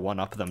need to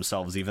one-up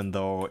themselves, even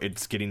though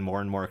it's getting more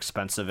and more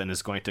expensive and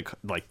is going to,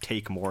 like,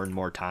 take more and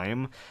more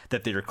time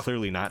that they are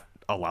clearly not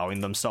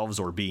allowing themselves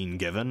or being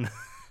given.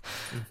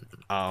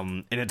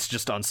 And it's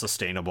just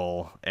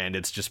unsustainable, and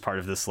it's just part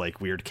of this like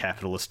weird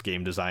capitalist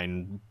game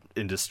design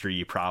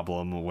industry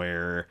problem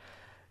where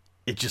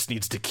it just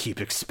needs to keep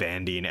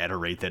expanding at a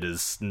rate that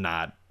is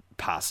not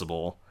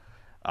possible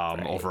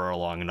over a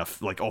long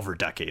enough, like over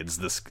decades.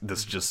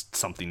 This just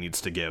something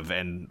needs to give,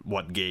 and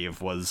what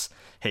gave was,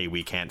 hey,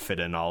 we can't fit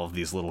in all of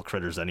these little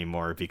critters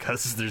anymore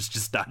because there's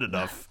just not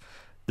enough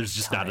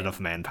not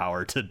enough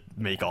manpower to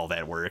make all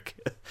that work.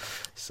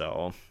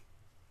 So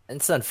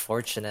it's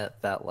unfortunate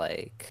that,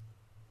 like,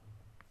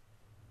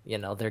 you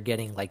know, they're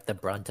getting, like, the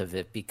brunt of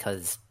it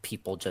because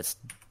people just...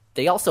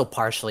 They also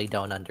partially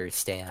don't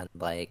understand,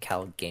 like,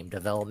 how game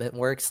development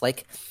works.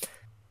 Like,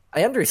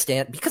 I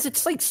understand, because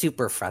it's, like,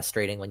 super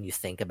frustrating when you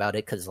think about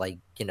it, because, like,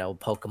 you know,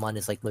 Pokemon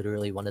is, like,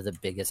 literally one of the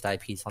biggest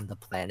IPs on the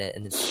planet,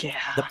 and it's,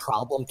 the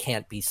problem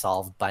can't be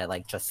solved by,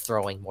 like, just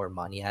throwing more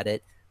money at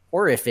it.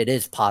 Or if it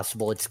is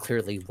possible, it's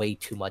clearly way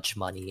too much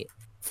money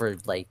for,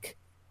 like,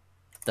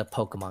 the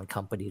Pokemon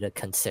company to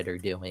consider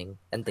doing,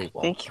 and they won't.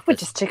 I think it would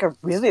just take a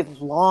really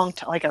long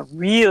time, like a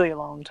really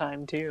long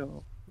time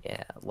too.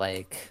 Yeah,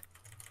 like,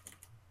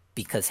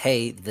 because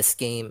hey, this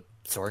game,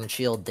 Sword and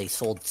Shield, they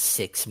sold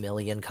 6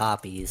 million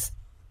copies.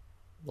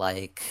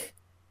 Like,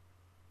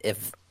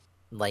 if,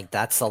 like,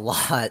 that's a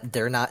lot,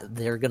 they're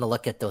gonna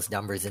look at those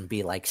numbers and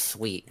be like,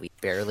 sweet, we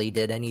barely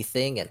did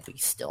anything and we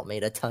still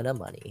made a ton of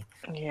money.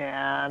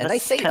 Yeah, and I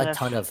say a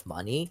ton of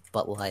money,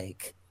 but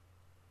like,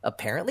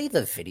 apparently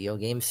the video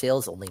game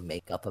sales only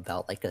make up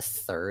about like a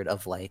third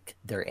of like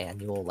their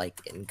annual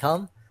like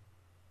income.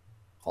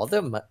 All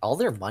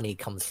their money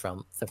comes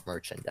from the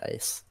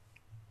merchandise.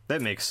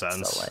 That makes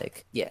sense. So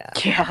like, yeah,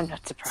 I'm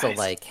not surprised. So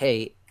like,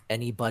 hey,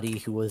 anybody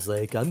who was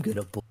like, I'm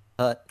gonna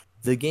boycott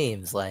the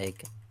games,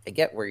 like, I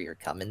get where you're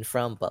coming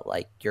from, but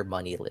like, your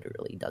money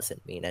literally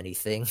doesn't mean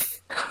anything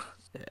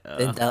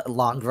in the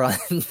long run.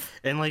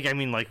 And like, I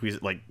mean, like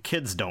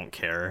kids don't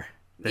care.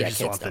 They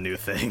just want the new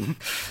thing.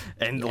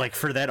 And like,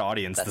 for that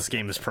audience, this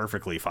game is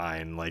perfectly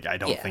fine. Like, I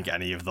don't think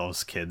any of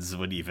those kids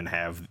would even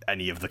have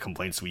any of the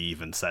complaints we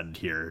even said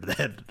here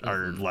that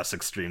are less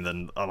extreme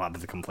than a lot of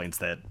the complaints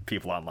that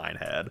people online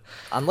had.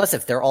 Unless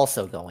if they're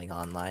also going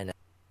online.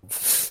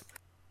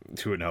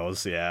 Who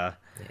knows, yeah.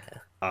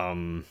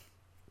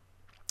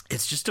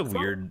 It's just a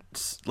weird,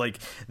 like,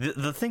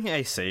 the thing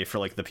I say for,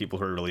 like, the people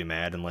who are really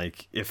mad, and,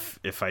 like,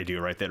 if I do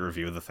write that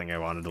review, the thing I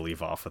wanted to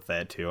leave off with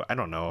that, too, I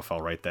don't know if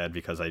I'll write that,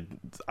 because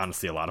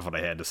honestly, a lot of what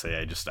I had to say,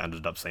 I just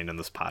ended up saying in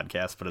this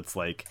podcast, but it's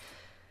like,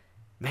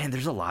 man,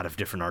 there's a lot of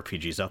different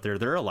RPGs out there.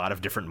 There are a lot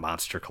of different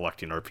monster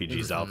collecting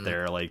RPGs out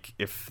there. Like,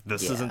 if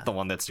this isn't the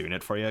one that's doing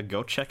it for you,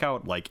 go check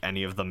out, like,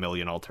 any of the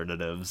million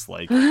alternatives.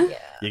 Like,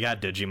 you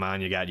got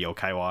Digimon, you got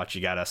Yokai Watch,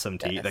 you got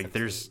SMT. Like,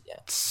 there's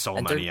so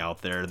many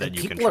out there that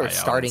you can try out. People are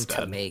starting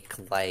to make,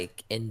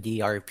 like, indie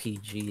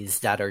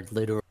RPGs that are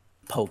literally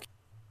Pokemon,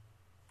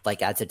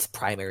 like, as its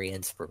primary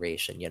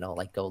inspiration, you know?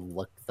 Like, go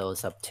look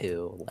those up,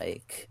 too.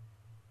 Like,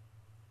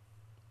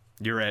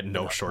 you're at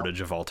no shortage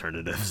of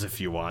alternatives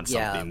if you want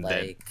something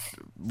that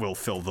will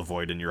fill the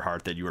void in your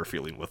heart that you are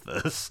feeling with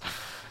this.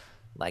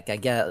 Like, I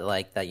get,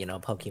 like, that, you know,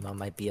 Pokemon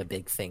might be a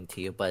big thing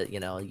to you, but, you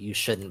know, you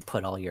shouldn't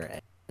put all your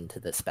eggs into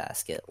this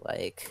basket.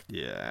 Like,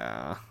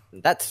 yeah.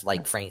 That's,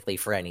 like, frankly,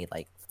 for any,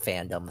 like,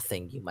 fandom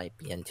thing you might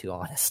be into,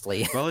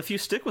 honestly. Well, if you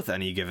stick with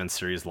any given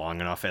series long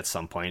enough, at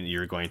some point,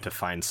 you're going to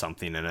find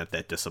something in it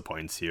that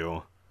disappoints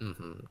you.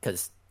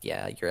 Because,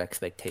 yeah, your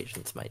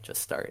expectations might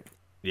just start...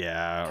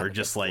 Yeah, or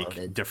just,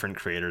 like, different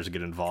creators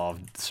get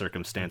involved,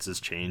 circumstances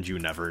change, you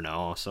never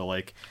know. So,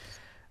 like,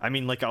 I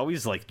mean, like,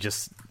 always, like,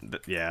 just,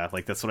 yeah,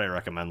 like, that's what I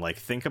recommend. Like,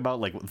 think about,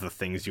 like, the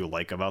things you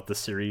like about the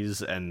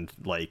series, and,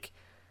 like,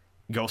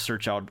 go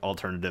search out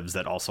alternatives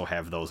that also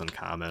have those in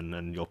common,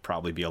 and you'll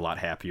probably be a lot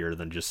happier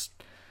than just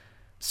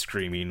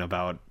screaming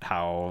about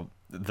how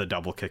the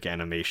double kick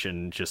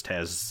animation just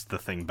has the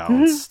thing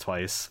bounce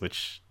twice,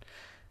 which...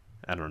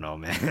 I don't know,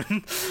 man.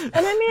 And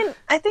I mean,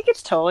 I think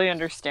it's totally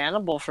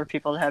understandable for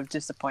people to have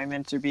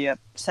disappointments or be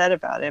upset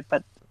about it,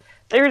 but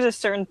there's a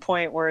certain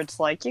point where it's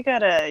like you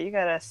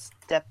gotta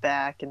step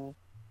back and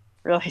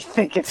really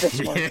think if it's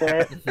worth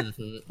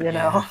it. You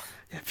know?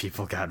 Yeah,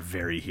 people got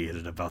very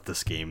heated about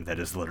this game that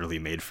is literally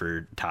made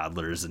for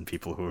toddlers and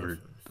people who are,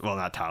 well,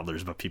 not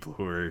toddlers, but people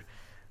who are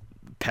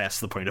past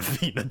the point of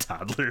being a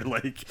toddler.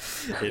 Like,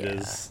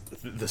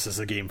 this is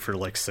a game for,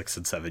 like, 6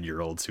 and 7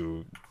 year olds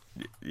who...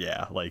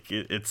 Yeah, like,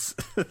 it's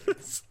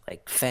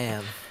like,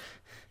 fam,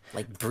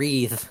 like,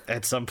 breathe.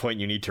 At some point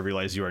you need to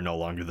realize you are no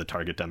longer the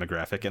target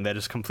demographic, and that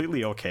is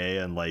completely okay,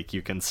 and, like,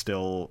 you can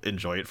still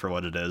enjoy it for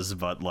what it is,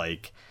 but,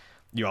 like,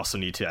 you also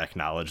need to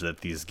acknowledge that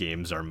these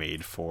games are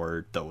made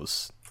for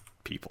those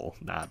people,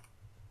 not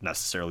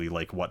necessarily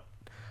like what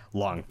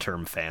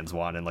long-term fans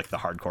want and like the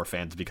hardcore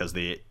fans, because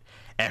they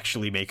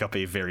actually make up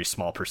a very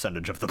small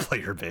percentage of the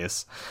player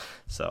base.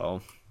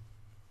 So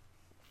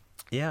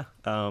yeah,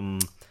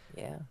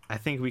 Yeah. I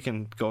think we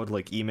can go to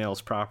like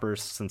emails proper,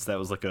 since that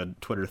was like a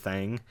Twitter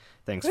thing.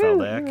 Thanks, Woo,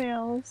 Feldak.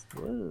 emails.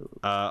 Woo.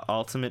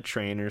 Ultimate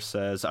Trainer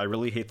says, I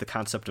really hate the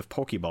concept of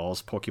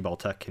Pokeballs. Pokeball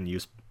Tech can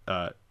use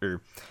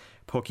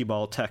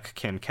Pokeball Tech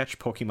can catch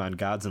Pokemon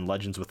gods and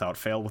legends without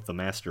fail with the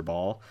Master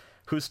Ball.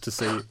 Who's to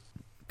say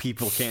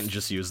people can't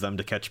just use them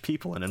to catch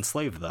people and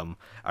enslave them?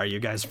 Are you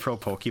guys pro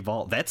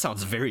Pokeball? That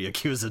sounds very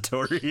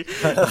accusatory.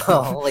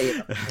 Oh,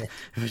 wait.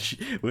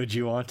 Would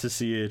you want to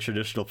see a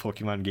traditional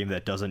Pokemon game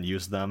that doesn't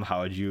use them?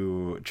 How would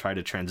you try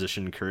to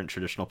transition current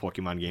traditional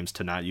Pokemon games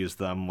to not use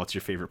them? What's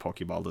your favorite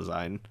Pokeball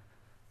design?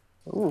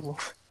 Ooh,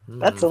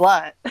 that's a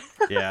lot.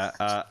 Yeah,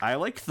 I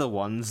like the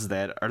ones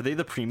that are they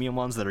the premium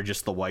ones that are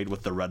just the white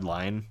with the red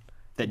line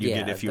that you Yeah,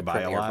 get if you the buy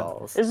a Premier lot.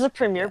 Balls. This is a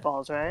Premier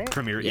Balls, right?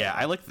 Premier, yeah,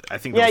 I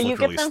think Yeah, those you look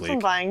get really them sleek. from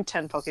buying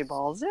 10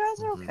 Pokeballs. Yeah,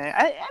 they're okay.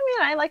 I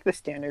mean, I like the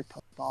standard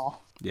Pokeball.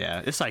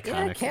 Yeah, it's iconic.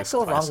 Yeah, can't It's go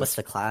wrong classic. with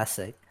the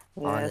classic.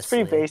 Yeah, honestly. it's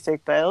pretty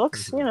basic, but it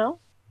looks, you know,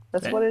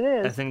 that's what it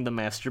I is. think the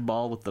Master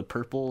Ball with the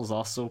purple is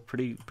also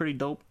pretty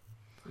dope.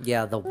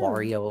 Yeah, the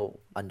Wario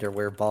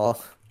underwear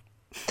ball.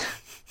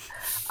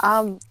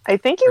 I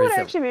think it Or would is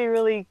it- actually be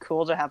really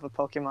cool to have a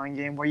Pokemon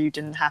game where you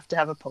didn't have to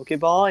have a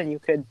Pokeball and you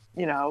could,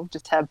 you know,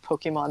 just have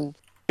Pokemon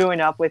join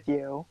up with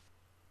you.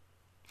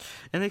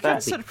 And they kind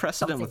of That'd be set a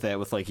precedent something. with that,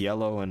 with like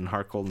Yellow and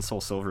Heart Gold and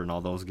Soul Silver and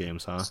all those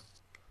games, huh?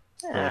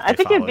 Yeah, like I they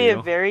think it'd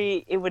follow be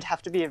you. it would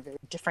have to be a very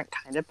different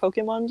kind of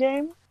Pokemon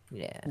game.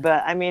 Yeah.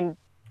 But I mean,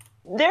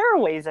 there are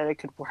ways that it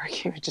could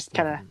work. It would just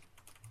kind of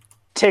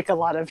take a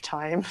lot of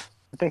time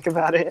to think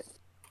about it.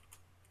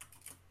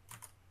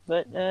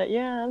 But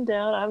yeah, I'm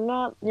down. I'm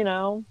not, you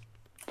know,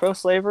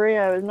 pro-slavery.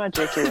 I'm not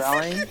J.K.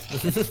 Rowling.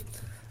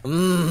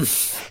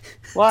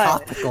 What?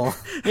 Topical.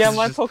 Yeah,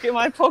 my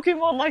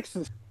Pokemon likes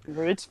this.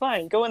 It's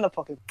fine. Go in the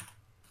Pokemon.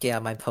 Yeah,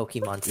 my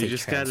Pokemon say You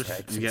just gotta, trans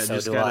rights, you and gotta, so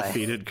just gotta I.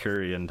 feed it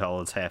curry until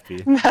it's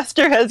happy.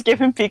 Master has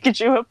given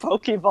Pikachu a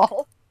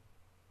Pokeball.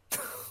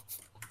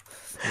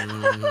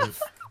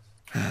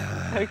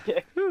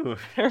 Okay. Whew.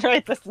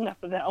 Right, that's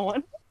enough of that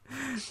one.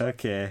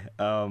 Okay.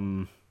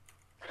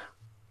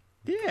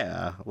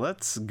 Yeah,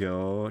 let's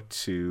go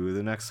to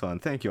the next one.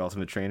 Thank you,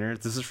 Ultimate Trainer.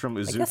 This is from I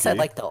Uzuki. guess I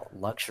like the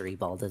luxury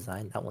ball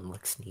design. That one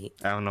looks neat.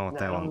 I don't know what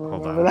that No, one. I don't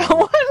Hold on. remember that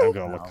one. I'm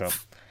gonna look up.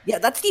 Yeah,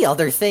 that's the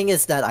other thing,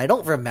 is that I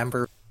don't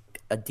remember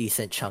a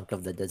decent chunk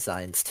of the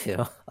designs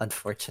too,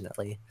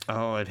 unfortunately.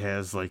 Oh, it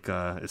has like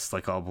it's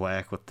like all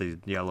black with the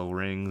yellow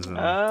rings and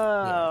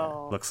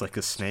Oh. looks like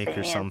a snake or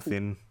Fancy.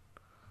 something.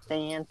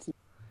 Fancy.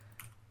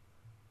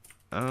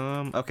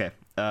 Okay.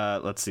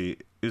 Let's see.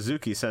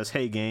 Uzuki says,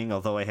 "Hey gang,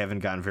 although I haven't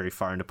gotten very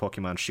far into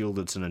Pokemon Shield,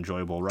 it's an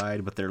enjoyable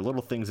ride, but there are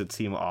little things that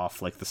seem off,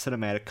 like the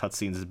cinematic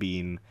cutscenes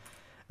being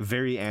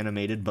very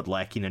animated but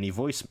lacking any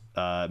voice,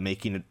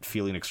 making it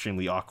feeling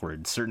extremely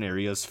awkward. Certain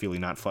areas feeling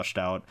not fleshed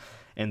out,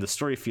 and the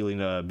story feeling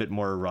a bit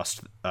more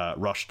rushed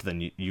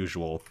than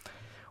usual.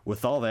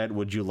 With all that,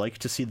 would you like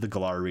to see the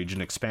Galar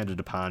region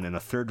expanded upon in a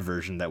third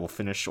version that will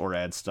finish or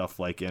add stuff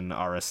like in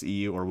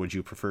RSE, or would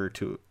you prefer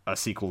to a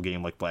sequel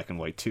game like Black and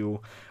White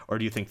 2, or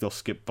do you think they'll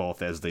skip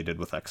both as they did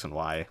with X and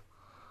Y?"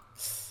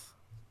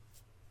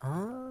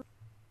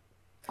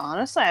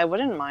 Honestly, I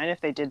wouldn't mind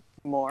if they did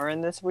more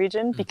in this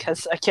region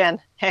because,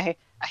 again, hey,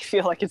 I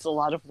feel like it's a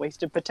lot of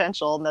wasted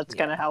potential, and that's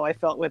kind of how I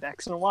felt with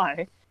X and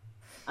Y.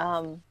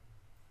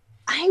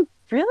 I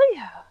really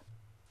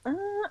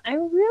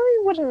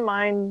wouldn't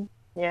mind.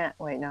 Yeah,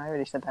 wait, no, I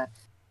already said that.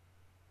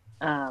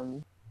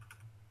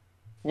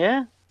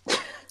 Yeah.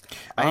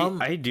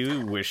 I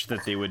do wish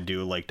that they would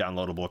do like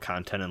downloadable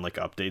content and like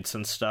updates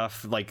and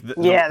stuff. Like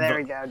Yeah, there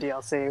we go.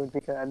 DLC would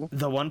be good.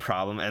 The one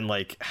problem, and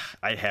like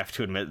I have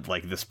to admit,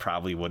 like this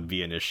probably would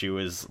be an issue,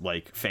 is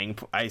like Fang.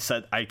 I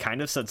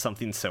kind of said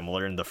something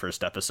similar in the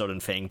first episode,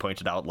 and Fang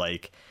pointed out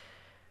like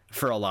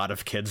for a lot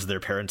of kids,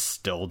 their parents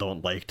still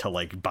don't like to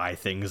like buy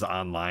things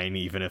online,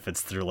 even if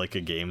it's through like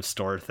a game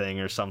store thing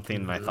or something.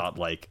 And I thought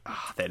like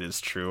that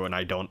is true, and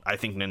I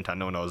think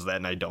Nintendo knows that,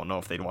 and I don't know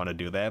if they'd want to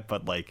do that,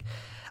 but like.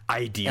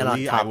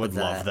 Ideally, I top would of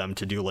love that- them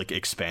to do like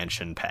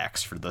expansion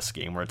packs for this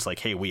game where it's like,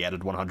 hey, we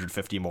added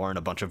 150 more in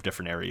a bunch of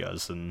different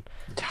areas, and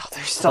Oh,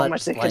 there's so But,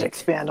 much they could like-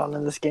 expand on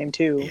in this game,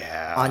 too.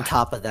 yeah. On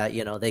top of that,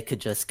 you know, they could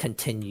just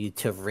continue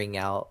to ring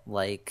out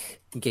like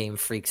Game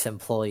Freak's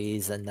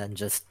employees and then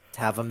just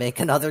have them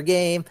make another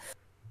game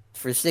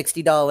for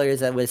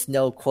 $60 and with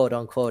no quote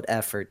unquote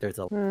effort. There's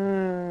a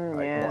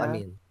Yeah. well, I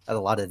mean, a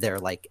lot of their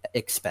like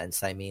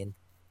expense. I mean,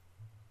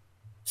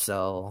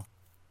 so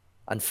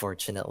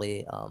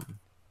unfortunately,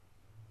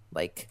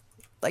 like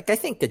I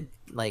think the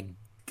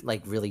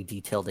like really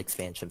detailed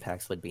expansion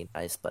packs would be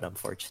nice, but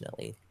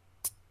unfortunately,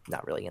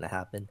 not really gonna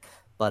happen.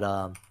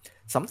 But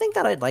something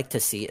that I'd like to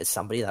see is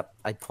somebody that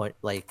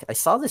I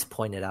saw this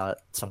pointed out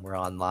somewhere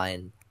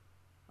online.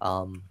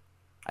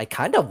 I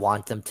kind of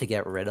want them to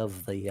get rid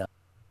of the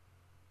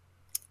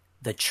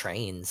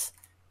trains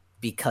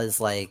because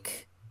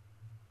like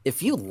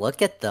if you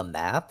look at the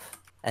map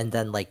and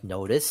then like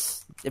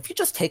notice, if you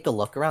just take a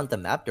look around the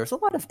map, there's a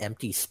lot of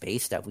empty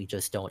space that we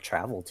just don't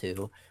travel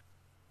to.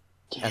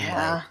 And,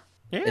 Yeah.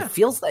 Yeah. It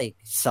feels like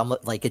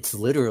like it's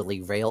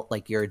literally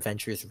like your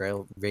adventures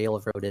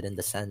railroaded in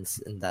the sense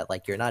in that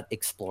like you're not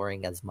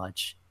exploring as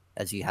much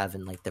as you have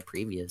in like the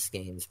previous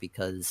games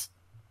because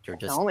you're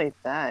just Not only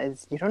that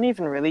is you don't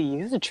even really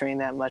use a train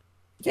that much.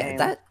 yeah game.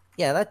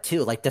 that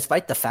too. Like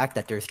despite the fact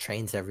that there's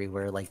trains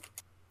everywhere, like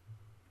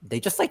they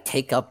just like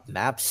take up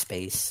map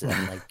space and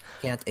like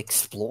you can't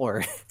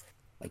explore.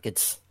 Like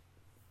it's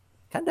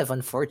kind of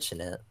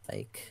unfortunate.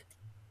 Like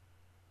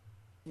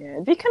Yeah,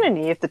 it'd be kind of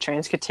neat if the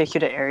trains could take you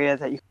to areas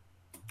that you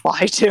can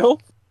fly to.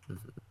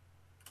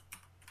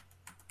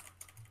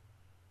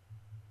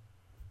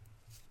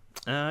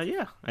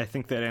 Yeah, I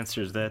think that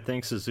answers that.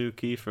 Thanks,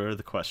 Suzuki, for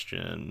the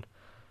question.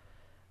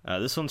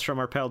 This one's from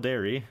our pal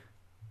Derry.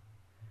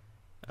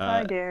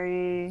 Hi,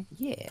 Derry.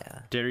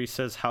 yeah, Derry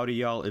says, "Howdy,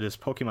 y'all. It is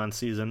Pokemon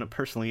season.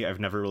 Personally, I've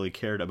never really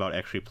cared about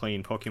actually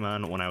playing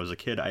Pokemon. When I was a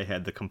kid, I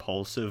had the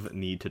compulsive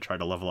need to try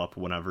to level up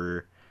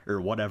whatever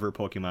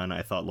Pokemon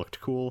I thought looked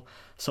cool,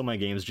 so my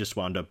games just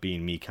wound up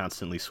being me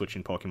constantly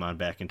switching Pokemon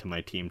back into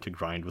my team to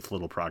grind with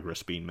little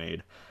progress being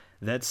made.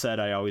 That said,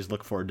 I always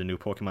look forward to new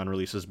Pokemon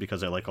releases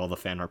because I like all the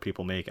fan art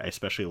people make. I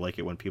especially like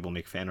it when people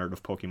make fan art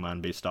of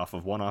Pokemon based off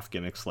of one-off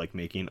gimmicks like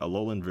making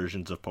Alolan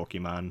versions of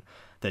Pokemon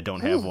that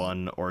don't have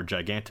one, or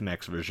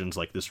Gigantamax versions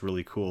like this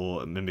really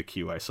cool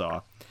Mimikyu I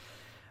saw.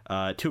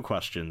 2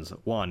 questions.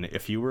 1,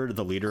 if you were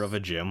the leader of a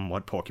gym,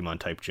 what Pokemon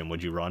type gym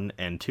would you run?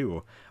 And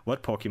 2,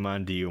 what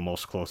Pokemon do you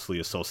most closely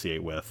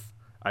associate with?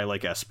 I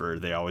like Esper.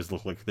 They always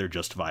look like they're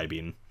just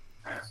vibing."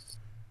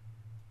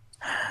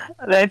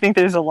 I think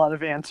there's a lot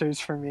of answers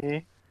for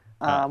me.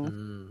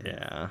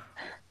 Yeah.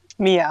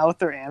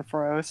 Meowth or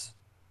Ampharos.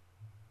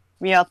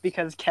 Meowth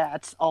because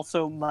cats,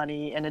 also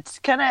money, and it's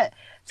kind of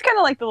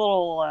like the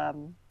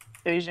little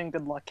Asian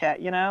good luck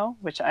cat, you know,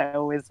 which I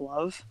always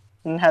love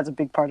and has a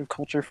big part of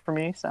culture for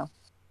me. So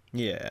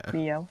Yeah.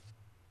 Meowth.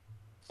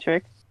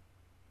 Trick.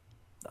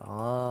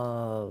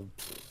 I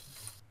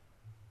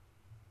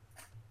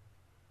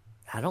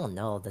don't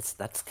know.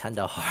 That's kind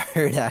of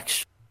hard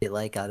actually.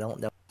 Like I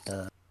don't know.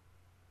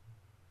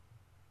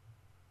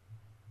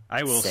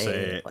 I will say,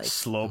 say, like,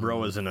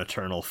 Slowbro is an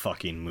eternal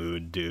fucking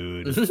mood,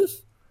 dude.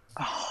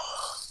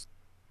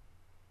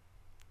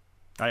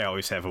 I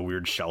always have a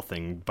weird shell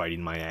thing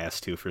biting my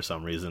ass, too, for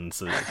some reason.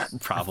 It's a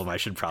problem I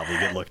should probably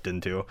get looked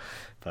into.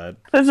 But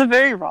That's a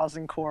very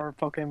rosin core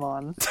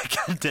Pokemon.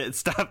 God,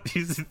 stop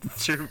using the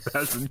term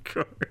resin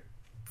core.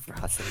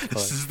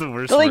 This is the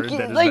worst Like, word that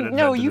has like been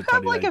no, invented you in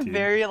have like a 2019.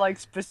 very like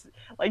specific.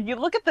 Like you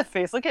look at the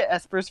face, look at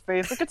Esper's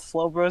face, look at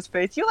Slowbro's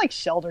face. You like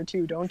Shelter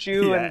too, don't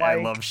you? Yeah, And like,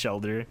 I love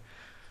Shelter.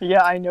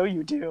 yeah, I know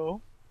you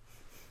do.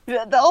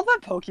 Yeah, all the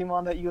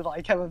Pokemon that you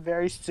like have a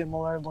very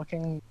similar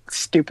looking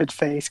stupid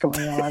face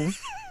going on.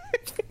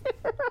 It's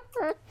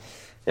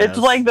Yes.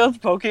 like those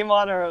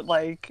Pokemon are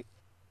like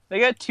they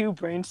got 2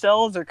 brain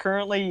cells. They're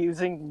currently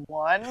using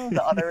one.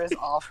 The other is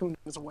off. Who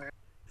knows where?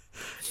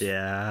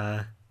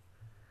 Yeah.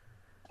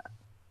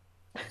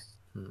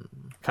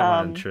 Come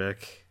on,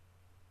 Trick.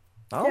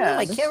 I don't know. Yeah,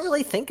 I this- can't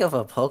really think of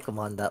a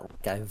Pokemon that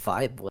like, I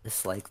vibe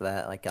with like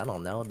that. Like I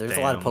don't know. There's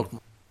a lot of Damn.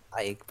 Pokemon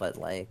I like, but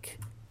like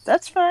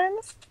That's fine.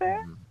 That's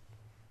fair.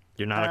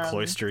 You're not a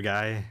cloister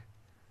guy?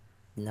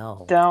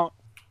 no.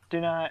 Do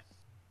not.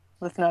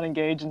 Let's not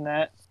engage in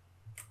that.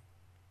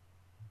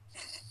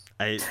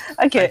 I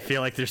Okay.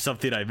 feel like there's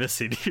something I'm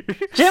missing here.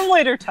 Gym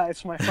leader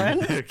types, my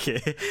friend.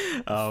 Okay.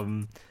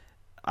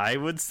 I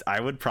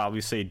would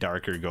probably say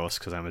Darker Ghost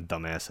because I'm a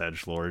dumbass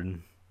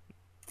edgelord.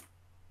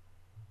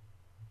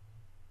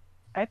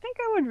 I think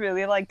I would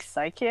really like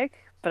Psychic,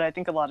 but I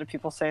think a lot of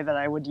people say that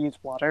I would use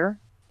Water.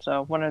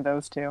 So one of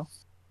those two.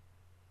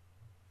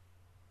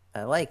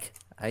 I like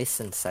Ice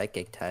and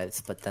Psychic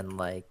types, but then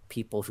like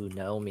people who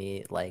know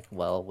me like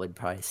well would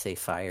probably say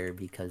Fire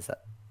because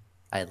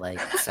I like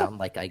sound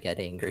like I get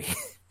angry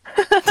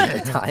all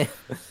the time.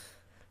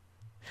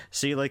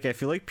 See, like, I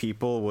feel like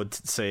people would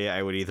say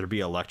I would either be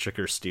electric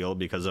or steel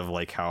because of,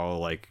 like, how,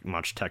 like,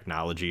 much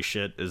technology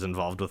shit is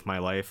involved with my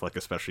life, like,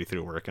 especially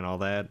through work and all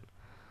that.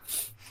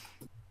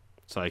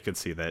 So I could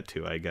see that,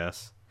 too, I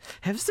guess.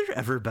 Has there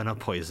ever been a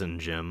poison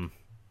gym?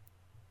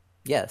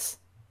 Yes.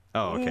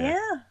 Oh, okay.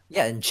 Yeah.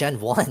 Yeah, in Gen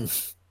 1.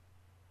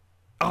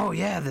 Oh,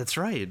 yeah, that's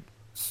right.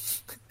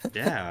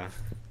 Yeah.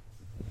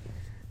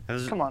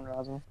 Come on,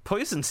 Rosin.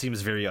 Poison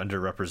seems very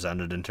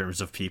underrepresented in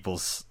terms of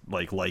people's,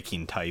 like,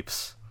 liking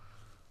types.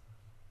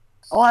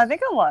 Well, I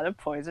think a lot of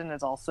poison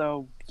is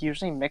also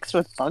usually mixed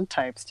with bug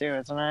types too,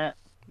 isn't it?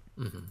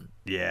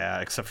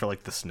 Yeah, except for,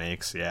 like, the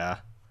snakes, yeah.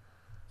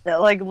 Yeah,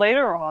 like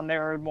later on,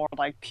 there are more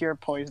like pure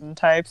poison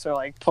types, or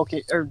like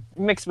or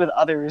mixed with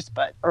others.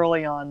 But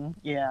early on,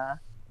 yeah,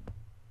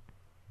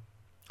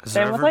 Has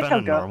Same there with, ever like, been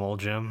how a normal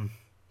gym?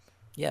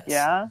 Yes.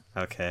 yeah.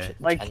 Okay.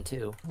 Like Gen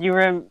 2.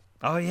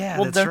 Oh, yeah,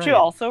 well, that's don't right. you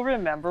also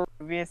remember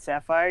Ruby and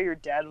Sapphire? Your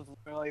dad was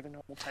literally the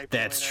normal type.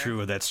 That's later.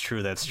 true, that's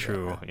true, that's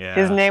true, yeah.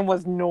 His name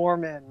was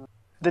Norman.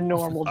 the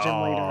normal gym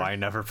Oh, leader. I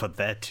never put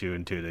that two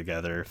and two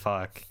together.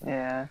 Fuck.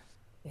 Yeah.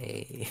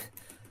 Hey.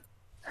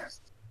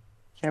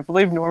 Can't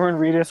believe Norman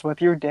Reedus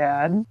with your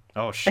dad.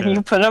 Oh shit.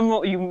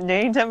 And you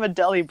named him a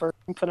Delibird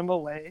and put him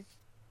away.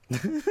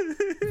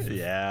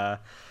 Yeah.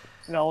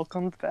 It all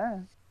comes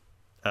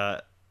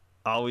back.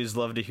 Always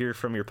love to hear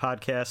from your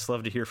podcast.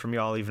 Love to hear from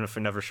y'all, even if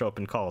we never show up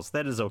in calls.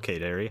 That is okay,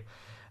 Derry.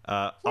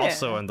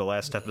 Also, in the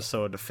last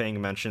episode, Fang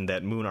mentioned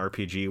that Moon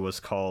RPG was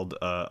called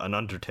an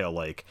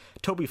Undertale-like.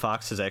 Toby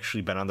Fox has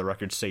actually been on the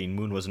record saying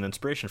Moon was an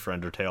inspiration for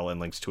Undertale and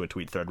links to a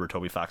tweet thread where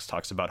Toby Fox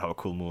talks about how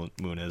cool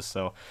Moon is.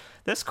 So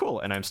that's cool,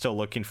 and I'm still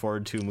looking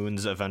forward to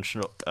Moon's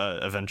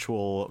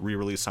eventual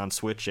re-release on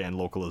Switch and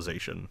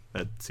localization.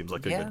 That seems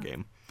like a good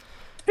game.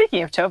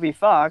 Speaking of Toby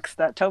Fox,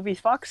 that Toby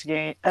Fox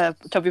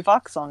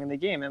song in the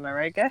game, am I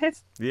right,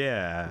 guys?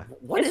 Yeah.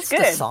 What It's is the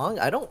good. song?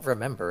 I don't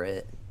remember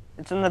it.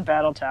 It's in the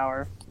Battle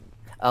Tower.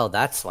 Oh,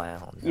 that's why I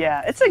don't know.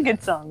 Yeah, it's a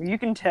good song. You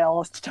can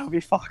tell it's Toby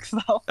Fox,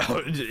 though.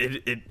 Oh,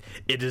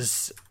 it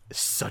is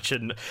such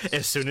an...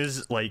 As soon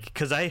as, like...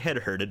 Because I had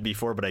heard it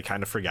before, but I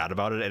kind of forgot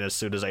about it, and as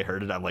soon as I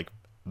heard it, I'm like,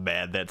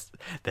 man, that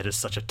is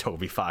such a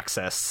Toby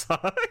Fox-ass song.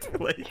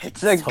 Like,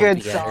 It's a Toby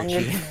good song.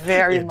 energy. It's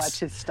very It's- much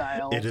his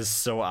style. it is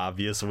so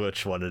obvious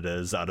which one it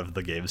is out of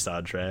the game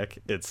soundtrack.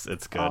 It's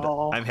good.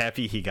 Oh. I'm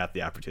happy he got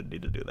the opportunity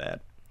to do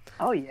that.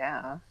 Oh,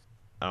 yeah.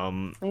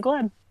 Um, I'm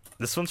glad.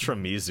 this one's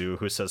from Mizu,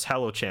 who says,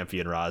 "Hello,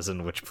 Champion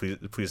Rosin," which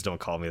please don't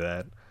call me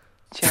that.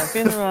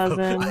 Champion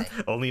Rosin.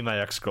 Only my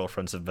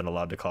ex-girlfriends have been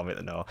allowed to call me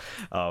that. No,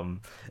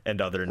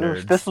 and other Oof,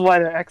 nerds. this is why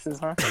they're exes,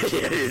 huh?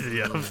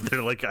 Yeah,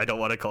 they're like, I don't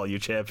want to call you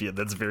champion.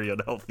 That's very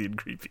unhealthy and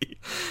creepy.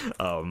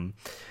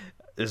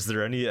 Is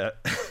there any?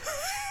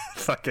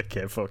 Fuck, I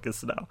can't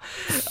focus now.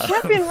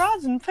 Champion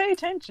Rosin, pay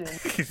attention.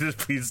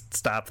 Please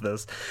stop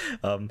this.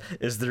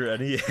 Is there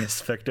any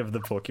aspect of the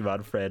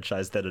Pokemon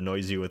franchise that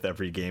annoys you with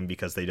every game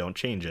because they don't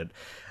change it?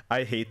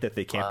 I hate that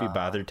they can't be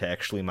bothered to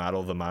actually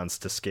model the mons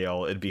to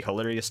scale. It'd be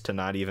hilarious to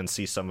not even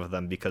see some of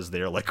them because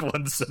they're like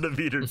 1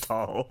 centimeter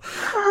tall.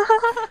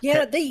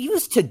 Yeah, they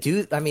used to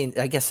do. I mean,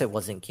 I guess it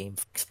wasn't Game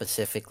Freak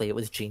specifically. It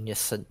was Genius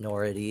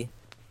Sonority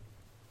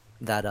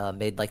that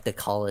made like the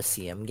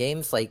Coliseum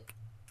games. Like,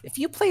 if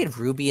you played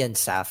Ruby and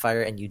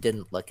Sapphire and you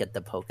didn't look at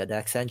the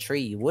Pokedex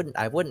entry,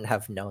 I wouldn't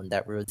have known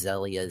that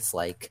Roselia is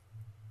like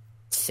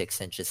 6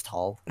 inches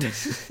tall.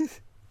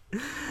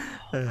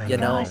 You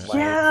know, Gosh, like,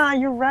 yeah,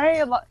 you're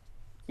right.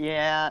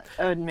 Yeah,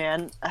 oh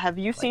man, have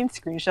you seen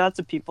screenshots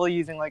of people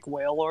using like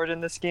Wailord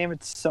in this game?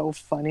 It's so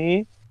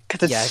funny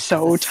because it's Yeah,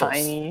 so it's so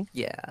tiny.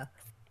 yeah.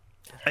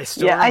 I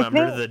still Yeah, I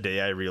remember think- the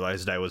day I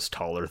realized I was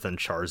taller than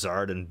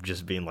Charizard and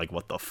just being like,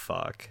 what the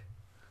fuck?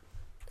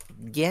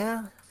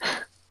 Yeah.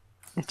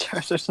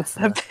 Charizard's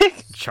not that big.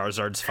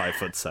 Charizard's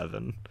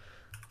 5'7".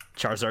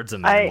 Charizard's a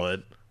I-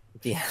 manlet.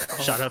 Yeah.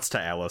 Shoutouts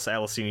to Alice.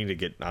 Alice, you need to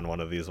get on one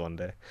of these one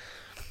day.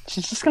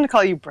 She's just gonna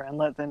call you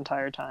Branlet the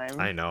entire time.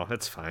 I know,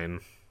 it's fine.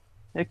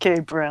 Okay,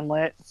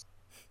 Branlet.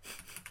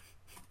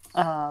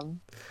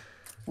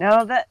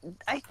 No, that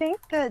I think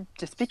that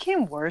just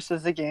became worse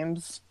as the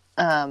games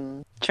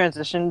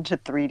transitioned to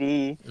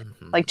 3D.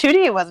 Mhm. Like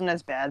 2D, it wasn't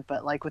as bad,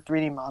 but like with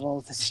 3D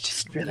models, it's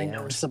just really Yeah.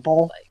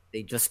 noticeable. Like,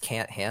 they just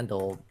can't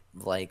handle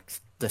like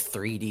the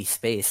 3D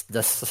space.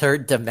 The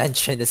third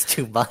dimension is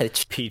too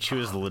much. Pichu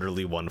is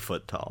literally 1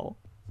 foot tall.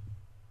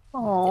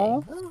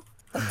 Oh, Well,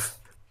 that's-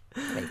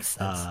 makes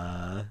sense.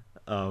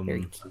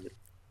 Very cute.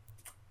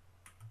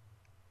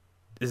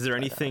 Is there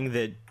anything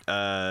that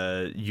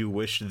you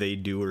wish they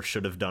do or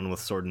should have done with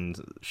Sword and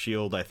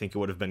Shield? I think it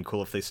would have been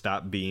cool if they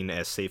stopped being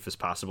as safe as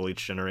possible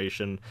each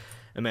generation.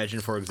 Imagine,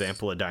 for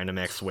example, a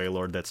Dynamax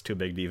Wailord that's too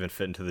big to even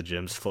fit into the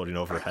gyms floating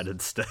overhead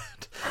instead.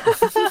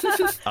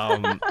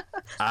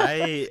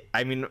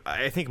 I mean,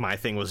 I think my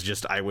thing was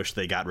just I wish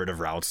they got rid of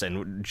routes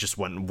and just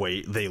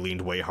they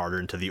leaned way harder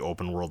into the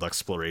open world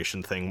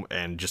exploration thing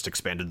and just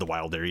expanded the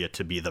wild area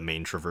to be the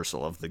main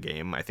traversal of the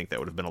game. I think that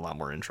would have been a lot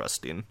more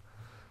interesting.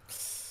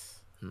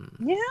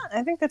 yeah,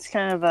 I think that's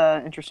kind of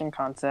an interesting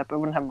concept. I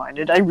wouldn't have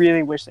minded. I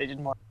really wish they did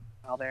more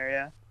wild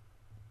area,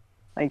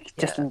 like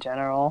just Yeah. in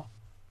general.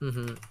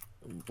 Mm-hmm.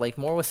 Like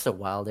more with the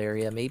wild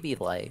area, maybe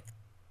like,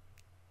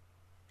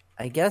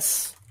 I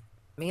guess,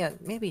 man,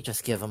 maybe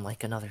just give them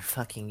like another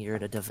fucking year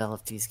to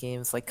develop these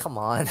games. Like, come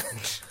on,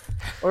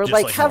 or Just,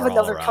 like like, have more all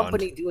another around.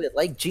 company do it,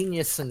 like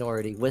Genius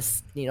Sonority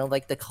with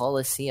like the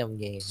Coliseum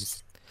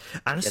games.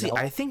 Honestly, You know?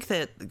 I think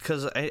that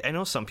because I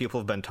know some people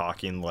have been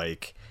talking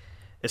like,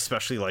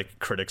 especially like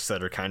critics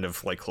that are kind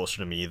of like closer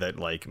to me that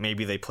like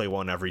maybe they play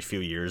one every few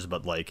years,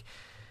 but like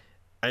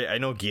I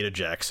know Gita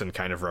Jackson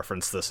kind of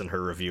referenced this in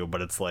her review,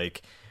 but it's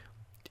like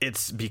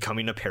it's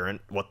becoming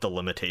apparent what the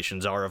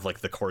limitations are of like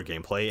the core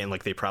gameplay, and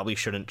like they probably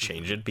shouldn't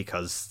change it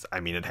because I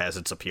mean it has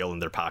its appeal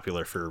and they're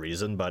popular for a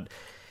reason, but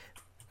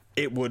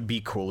it would be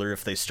cooler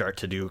if they start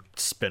to do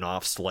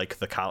spin-offs like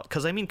the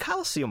because I mean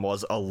Coliseum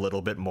was a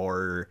little bit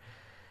more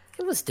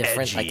It was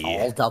different, edgy. like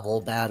all double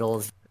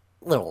battles,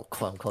 little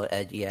quote unquote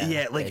edgy.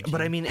 yeah, like edgy.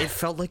 but I mean it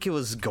felt like it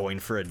was going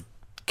for a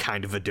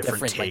kind of a different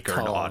Different, like, take or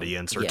an tone.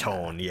 audience or Yeah.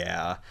 tone,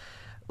 yeah.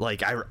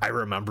 like I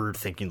remember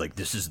thinking like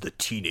this is the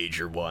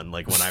teenager one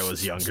like when I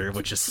was younger,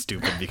 which is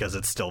stupid because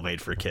it's still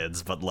made for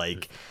kids, but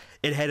like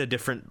it had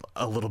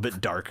a little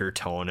bit darker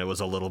tone. It was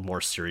a little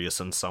more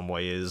serious in some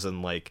ways,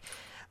 and like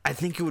I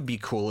think it would be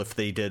cool if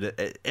they did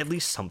at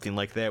least something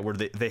like that where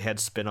they had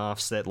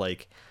spin-offs that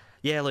like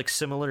like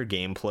similar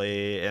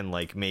gameplay and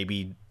like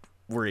maybe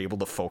were able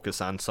to focus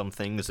on some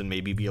things and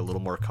maybe be a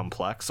little more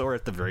complex, or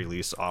at the very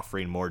least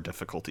offering more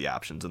difficulty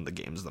options in the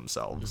games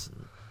themselves.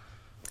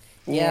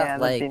 Yeah,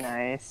 that'd like be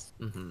nice.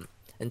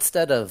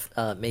 instead of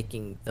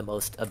making the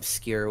most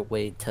obscure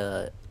way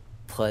to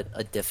put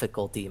a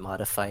difficulty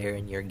modifier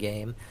in your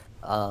game,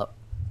 I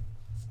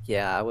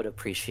would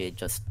appreciate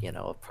just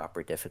a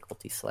proper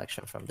difficulty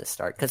selection from the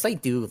start, because I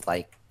do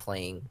like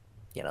playing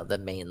the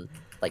main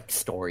like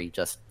story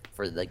just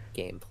for the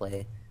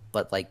gameplay,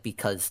 but like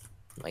because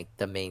like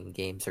the main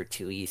games are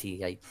too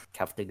easy, I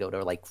have to go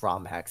to like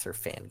ROM hacks or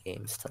fan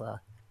games to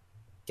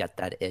get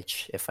that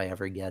itch if I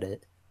ever get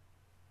it,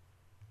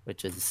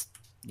 which is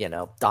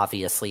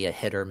obviously a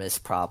hit or miss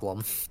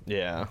problem.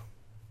 Yeah.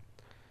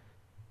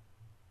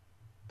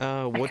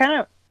 I What?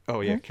 kind of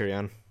Oh yeah, carry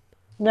on.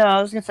 no,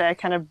 I was gonna say I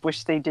kind of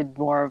wish they did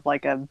more of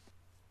like a.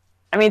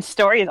 I mean,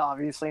 story is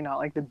obviously not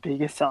like the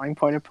biggest selling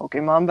point of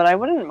Pokemon, but I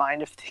wouldn't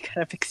mind if they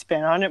kind of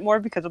expand on it more,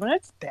 because when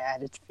it's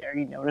bad, it's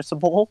very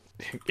noticeable.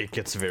 It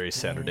gets very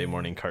Saturday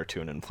morning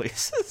cartoon in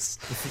places.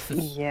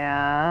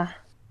 Yeah.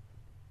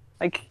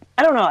 Like,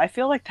 I don't know. I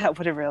feel like that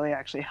would have really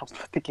actually helped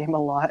with the game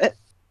a lot.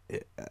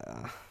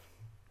 Yeah.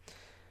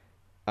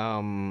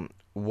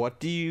 What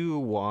do you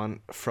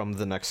want from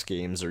the next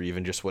games, or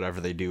even just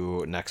whatever they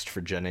do next for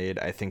Gen 8?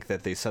 I think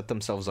that they set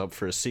themselves up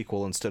for a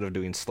sequel instead of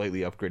doing slightly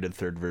upgraded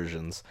third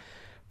versions.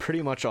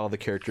 Pretty much all the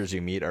characters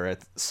you meet are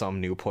at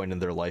some new point in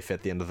their life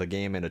at the end of the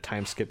game, and a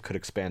time skip could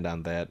expand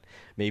on that.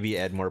 Maybe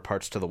add more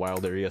parts to the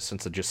wild area,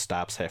 since it just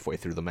stops halfway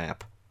through the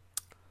map.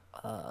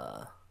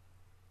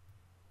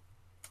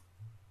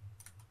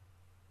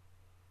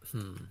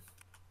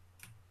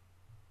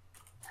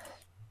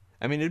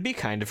 I mean, it'd be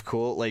kind of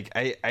cool. Like,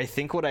 I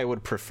think what I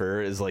would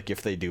prefer is, like,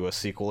 if they do a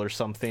sequel or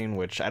something,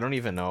 which I don't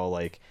even know,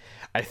 like,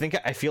 I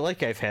feel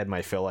like I've had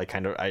my fill. I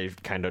kind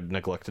of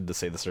neglected to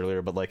say this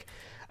earlier, but, like,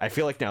 I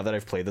feel like now that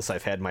I've played this,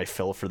 I've had my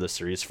fill for the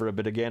series for a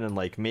bit again, and,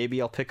 like, maybe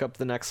I'll pick up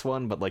the next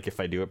one, but, like, if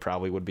I do, it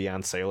probably would be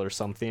on sale or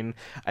something.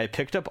 I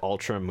picked up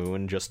Ultra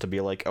Moon just to be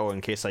like, oh,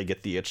 in case I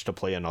get the itch to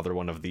play another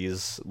one of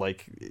these,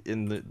 like,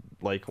 in the,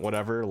 like,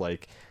 whatever,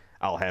 like,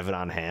 I'll have it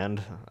on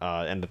hand,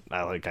 and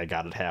I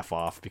got it half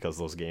off because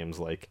those games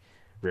like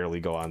rarely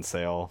go on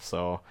sale.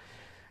 So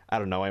I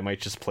don't know, I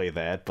might just play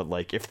that. But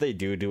like if they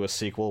do a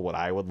sequel, what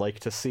I would like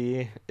to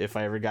see if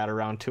I ever got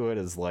around to it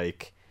is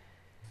like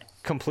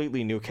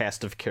completely new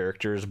cast of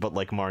characters, but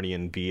like Marnie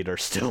and Bede are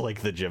still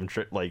like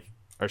the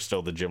are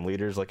still the gym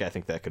leaders. Like I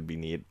think that could be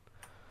neat.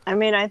 I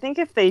mean, I think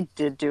if they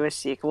did do a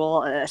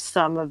sequel,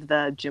 some of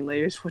the gym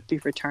leaders would be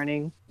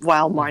returning,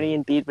 while Marnie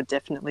and Bede would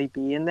definitely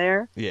be in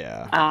there.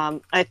 Yeah.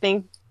 I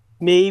think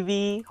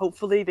maybe,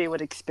 hopefully, they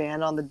would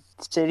expand on the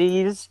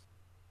cities.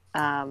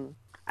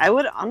 I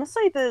would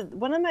honestly,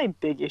 one of my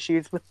big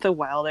issues with the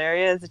wild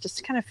area is it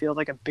just kind of feels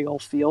like a big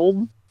old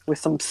field with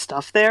some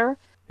stuff there.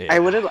 Yeah. I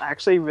would have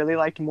actually really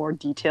liked more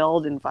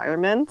detailed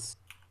environments.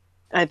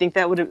 And I think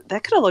that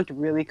could have looked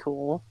really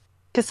cool.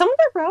 Because some of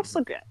the routes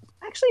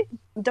actually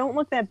don't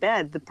look that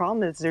bad. The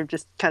problem is they're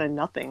just kind of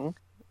nothing.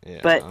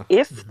 Yeah. But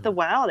if the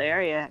wild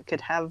area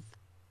could have,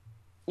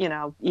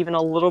 even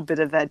a little bit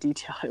of that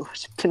detail, it would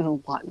have been a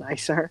lot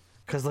nicer.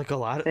 Because like a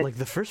lot of, like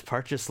the first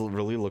part just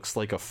really looks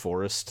like a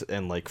forest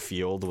and like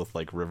field with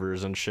like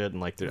rivers and shit, and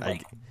like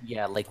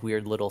like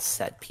weird little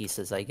set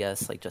pieces, I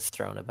guess, like just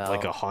thrown about,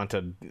 like a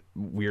haunted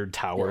weird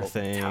tower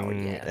thing,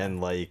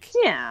 and like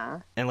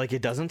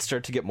it doesn't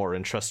start to get more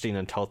interesting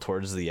until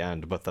towards the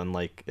end, but then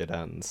like it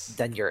ends.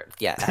 Then you're at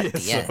the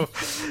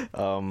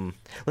end.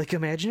 Like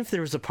imagine if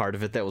there was a part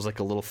of it that was like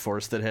a little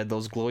forest that had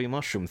those glowy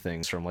mushroom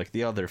things from like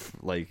the other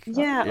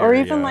or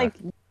even like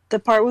the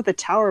part with the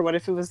tower. What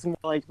if it was more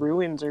like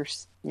ruins, or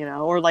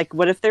or like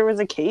what if there was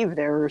a cave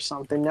there or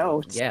something?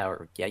 No, you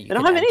they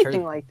don't have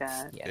anything like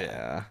that.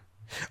 Yeah.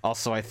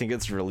 Also, I think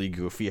it's really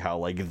goofy how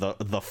like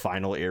the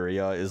final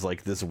area is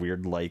like this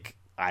weird like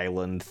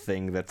island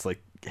thing that's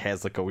like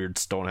has like a weird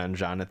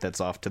Stonehenge on it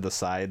that's off to the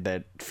side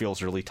that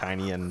feels really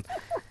tiny, and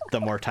the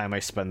more time I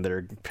spend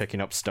there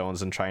picking up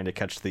stones and trying to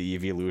catch the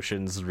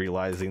evolutions,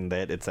 realizing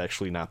that it's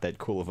actually not that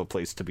cool of a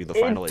place to be the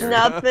final area.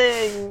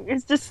 Nothing.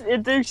 It's just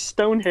there's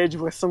Stonehenge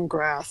with some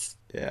grass.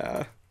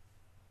 Yeah.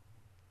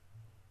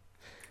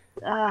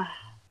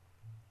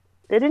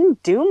 They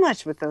didn't do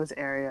much with those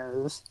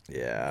areas.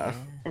 Yeah.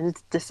 And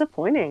it's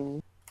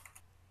disappointing.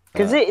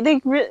 Because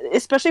they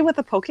especially with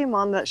the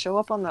Pokemon that show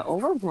up on the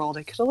overworld,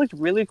 it could have looked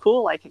really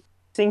cool, like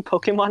seeing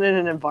Pokemon in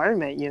an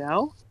environment,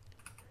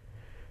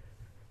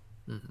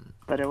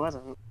 But it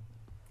wasn't.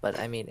 But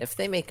I mean, if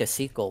they make a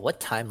sequel, what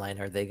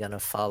timeline are they gonna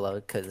follow?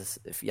 Because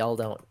if y'all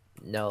don't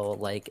know,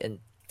 like in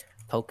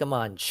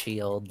Pokemon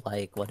Shield,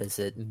 like what is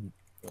it,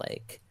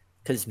 like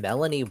because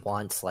Melanie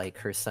wants like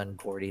her son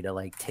Gordy to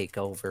like take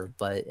over,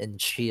 but in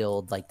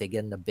Shield, like they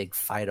get in a big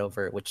fight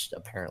over it, which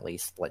apparently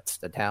splits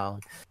the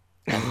town,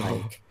 and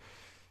like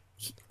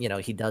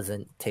he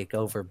doesn't take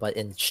over, but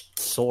in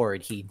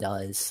Sword he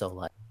does. So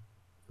like,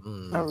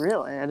 Oh,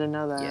 really? I didn't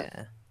know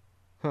that.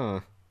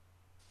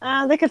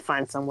 yeah, They could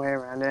find some way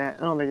around it. I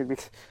don't think it'd be.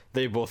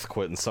 They both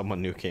quit and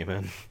someone new came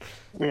in.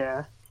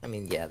 Yeah. I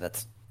mean, yeah,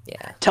 that's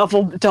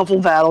Double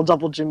battle,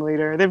 double gym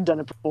leader. They've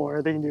done it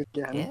before. They can do it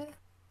again. yeah.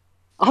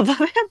 Although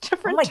they have Oh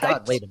different my types.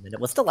 god! Wait a minute.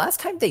 Was the last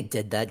time they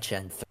did that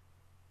Gen 3?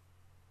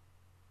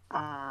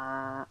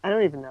 I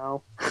don't even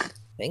know. I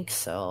think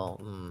so.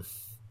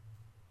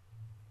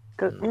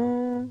 'Cause, I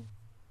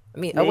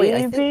mean, oh wait,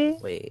 Maybe?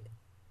 wait.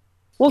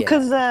 well, Yeah.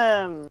 because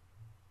the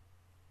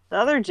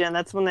other gen,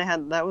 that's when they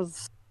had. That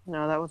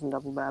wasn't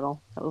double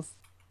battle. That was.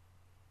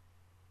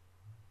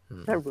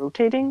 Is that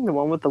rotating? The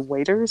one with the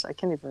waiters? I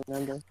can't even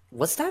remember.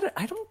 Was that?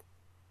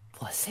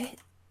 Was it?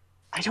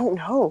 I don't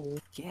know.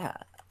 Yeah.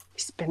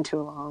 It's been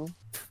too long.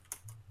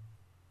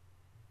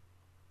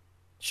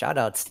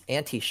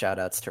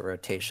 Anti-shoutouts to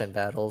rotation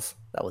battles.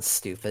 That was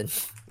stupid.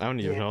 I don't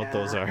even know what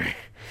those Yeah. are.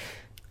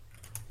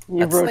 You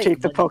That's like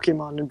rotate the when-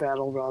 Pokemon in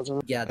battle, Rosin.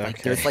 Yeah, like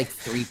Okay. there's like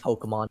 3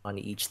 Pokemon on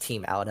each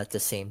team out at the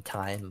same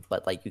time,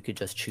 but like you could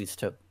just choose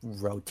to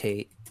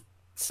rotate.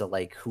 So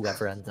like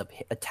whoever ends up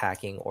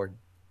attacking or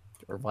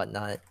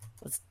whatnot,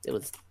 it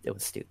was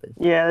stupid.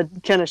 Yeah,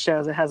 it kind of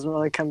shows it hasn't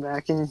really come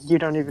back, and you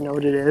don't even know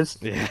what it is.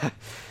 Yeah.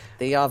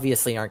 They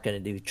obviously aren't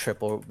going to do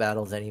triple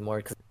battles anymore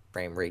because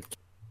frame rate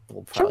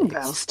will Triple probably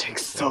battles take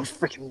so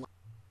freaking long.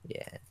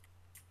 yeah.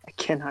 I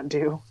cannot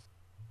do.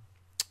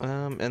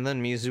 And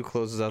then Mizu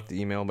closes out the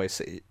email by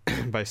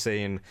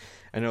saying,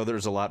 "I know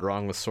there's a lot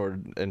wrong with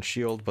Sword and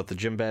Shield, but the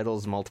gym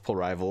battles, multiple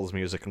rivals,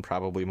 music, and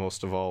probably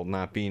most of all,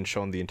 not being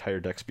shown the entire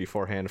decks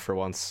beforehand for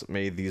once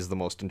made these the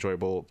most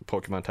enjoyable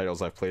Pokemon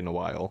titles I've played in a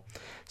while.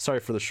 Sorry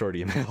for the short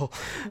email."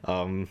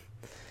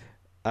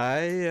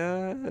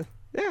 I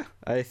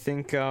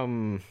think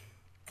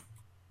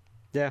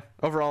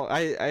overall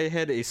I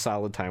had a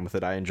solid time with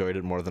it. I enjoyed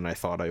it more than I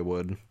thought I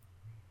would.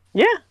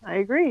 Yeah, I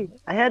agree.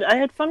 I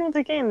had fun with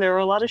the game. There were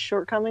a lot of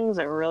shortcomings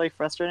that were really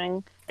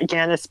frustrating.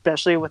 Again,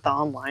 especially with the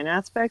online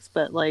aspects,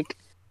 but like,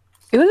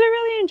 it was a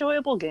really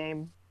enjoyable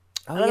game.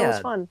 I Oh thought it was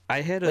yeah. fun.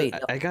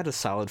 I got a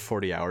solid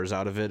 40 hours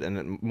out of it,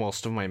 and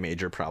most of my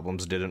major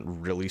problems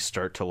didn't really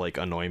start to like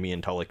annoy me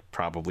until like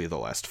probably the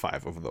last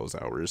 5 of those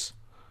hours.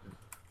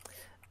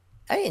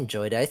 I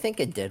enjoyed it. I think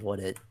it did what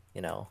it,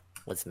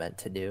 was meant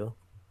to do,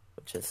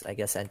 which is, I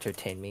guess,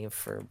 entertain me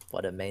for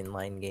what a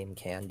mainline game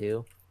can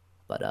do.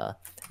 But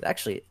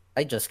actually,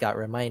 I just got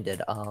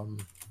reminded.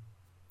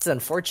 It's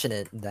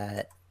unfortunate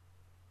that,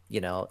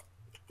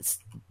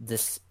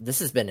 this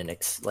has been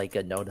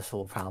a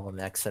noticeable problem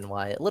in X and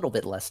Y. A little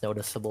bit less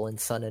noticeable in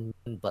Sun and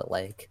Moon, but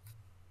like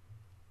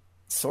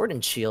Sword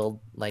and Shield,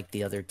 like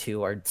the other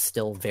two, are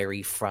still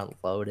very front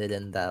loaded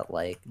in that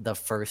like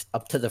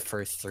up to the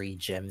first 3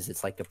 gyms,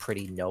 it's like a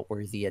pretty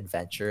noteworthy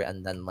adventure,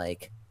 and then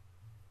like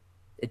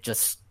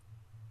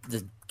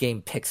the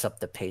game picks up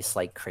the pace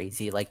like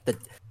crazy. Like the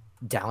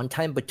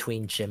downtime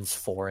between gyms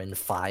 4 and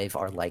 5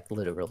 are like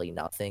literally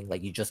nothing.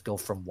 Like you just go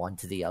from one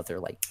to the other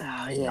like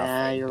Oh yeah,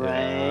 nothing. you're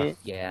Yeah. right.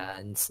 Yeah,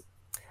 and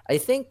I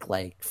think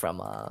like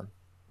from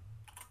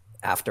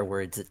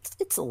afterwards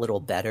it's a little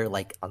better,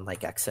 like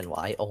unlike X and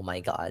Y. Oh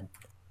my god,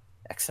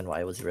 X and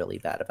Y was really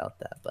bad about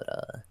that, but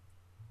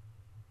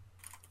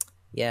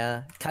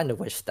yeah, kind of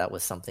wish that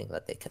was something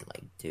that they could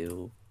like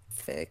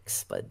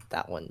fix, but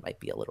that one might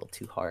be a little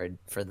too hard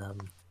for them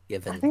I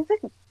given think that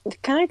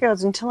it kind of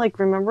goes into like,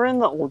 remember in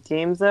the old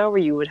games though, where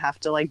you would have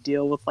to like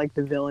deal with like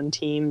the villain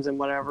teams and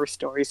whatever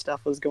story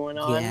stuff was going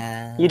on.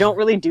 yeah, You don't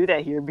really do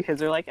that here because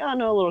they're like, oh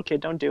no, little kid,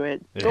 don't do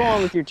it. Go Yeah.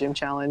 on with your gym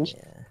challenge.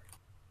 yeah,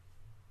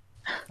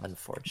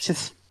 unfortunately.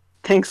 Just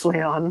thanks,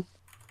 Leon.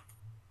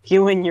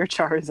 You and your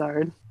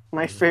Charizard,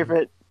 my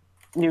favorite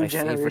new My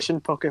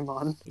generation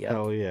Pokemon. Yeah.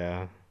 Hell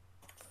yeah.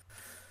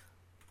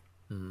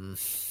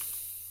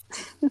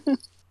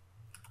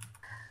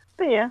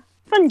 But yeah,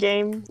 fun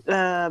game.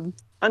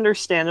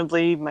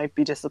 Understandably, might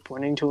be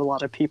disappointing to a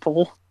lot of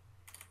people,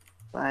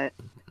 but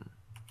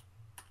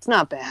it's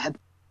not bad.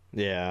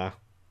 Yeah.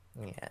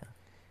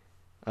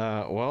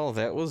 Yeah. Well,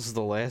 that was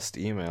the last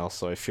email,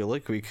 so I feel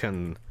like we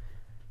can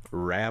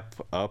wrap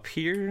up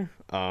here.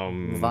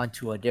 Move on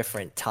to a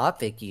different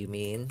topic, you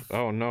mean?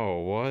 Oh no,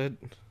 what?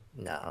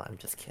 No, I'm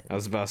just kidding. I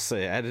was about to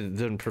say, I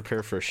didn't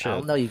prepare for I shit.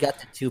 don't know. You got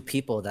the 2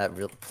 people that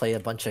play a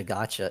bunch of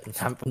gotcha.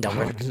 No,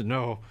 Oh,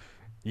 no.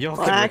 Y'all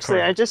Well, can actually,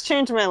 I record. just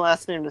changed my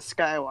last name to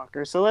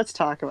Skywalker, so let's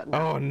talk about it.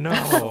 Oh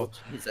no.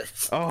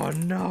 Jesus. Oh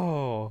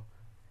no.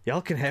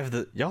 Y'all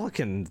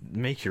can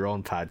make your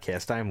own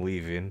podcast. I'm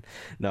leaving.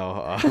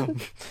 No,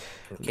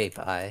 Okay,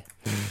 bye.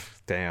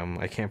 damn,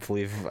 I can't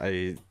believe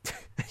I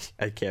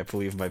can't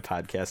believe my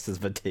podcast has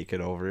been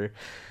taken over.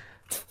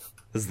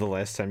 This is the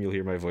last time you'll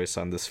hear my voice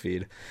on this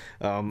feed.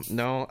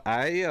 No,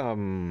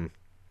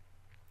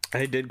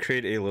 I did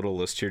create a little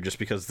list here just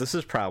because this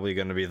is probably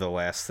going to be the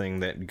last thing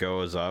that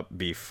goes up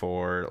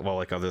before, well,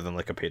 like other than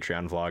like a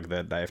Patreon vlog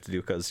that I have to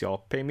do because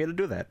y'all pay me to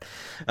do that.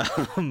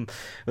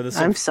 But this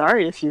I'm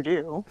sorry if you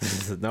do.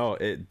 no,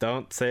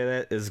 don't say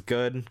that is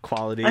good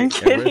quality. I'm and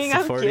worth kidding.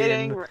 I'm supporting.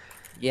 kidding.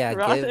 Yeah,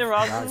 Ross give and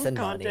Roz Ross's and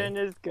content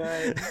money. is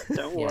good.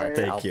 Don't Yeah, worry.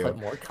 Thank I'll you. put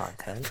more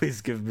content.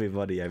 Please give me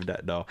money. I'm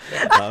not. No.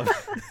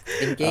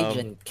 Engage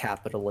in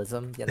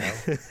capitalism, you know.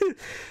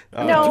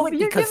 No, do it but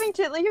you're because- giving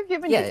to you're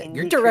giving Yeah, to indie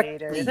you're directly,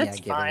 creators. yeah, That's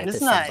giving fine. it to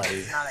It's not. somebody.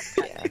 It's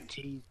not a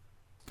jeez.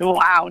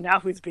 Wow, now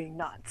who's being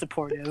not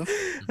supportive?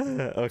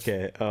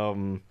 Okay.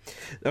 Oh,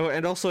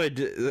 and also,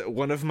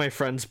 one of my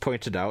friends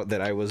pointed out that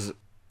I was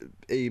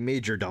a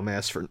major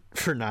dumbass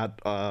for not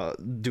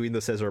doing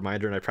this as a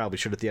reminder, and I probably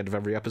should at the end of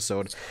every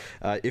episode.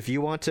 If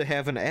you want to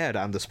have an ad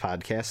on this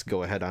podcast,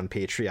 go ahead on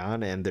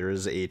Patreon, and there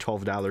is a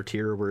 $12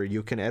 tier where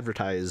you can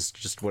advertise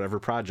just whatever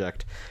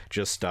project.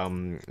 Just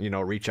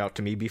reach out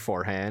to me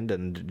beforehand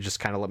and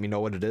just kind of let me know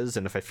what it is,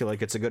 and if I feel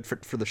like it's a good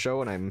fit for the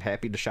show and I'm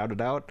happy to shout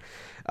it out,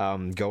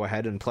 go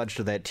ahead and pledge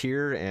to that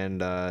tier,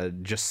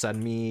 and just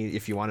send me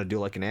if you want to do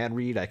like an ad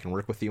read. I can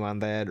work with you on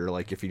that, or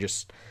like if you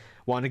just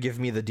want to give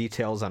me the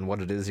details on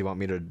what it is you want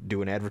me to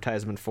do an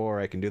advertisement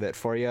for, I can do that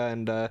for you.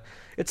 And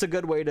it's a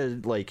good way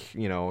to, like,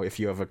 if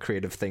you have a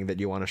creative thing that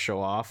you want to show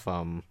off,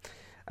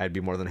 I'd be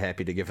more than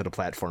happy to give it a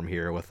platform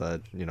here with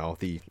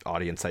the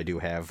audience I do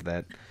have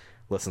that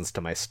listens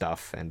to my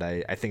stuff. And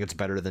I think it's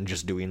better than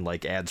just doing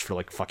like ads for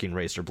like fucking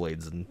razor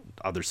blades and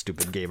other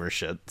stupid gamer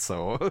shit.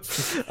 So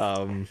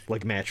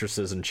like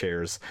mattresses and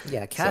chairs.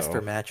 Yeah, Casper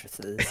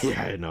mattresses.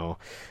 Yeah, I know.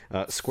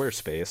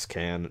 Squarespace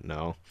can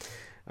no.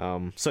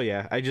 So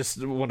yeah,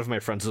 one of my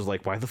friends was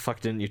like, why the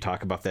fuck didn't you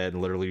talk about that in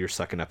literally your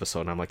second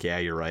episode? And I'm like, yeah,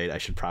 you're right. I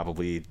should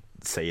probably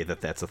say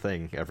that that's a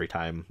thing every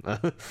time.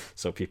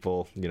 So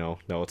people, know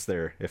it's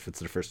there if it's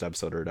their first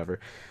episode or whatever.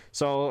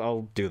 So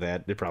I'll do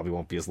that. It probably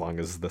won't be as long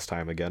as this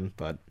time again,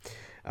 but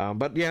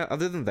yeah,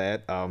 other than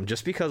that,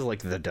 just because like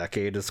the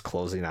decade is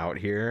closing out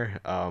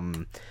here,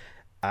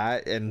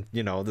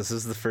 this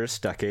is the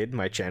first decade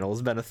my channel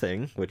has been a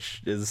thing,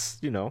 which is,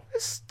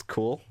 it's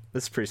cool.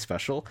 It's pretty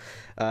special.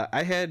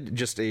 I had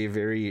just a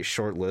very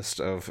short list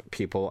of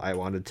people I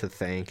wanted to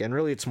thank, and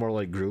really it's more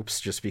like groups,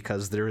 just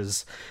because there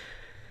is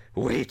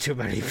way too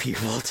many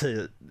people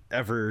to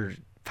ever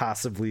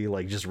possibly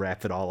like just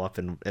wrap it all up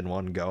in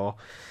one go.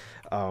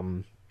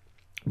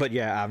 But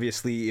yeah,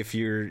 obviously, if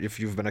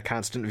you've been a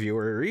constant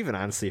viewer, or even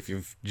honestly, if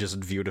you've just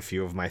viewed a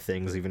few of my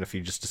things, even if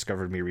you just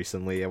discovered me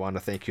recently, I want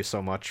to thank you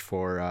so much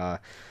for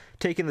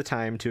taking the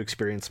time to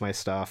experience my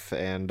stuff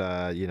and,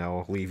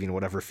 leaving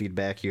whatever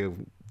feedback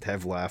you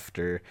have left,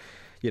 or,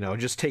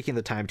 just taking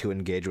the time to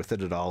engage with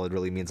it at all. It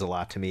really means a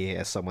lot to me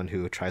as someone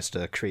who tries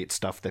to create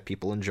stuff that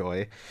people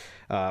enjoy.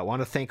 I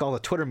want to thank all the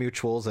Twitter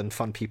mutuals and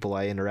fun people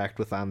I interact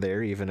with on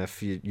there, even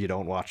if you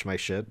don't watch my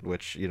shit,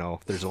 which,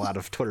 there's a lot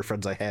of Twitter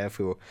friends I have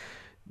who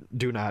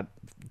do not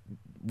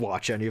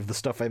watch any of the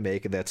stuff I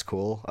make, and that's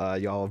cool.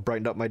 Y'all have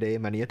brightened up my day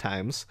many a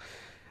times.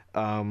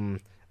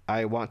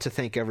 I want to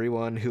thank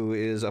everyone who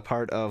is a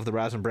part of the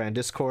Rosenbrand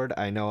Discord.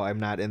 I know I'm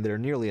not in there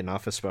nearly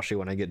enough, especially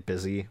when I get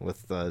busy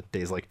with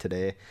days like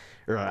today,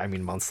 or I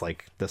mean months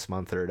like this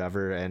month or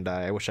whatever, and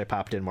I wish I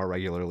popped in more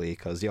regularly,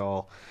 because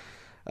y'all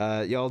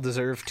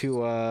deserve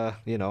to,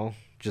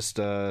 just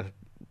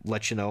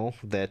let you know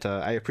that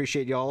I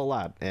appreciate y'all a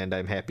lot, and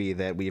I'm happy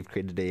that we've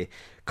created a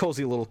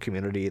cozy little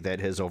community that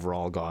has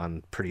overall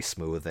gone pretty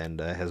smooth and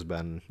has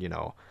been,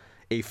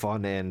 a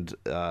fun and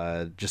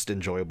just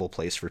enjoyable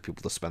place for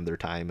people to spend their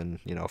time and,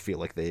 feel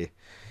like they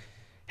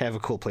have a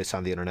cool place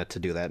on the internet to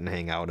do that and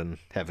hang out and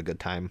have a good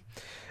time.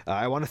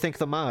 I want to thank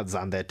the mods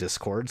on that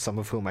Discord, some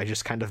of whom I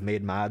just kind of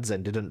made mods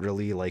and didn't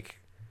really,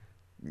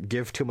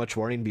 give too much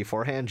warning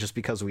beforehand, just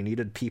because we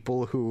needed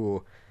people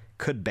who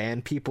could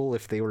ban people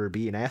if they were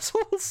being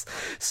assholes.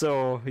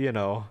 So,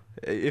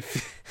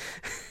 if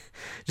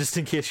just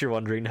in case you're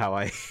wondering how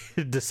I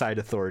decide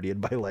authority in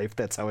my life,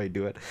 that's how I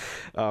do it.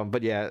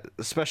 But yeah,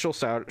 special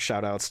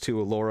shout outs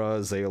to Laura,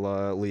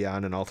 Zayla,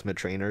 Leon, and Ultimate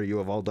Trainer. You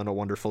have all done a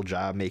wonderful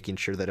job making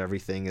sure that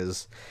everything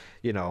is,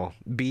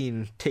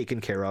 being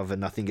taken care of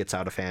and nothing gets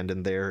out of hand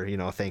in there.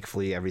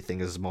 Thankfully everything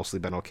has mostly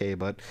been okay,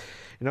 but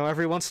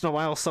every once in a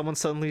while someone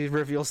suddenly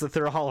reveals that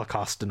they're a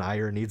Holocaust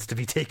denier and needs to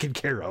be taken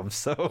care of.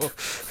 So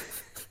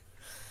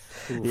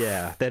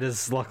yeah, that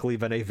has luckily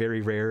been a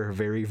very rare,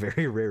 very,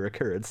 very rare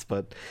occurrence,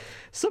 but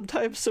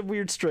sometimes some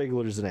weird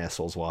stranglers and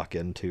assholes walk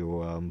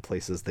into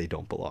places they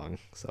don't belong.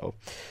 So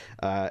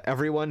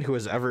everyone who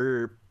has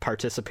ever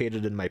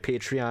participated in my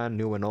Patreon,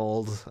 new and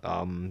old,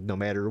 no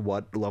matter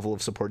what level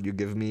of support you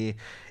give me,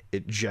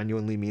 it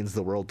genuinely means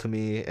the world to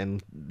me.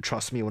 And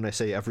trust me when I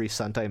say every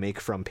cent I make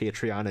from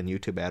Patreon and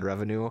YouTube ad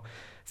revenue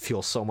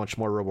feels so much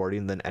more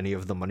rewarding than any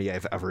of the money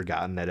I've ever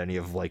gotten at any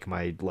of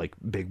my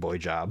big boy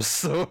jobs.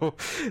 So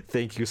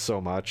thank you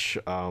so much.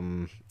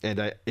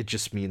 It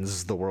just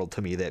means the world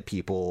to me that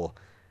people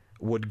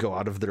would go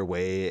out of their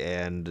way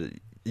and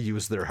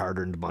use their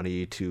hard-earned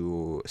money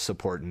to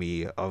support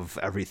me of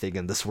everything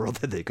in this world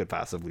that they could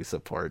possibly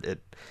support.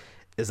 It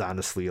is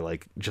honestly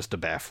like just a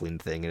baffling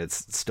thing, and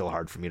it's still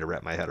hard for me to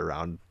wrap my head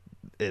around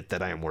it,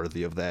 that I am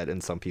worthy of that in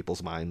some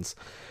people's minds.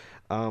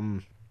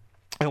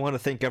 I want to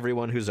thank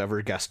everyone who's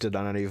ever guested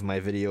on any of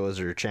my videos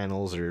or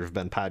channels, or have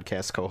been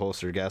podcast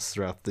co-hosts or guests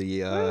throughout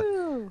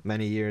the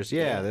many years.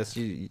 Yeah, this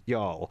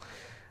y'all.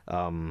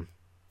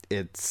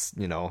 It's,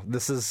 you know,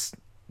 this is,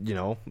 you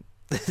know,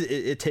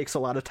 it takes a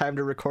lot of time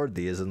to record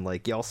these, and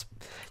like y'all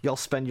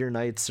spend your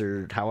nights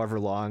or however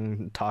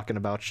long talking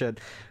about shit.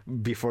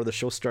 Before the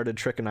show started,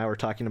 Trick and I were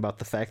talking about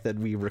the fact that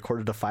we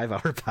recorded a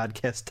 5-hour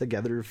podcast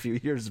together a few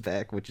years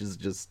back, which is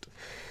just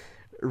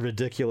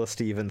ridiculous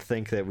to even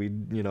think that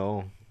we'd, you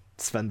know,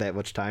 spend that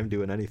much time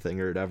doing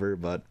anything or whatever.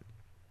 But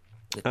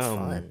it's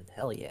fun.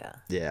 Hell yeah.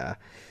 Yeah.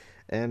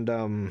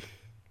 And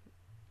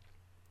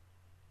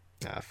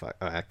fuck.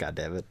 God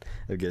damn it.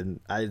 Again,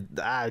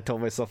 I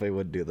told myself I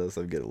wouldn't do this.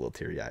 I'm getting a little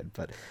teary-eyed,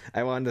 but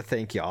I wanted to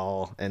thank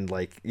y'all, and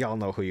like, y'all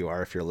know who you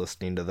are if you're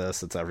listening to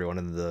this. It's everyone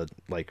in the,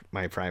 like,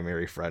 my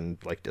primary friend,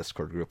 like,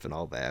 Discord group and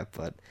all that.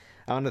 But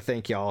I want to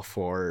thank y'all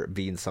for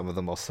being some of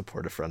the most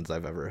supportive friends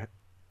I've ever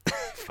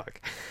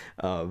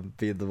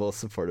being the most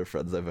supportive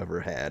friends I've ever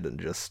had, and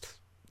just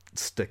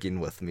sticking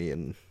with me,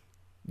 and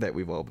that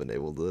we've all been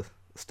able to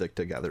stick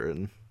together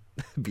and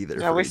be there.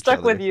 Yeah, for we each stuck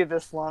other. with you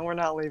this long. We're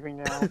not leaving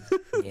now.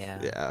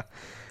 Yeah.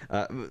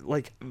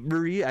 Like,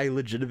 Marie, I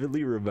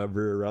legitimately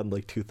remember around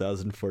like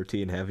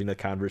 2014 having a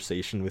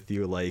conversation with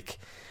you, like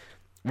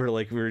we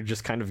were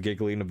just kind of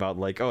giggling about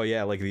like, oh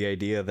yeah, like the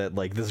idea that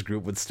like this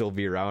group would still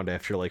be around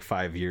after like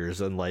 5 years,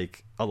 and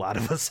like a lot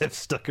of us have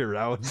stuck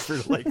around for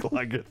like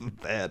longer than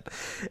that,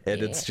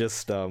 and it's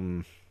just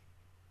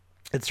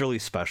it's really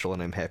special,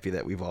 and I'm happy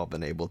that we've all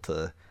been able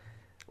to,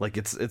 like,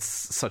 it's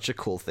such a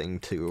cool thing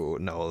to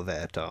know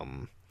that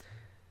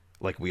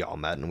like we all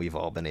met and we've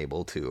all been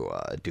able to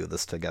do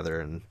this together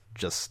and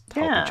just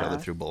help each other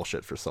through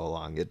bullshit for so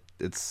long.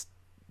 It's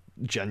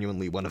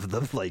genuinely one of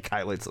the like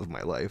highlights of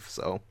my life.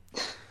 So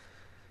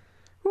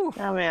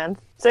Oh man,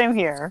 same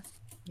here.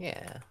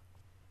 Yeah.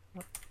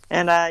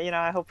 And you know,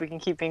 I hope we can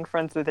keep being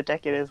friends through the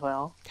decade as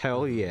well,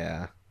 hell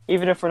yeah.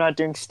 even if we're not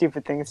doing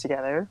stupid things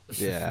together.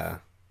 Yeah.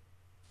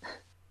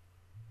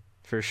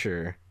 For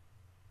sure.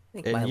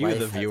 I think my And you, life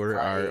the has viewer,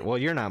 are, probably- well,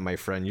 you're not my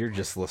friend. You're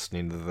just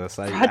listening to this.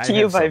 Brought to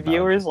you by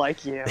viewers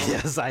like you.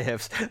 Yes, I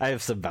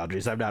have some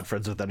boundaries. I'm not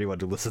friends with anyone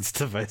who listens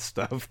to my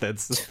stuff.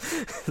 That's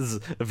is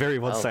a very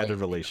one-sided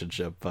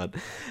relationship. But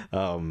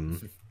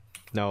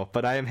no,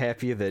 but I am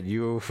happy that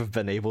you have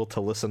been able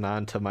to listen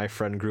on to my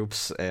friend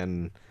groups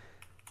and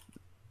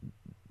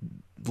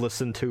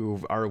listen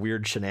to our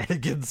weird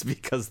shenanigans,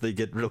 because they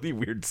get really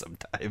weird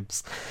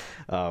sometimes.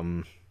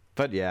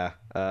 But yeah,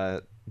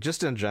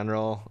 just in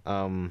general,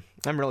 I'm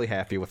really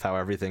happy with how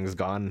everything's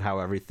gone, how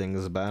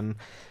everything's been.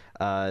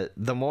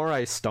 The more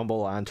I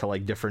stumble onto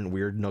like different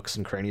weird nooks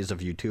and crannies of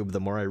YouTube, the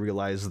more I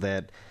realize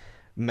that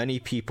many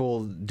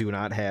people do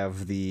not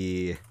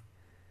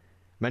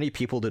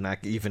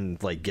even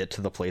like get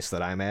to the place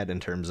that I'm at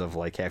in terms of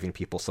like having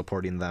people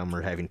supporting them,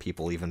 or having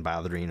people even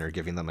bothering or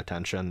giving them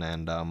attention.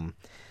 And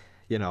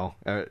you know,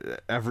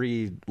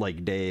 every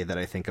like day that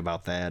I think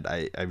about that,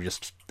 I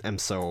just am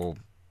so,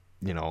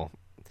 you know,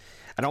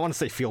 I don't want to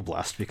say feel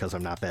blessed, because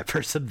I'm not that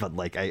person, but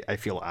like I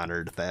feel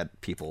honored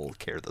that people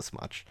care this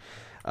much.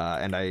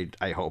 And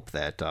I hope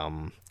that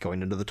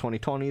going into the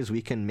 2020s,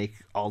 we can make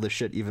all this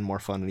shit even more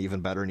fun and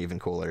even better and even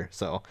cooler.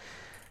 So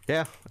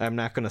yeah, I'm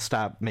not going to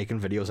stop making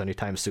videos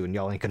anytime soon.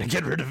 Y'all ain't going to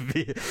get rid of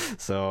me.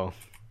 So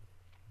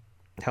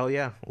hell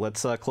yeah,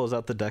 let's close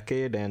out the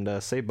decade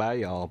and say bye,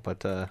 y'all.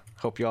 But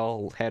hope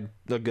y'all had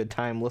a good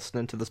time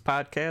listening to this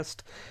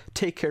podcast.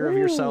 Take care of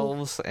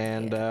yourselves,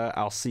 and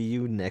I'll see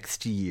you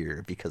next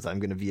year, because I'm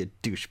going to be a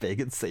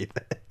douchebag and say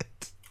that.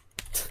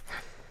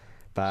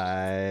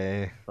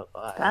 Bye.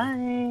 Bye-bye.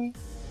 Bye.